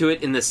forward to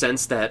it in the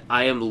sense that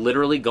I am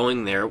literally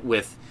going there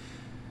with.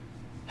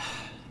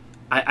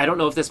 I don't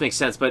know if this makes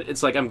sense, but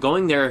it's like I'm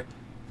going there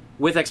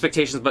with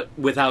expectations, but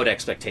without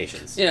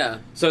expectations. Yeah.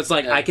 So it's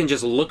like I can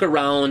just look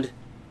around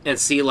and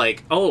see,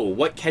 like, oh,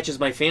 what catches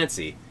my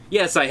fancy?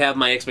 Yes, I have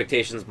my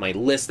expectations, my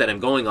list that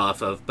I'm going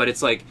off of, but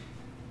it's like,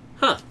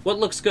 what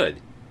looks good?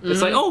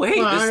 It's like, oh, hey,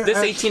 this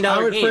 $18 game.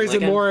 I would phrase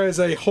like, it more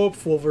as a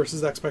hopeful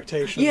versus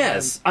expectation.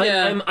 Yes,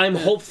 I'm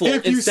hopeful.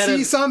 If you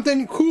see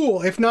something,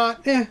 cool. If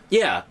not,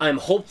 Yeah, I'm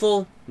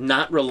hopeful,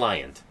 not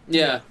reliant.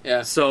 Yeah.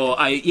 So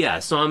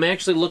I'm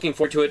actually looking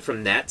forward to it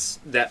from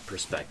that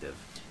perspective.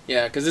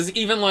 Yeah, because it's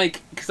even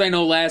because I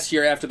know last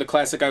year after the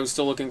Classic I was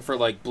still looking for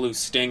Blue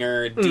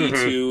Stinger,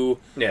 D2,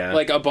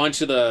 a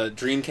bunch of the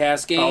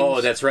Dreamcast games. Oh,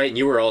 that's right. And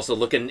you were also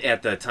looking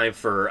at the time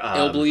for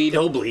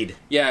Illbleed.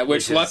 Yeah,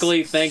 which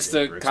luckily, thanks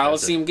to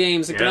Coliseum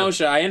Games in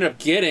Kenosha, I ended up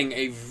getting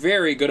a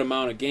very good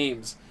amount of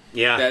games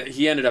that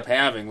he ended up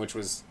having, which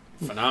was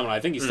phenomenal. I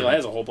think he still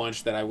has a whole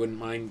bunch that I wouldn't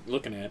mind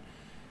looking at.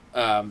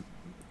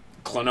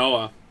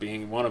 Klonoa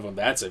being one of them.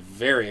 That's a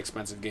very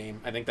expensive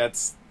game. I think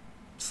that's...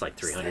 It's like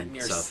 300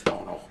 and stuff. Oh,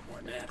 no, more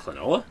than that.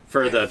 Klonoa?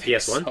 For the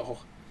PS1? So.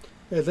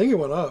 I think it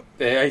went up.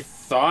 I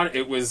thought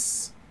it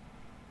was...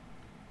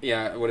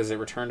 Yeah, what is it?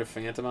 Return to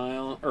Phantom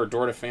Isle? Or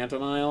Door to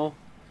Phantom Isle?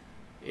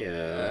 Yeah.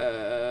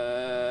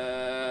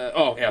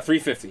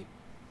 $350.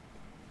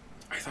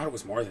 I thought it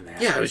was more than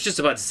that. Yeah, I was just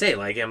about to say,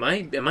 am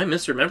I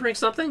misremembering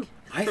something?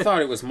 I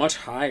thought it was much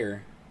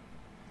higher.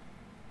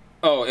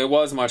 Oh, it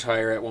was much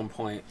higher at one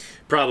point.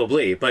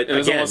 Probably, but it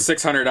was almost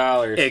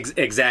 $600.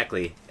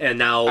 Exactly, and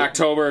now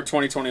October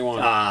 2021.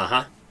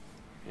 Yeah,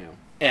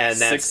 and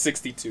that's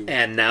 $662.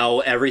 And now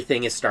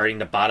everything is starting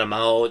to bottom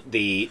out.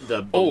 The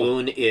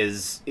balloon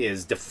is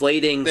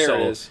deflating. There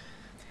it is.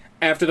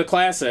 After the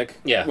Classic,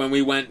 when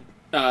we went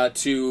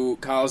to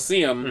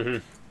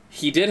Coliseum,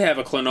 he did have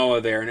a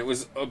Klonoa there, and it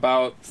was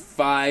about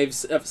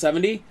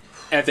 $570.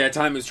 At that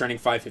time, it was turning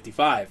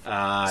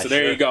 $555. So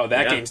there you go.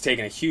 That game's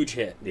taking a huge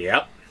hit.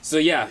 Yep. So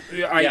the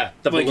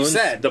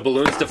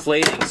balloon's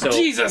deflating. So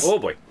Jesus, oh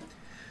boy,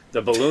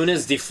 the balloon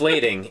is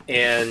deflating,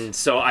 and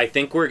so I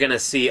think we're going to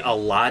see a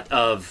lot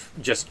of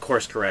just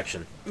course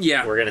correction.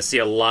 Yeah, we're going to see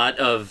a lot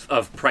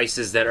of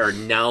prices that are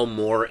now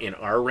more in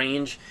our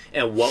range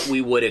and what we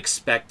would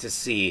expect to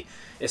see,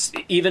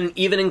 even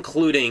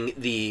including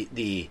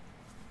the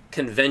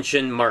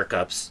convention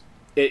markups.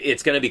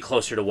 It's going to be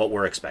closer to what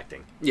we're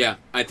expecting. Yeah,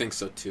 I think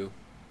so too.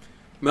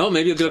 Well,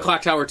 maybe you'll get a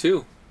Clock Tower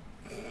too.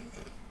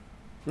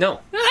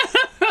 No.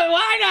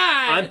 Why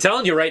not? I'm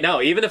telling you right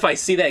now, even if I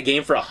see that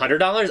game for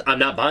 $100, I'm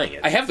not buying it.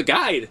 I have the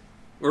guide.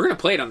 We're going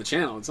to play it on the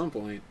channel at some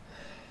point.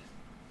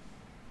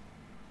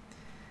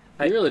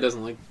 He really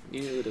doesn't like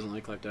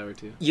Clock Tower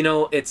 2. You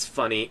know, it's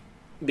funny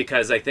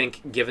because I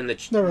think given the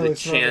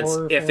chance,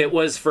 if it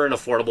was for an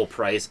affordable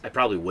price, I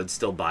probably would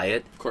still buy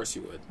it. Of course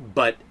you would.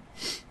 But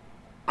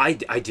I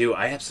do.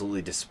 I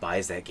absolutely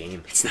despise that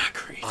game. It's not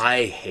great.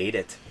 I hate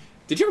it.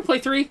 Did you ever play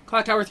 3?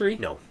 Clock Tower 3?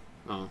 No.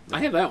 Oh, I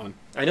have that one.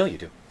 I know you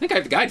do. I think I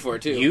have the guide for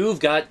it too. You've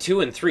got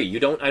 2 and 3. You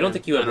don't. I don't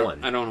think you have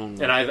 1. I don't own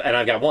one. And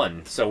I've got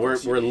 1. So we're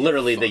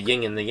literally the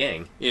yin and the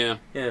yang. Yeah.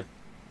 Yeah.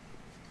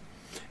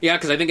 Yeah,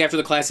 because I think after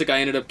the Classic, I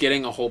ended up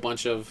getting a whole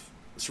bunch of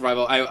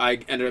survival. I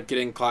ended up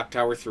getting Clock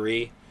Tower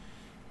 3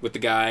 with the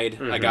guide.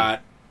 I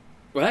got.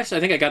 Well, actually,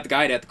 I think I got the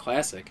guide at the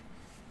Classic.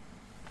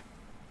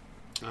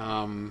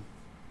 Yeah,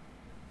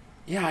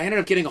 I ended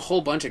up getting a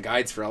whole bunch of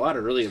guides for a lot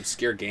of really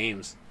obscure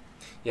games.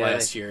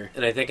 Last year.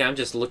 And I think I'm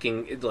just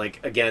looking,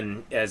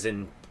 again, as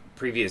in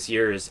previous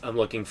years, I'm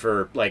looking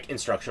for,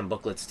 instruction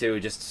booklets, too,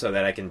 just so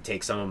that I can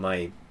take some of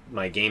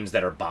my games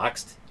that are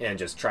boxed and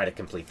just try to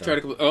complete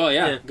them. Oh,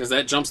 yeah, because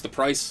that jumps the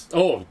price.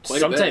 Oh,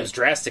 sometimes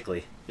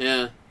drastically.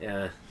 Yeah.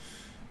 Yeah.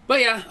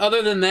 But, yeah,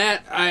 other than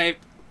that,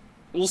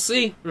 we'll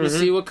see. We'll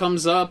see what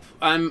comes up.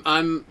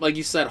 I'm like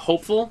you said,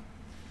 hopeful.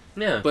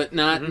 Yeah. But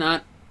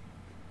not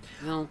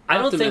well, I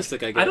don't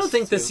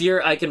think this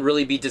year I can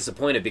really be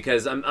disappointed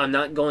because I'm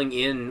not going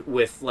in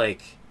with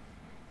like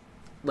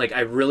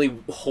I really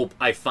hope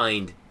I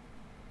find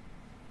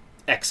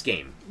X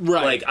game.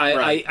 Right.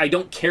 I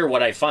don't care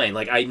what I find.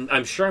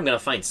 I'm sure I'm going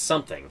to find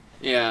something.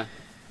 Yeah.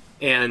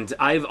 And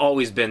I've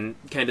always been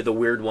kind of the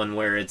weird one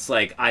where it's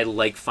I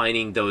like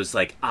finding those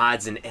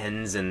odds and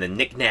ends and the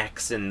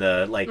knickknacks and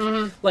the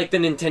the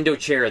Nintendo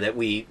chair that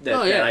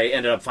I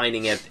ended up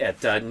finding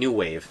at New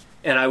Wave.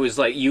 And I was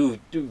you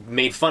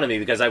made fun of me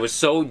because I was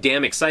so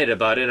damn excited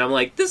about it. And I'm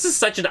like, this is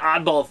such an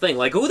oddball thing.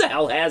 Who the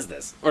hell has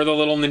this? Or the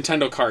little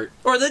Nintendo cart.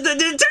 Or the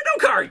Nintendo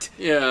cart!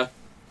 Yeah.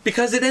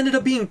 Because it ended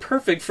up being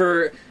perfect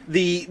for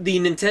the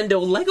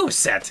Nintendo Lego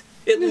set.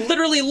 It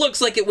literally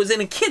looks like it was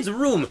in a kid's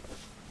room.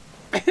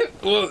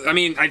 Well, I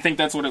mean, I think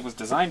that's what it was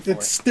designed for.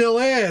 It still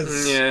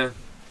is. Yeah.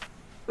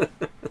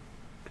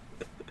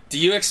 Do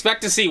you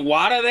expect to see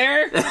Wada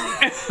there?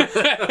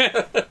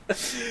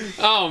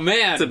 Oh,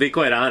 man. To be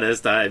quite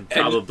honest, I'd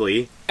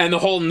probably. And the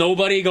whole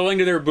nobody going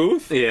to their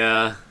booth?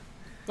 Yeah.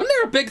 Wasn't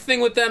there a big thing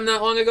with them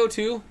not long ago,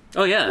 too?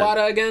 Oh, yeah.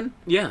 Wada again?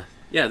 Yeah.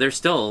 Yeah, they're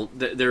still.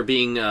 They're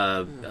being.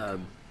 I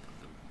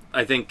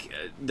think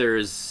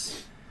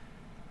there's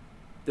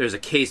a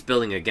case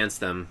building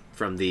against them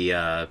from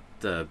the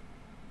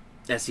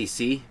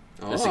SEC.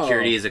 the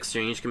Securities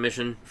Exchange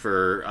Commission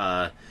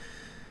for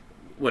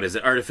what is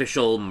it?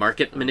 Artificial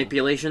market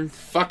manipulation.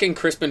 Fucking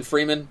Crispin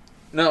Freeman.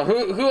 No,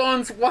 who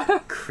owns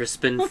what?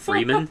 Crispin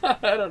Freeman.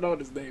 I don't know what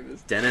his name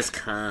is. Dennis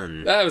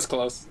Kahn. That was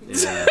close.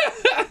 Yeah.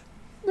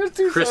 They're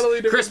two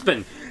totally different.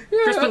 Crispin. Yeah.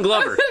 Crispin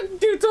Glover.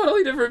 Two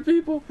totally different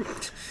people.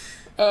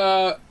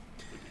 Yeah.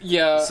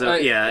 So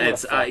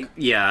it's I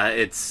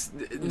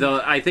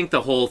think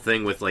the whole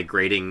thing with like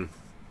grading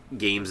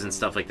games and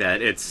stuff like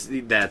that.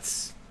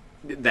 That's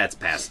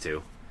past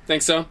too.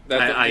 Think so?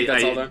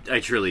 That's all done? I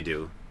truly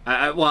do.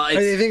 I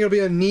think it'll be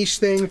a niche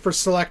thing for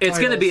select. It's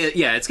going to be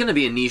it's going to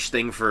be a niche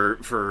thing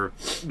for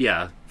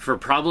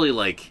probably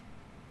like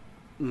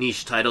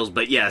niche titles.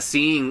 But yeah,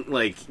 seeing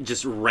like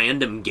just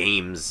random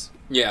games.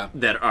 Yeah,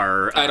 that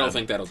are. I don't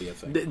think that'll be a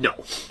thing. No,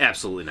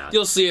 absolutely not.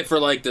 You'll see it for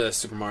like the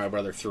Super Mario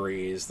Brother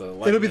 3s.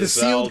 It'll be the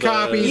sealed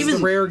copies, the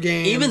rare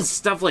games, even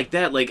stuff like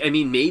that. Like, I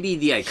mean, maybe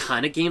the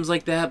iconic games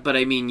like that, but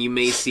I mean, you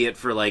may see it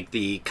for like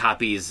the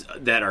copies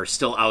that are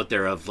still out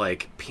there of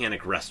like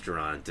Panic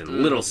Restaurant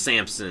and Little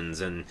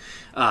Samsons and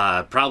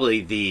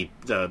probably the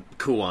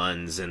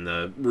Kuons and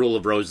the Rule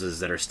of Roses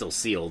that are still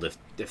sealed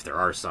if there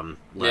are some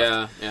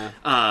left.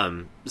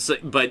 Yeah. So,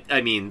 but I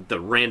mean, the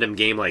random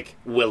game like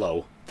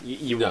Willow.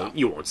 You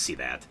won't see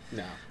that.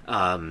 No.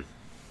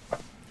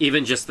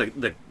 Even just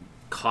the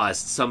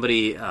cost.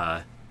 Somebody,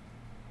 I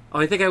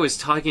think I was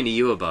talking to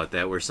you about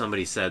that, where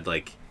somebody said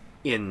like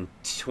in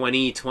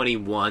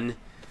 2021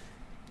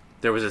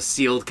 there was a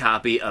sealed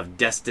copy of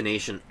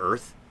Destination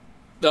Earth.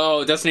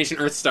 Oh, Destination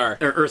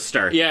Earthstar. Or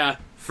Earthstar. Yeah.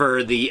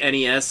 For the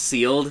NES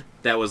sealed,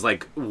 that was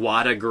like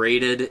WATA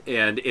graded,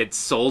 and it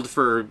sold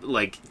for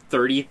like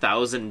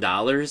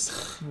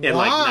 $30,000 and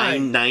like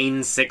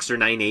 996 or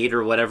 98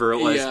 or whatever it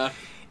was. Yeah.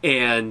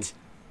 And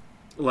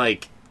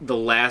like the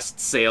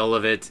last sale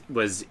of it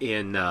was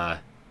in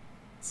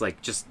it's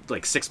like just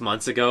like 6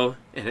 months ago,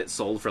 and it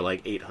sold for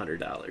like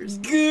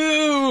 $800.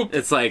 Goop!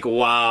 It's like,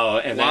 wow.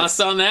 And lost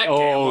on that gamble.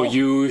 Oh,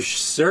 you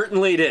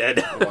certainly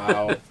did.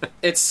 Wow.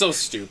 It's so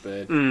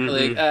stupid.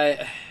 Mm-hmm.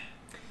 Like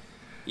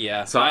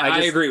yeah, so I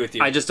agree with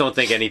you. I just don't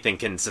think anything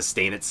can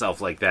sustain itself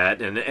like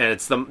that, and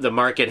it's the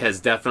market has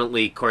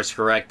definitely course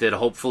corrected.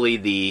 Hopefully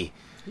the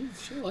You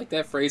sure like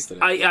that phrase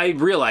today. I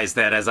realized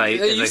that as I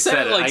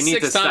said it. Like I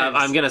need to stop. times.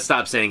 I'm going to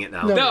stop saying it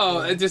now.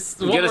 No,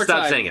 just I'm one going to more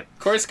stop time. saying it.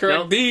 Course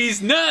correct. Nope.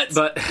 These nuts.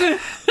 But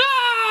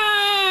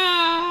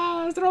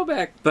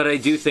throwback. But I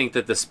do think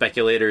that the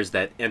speculators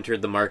that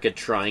entered the market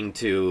trying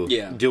to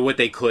do what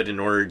they could in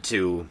order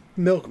to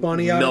milk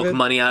money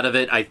out of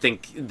it. I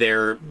think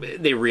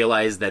they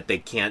realize that they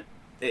can't.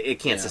 It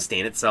can't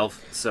sustain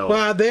itself. So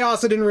well, they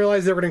also didn't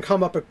realize they were going to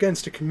come up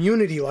against a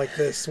community like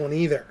this one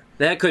either.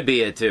 That could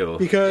be it too.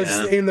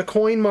 Because in the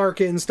coin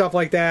market and stuff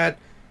like that,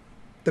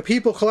 the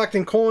people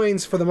collecting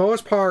coins for the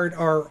most part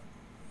are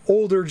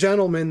older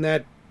gentlemen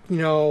that, you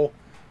know,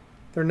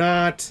 they're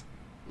not.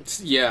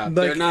 Yeah, like,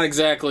 they're not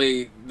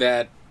exactly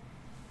that.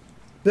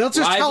 They'll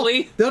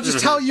just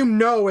tell you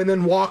no and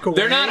then walk away.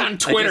 They're not on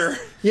Twitter.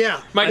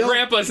 My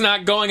grandpa's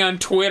not going on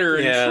Twitter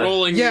and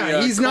trolling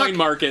the coin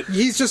market.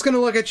 He's just going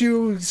to look at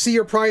you, see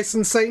your price,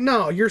 and say,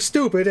 no, you're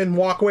stupid, and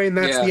walk away, and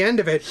that's the end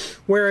of it.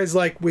 Whereas,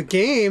 like, with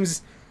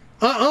games,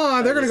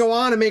 they're going to go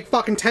on and make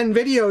fucking 10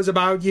 videos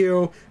about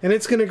you, and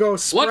it's going to go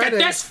spread. Look at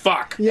this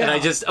fuck! Yeah. And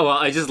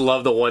I just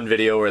love the one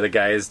video where the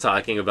guy is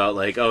talking about,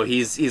 like,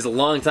 he's a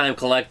longtime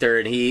collector,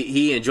 and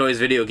he enjoys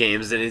video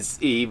games, and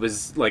he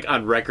was, like,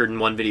 on record in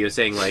one video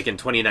saying, like, in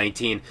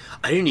 2019,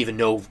 I didn't even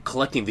know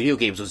collecting video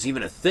games was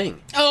even a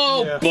thing.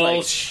 Oh,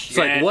 bullshit! It's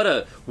like, what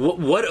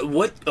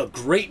a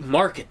great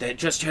market that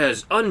just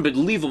has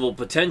unbelievable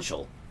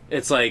potential.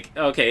 It's like,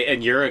 okay,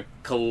 and you're a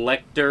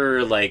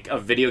collector, like,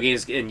 of video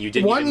games, and you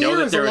didn't even know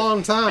that there was a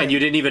long time, and you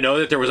didn't even know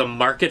that there was a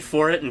market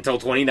for it until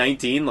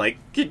 2019. Like,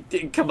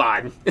 come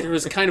on, there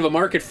was kind of a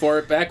market for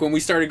it back when we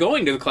started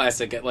going to the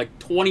Classic at like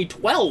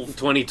 2012.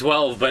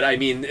 2012, but I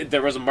mean,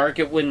 there was a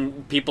market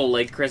when people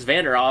like Chris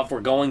Vanderhoff were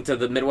going to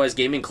the Midwest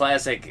Gaming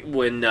Classic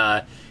when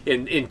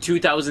in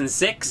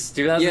 2006,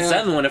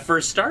 2007 when it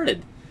first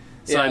started.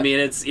 So I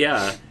mean, it's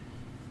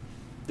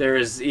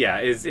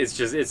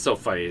it's so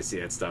funny to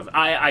see that stuff.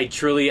 I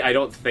truly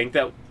don't think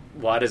that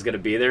WADA's going to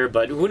be there,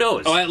 but who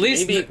knows? Oh, at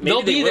least maybe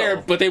they'll be there,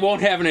 but they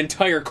won't have an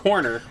entire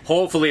corner.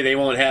 Hopefully they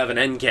won't have an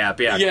end cap,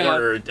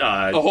 corner.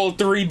 A whole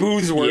 3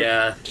 booths worth.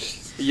 Yeah.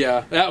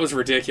 Yeah, that was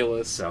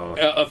ridiculous. So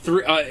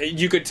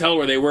you could tell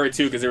where they were,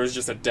 too, because there was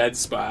just a dead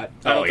spot.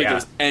 I don't think there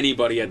was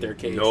anybody at their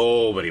case.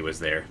 Nobody was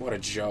there. What a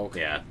joke.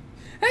 Yeah.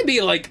 That'd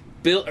be like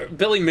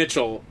Billy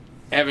Mitchell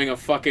having a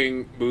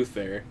fucking booth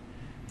there.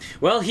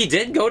 Well, he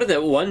did go to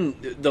the one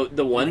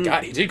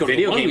he did go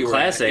video to the game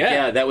classic.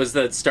 Yeah, that was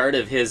the start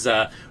of his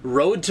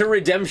Road to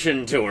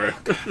Redemption tour.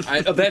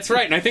 That's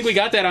right, and I think we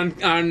got that on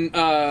in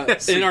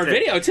our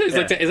video too. It's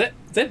like, is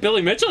that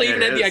Billy Mitchell? He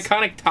even had the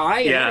iconic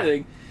tie and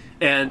everything.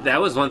 And that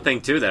was one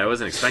thing too that I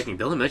wasn't expecting.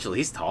 Billy Mitchell,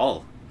 he's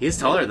tall. He's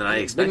taller than I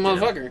expected. Big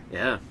motherfucker.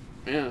 Yeah.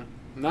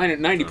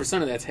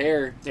 90% of that's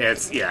hair.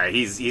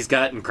 He's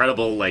got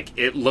incredible, like,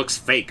 it looks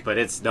fake, but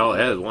it's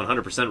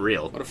 100%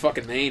 real. What a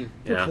fucking name.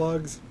 For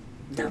plugs.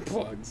 They're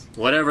plugs.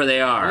 Whatever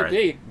they are, Might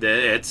be.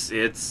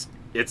 it's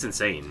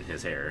insane.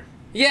 His hair.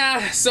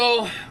 Yeah,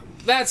 so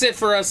that's it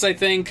for us, I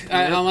think.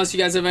 Unless you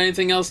guys have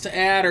anything else to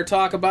add or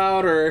talk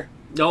about, or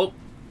Nope.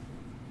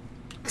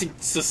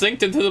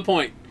 succinct and to the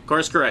point.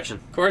 Course correction.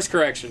 Course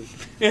correction.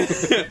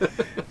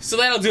 So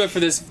that'll do it for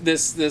this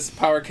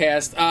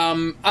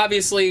PowerCast.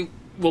 Obviously,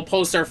 we'll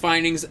post our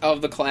findings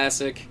of the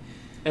classic.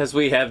 As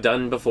we have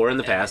done before in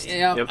the past.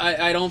 Yeah, Yep.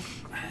 I don't...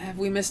 Have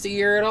we missed a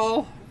year at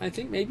all? I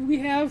think maybe we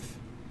have.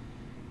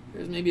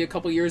 There's maybe a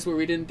couple years where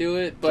we didn't do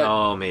it, but...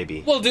 Oh,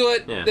 maybe. We'll do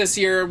it Yeah. this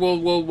year.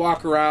 We'll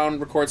walk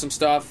around, record some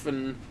stuff,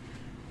 and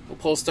we'll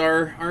post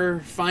our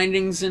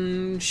findings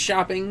and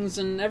shoppings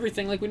and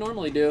everything like we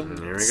normally do.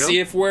 There we go. See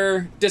if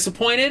we're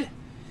disappointed.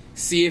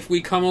 See if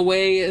we come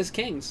away as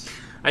kings.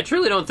 I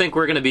truly don't think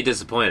we're going to be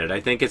disappointed. I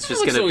think it's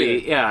just looks going to so be...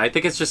 weird. Yeah, I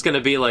think it's just going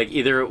to be like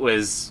either it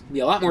was Be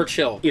a lot more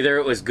chill.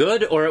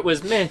 good or it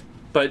was meh,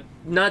 but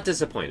not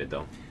disappointed,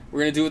 though. We're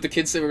gonna do what the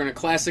kids say. We're gonna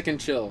classic and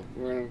chill.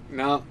 We're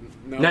gonna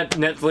no.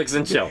 Netflix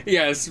and chill.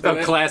 Yes. Oh,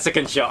 but classic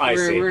and chill. I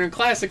see. We're gonna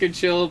classic and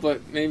chill,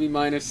 but maybe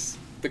minus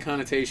the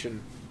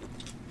connotation.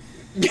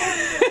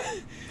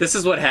 This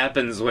is what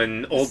happens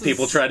when old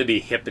people try to be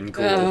hip and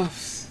cool.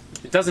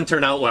 It doesn't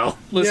turn out well.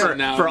 Listen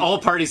now. For all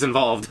parties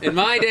involved. In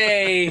my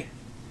day,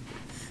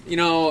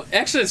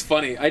 actually, it's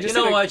funny. I just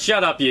You know what?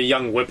 Shut up, you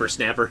young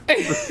whippersnapper.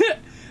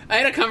 I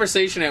had a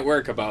conversation at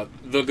work about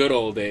the good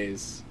old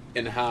days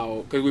and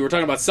how, because we were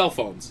talking about cell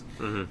phones.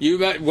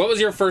 Mm-hmm. What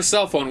was your first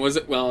cell phone? Was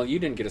it? Well, you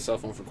didn't get a cell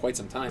phone for quite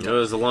some time. It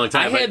was a long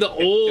time. I had the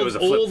it was a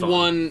flip old phone.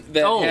 one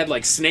that had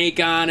like Snake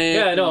on it.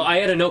 Yeah, no, I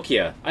had a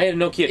Nokia. I had a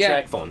Nokia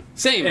track phone.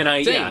 Same. And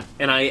I same.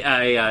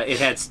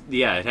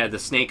 it had the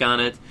Snake on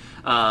it.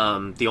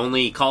 The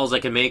only calls I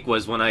could make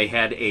was when I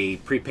had a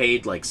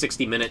prepaid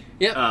 60-minute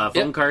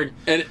phone card.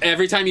 And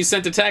every time you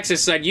sent a text, it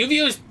said you've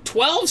used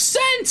 12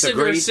 cents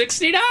for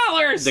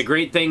 $60. The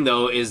great thing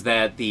though is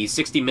that the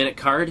 60-minute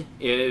card,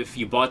 if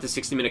you bought the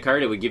 60-minute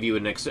card, it would give you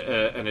an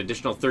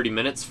additional 30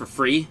 minutes for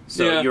free.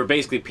 So you were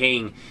basically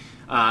paying.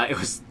 It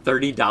was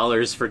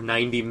 $30 for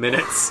 90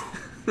 minutes.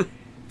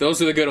 Those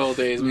were the good old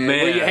days, man.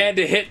 Where you had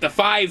to hit the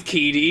 5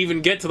 key to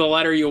even get to the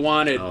letter you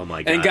wanted. Oh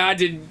my god! And God,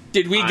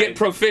 did we get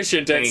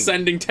proficient at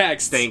sending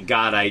texts? Thank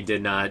God I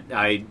did not.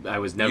 I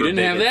was never didn't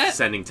big have at that?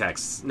 sending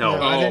texts.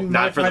 No,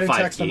 not for the 5 key. I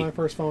didn't text on my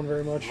first phone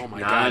very much. Oh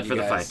my Not God, for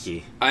you the guys. 5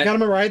 key. I got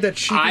him a ride that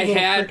cheapy little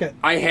cricket.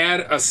 I had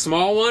a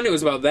small one. It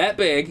was about that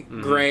big,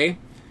 gray.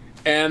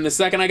 And the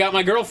second I got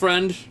my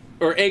girlfriend,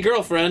 or a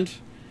girlfriend,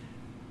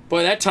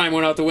 boy, that time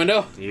went out the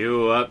window.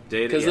 You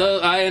updated. Because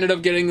I ended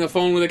up getting the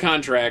phone with a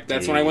contract.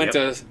 That's when I went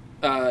Yep.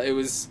 to... it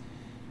was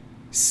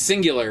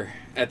Singular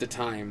at the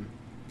time,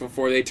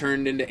 before they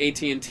turned into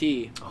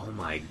AT&T. Oh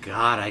my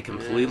God! I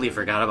completely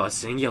forgot about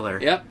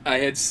Singular. Yep, I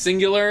had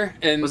Singular,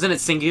 and... Wasn't it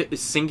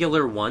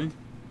Singular 1?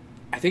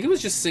 I think it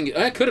was just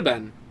Singular. It could have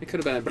been.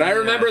 But I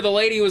remember the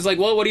lady was like,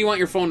 well, what do you want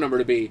your phone number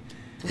to be?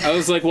 I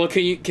was like, well,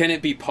 can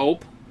it be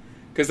Pope?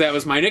 Because that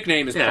was my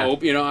nickname is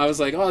Pope. I was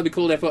like, oh, it'd be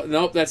cool to have...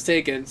 Nope, that's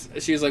taken.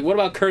 She was like, what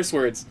about curse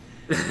words?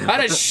 How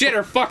does shit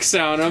or fuck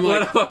sound? I'm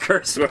like, what about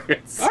curse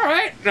words? All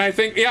right. And I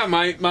think,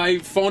 my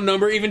phone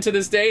number, even to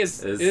this day,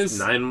 is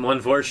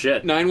 914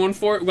 shit.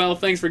 914. Well,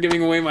 thanks for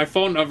giving away my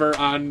phone number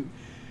on...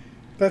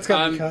 That's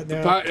got to be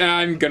cut now.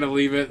 I'm going to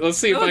leave it. Let's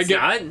see if I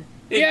get...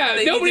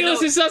 Not. Nobody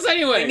listens to us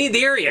anyway. They need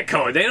the area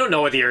code. They don't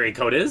know what the area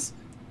code is.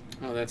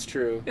 Oh, that's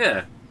true.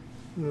 Yeah.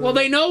 Well,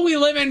 they know we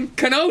live in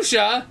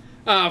Kenosha.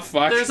 Oh,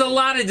 fuck. There's a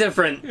lot of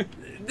different...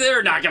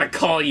 They're not going to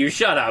call you.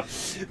 Shut up.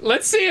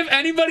 Let's see if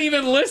anybody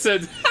even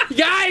listens.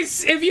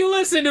 Guys, if you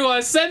listen to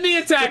us, send me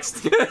a text.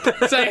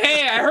 Say,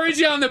 hey, I heard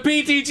you on the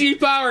PTG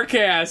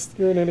Powercast.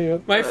 You're an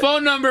idiot. My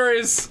phone number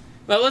is...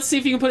 Well, let's see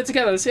if you can put it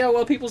together. Let's see how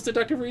well people's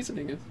deductive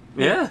reasoning is.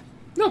 Yeah.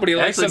 Nobody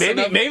likes us Actually,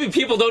 enough. maybe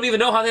people don't even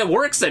know how that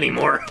works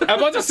anymore. I'm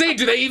about to say,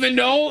 do they even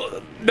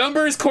know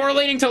numbers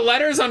correlating to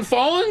letters on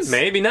phones?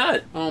 Maybe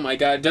not. Oh, my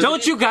God.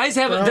 Don't you guys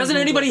have... Doesn't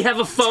anybody have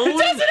a phone?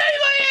 Doesn't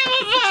anybody have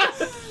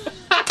a phone?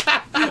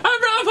 I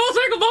brought full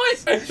circle,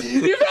 boys.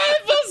 You brought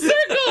it full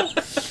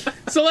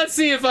circle. So let's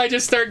see if I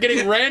just start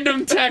getting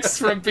random texts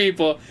from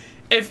people.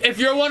 If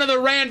you're one of the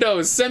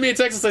randos, send me a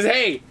text that says,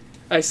 "Hey,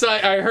 I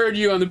heard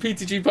you on the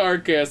PTG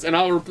Powercast," and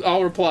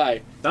I'll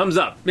reply. Thumbs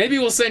up. Maybe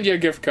we'll send you a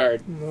gift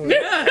card.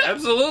 Yeah,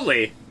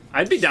 absolutely.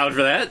 I'd be down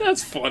for that.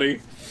 That's funny.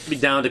 Be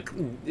down to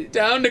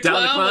clown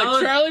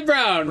like Charlie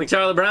Brown, like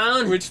Charlie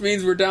Brown, which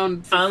means we're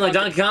down for like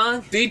Donkey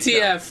Kong.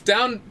 DTF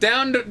No.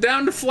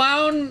 down to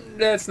flound.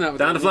 That's not what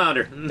down to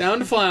flounder. Down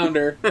to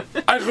flounder.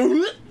 I don't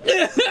know.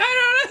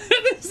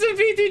 This is a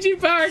PTG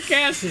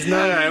Powercast.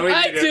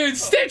 iTunes,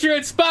 Stitcher,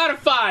 and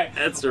Spotify.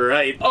 That's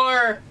right.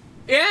 Or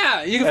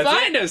you can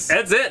find us.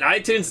 That's it.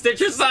 iTunes,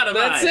 Stitcher, Spotify.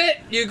 That's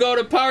it. You go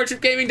to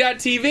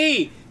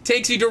PowerTripGaming.tv.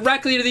 Takes you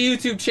directly to the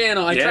YouTube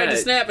channel. I tried to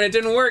snap and it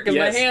didn't work because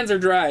my hands are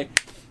dry.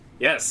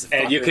 Yes,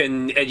 and you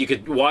can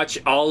watch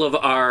all of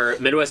our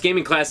Midwest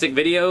Gaming Classic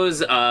videos.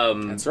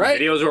 That's right.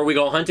 Videos where we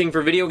go hunting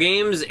for video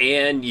games,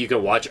 and you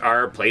can watch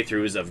our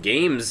playthroughs of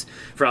games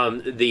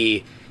from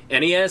the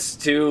NES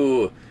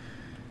to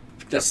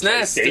The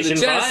SNES, to the PlayStation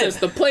Genesis,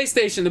 5. the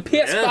PlayStation, the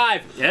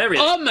PS5. Yeah,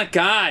 everything. Oh my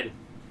god.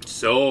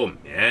 So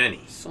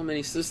many. So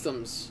many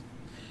systems.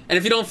 And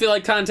if you don't feel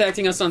like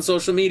contacting us on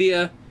social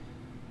media,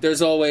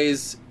 there's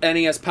always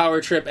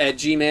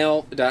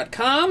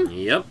nespowertrip@gmail.com.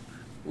 Yep.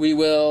 We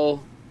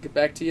will get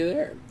back to you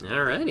there.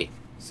 Alrighty.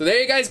 So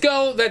there you guys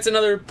go. That's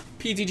another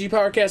PTG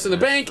Powercast in the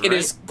bank. right. It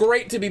is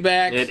great to be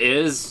back. It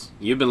is.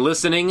 You've been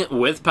listening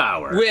with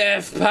power.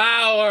 With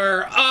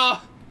power.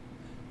 Oh,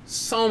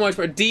 so much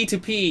power. D to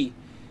P.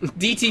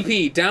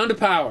 DTP. Down to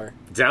power.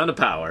 Down to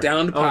power.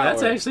 Down to Oh, power.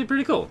 that's actually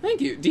pretty cool.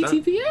 Thank you.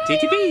 DTP. Yeah,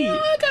 DTP.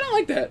 I kind of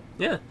like that.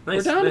 Yeah, We're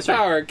nice. down nice to try.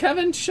 power.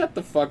 Kevin, shut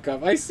the fuck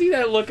up. I see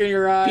that look in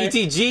your eye.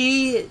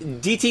 PTG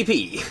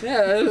DTP.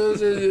 Yeah,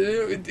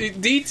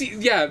 DT.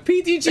 Yeah,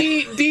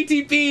 PTG,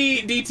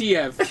 DTP,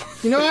 DTF.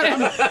 You know what?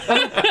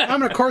 I'm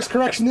gonna course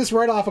correction this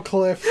right off a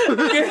cliff.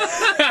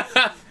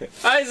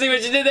 I see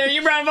what you did there.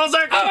 You brought it full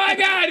circle. Oh my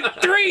god,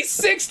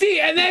 360,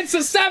 and then it's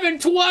a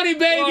 720,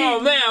 baby. Oh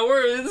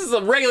man, this is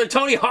a regular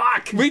Tony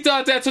Hawk. We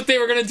thought that's what they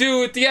were gonna do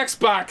with the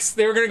Xbox.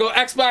 They were gonna go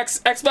Xbox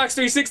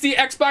 360,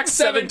 Xbox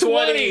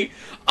 720.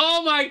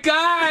 Oh my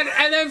god,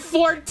 and then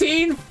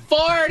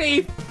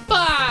 1440.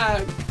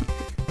 Fuck.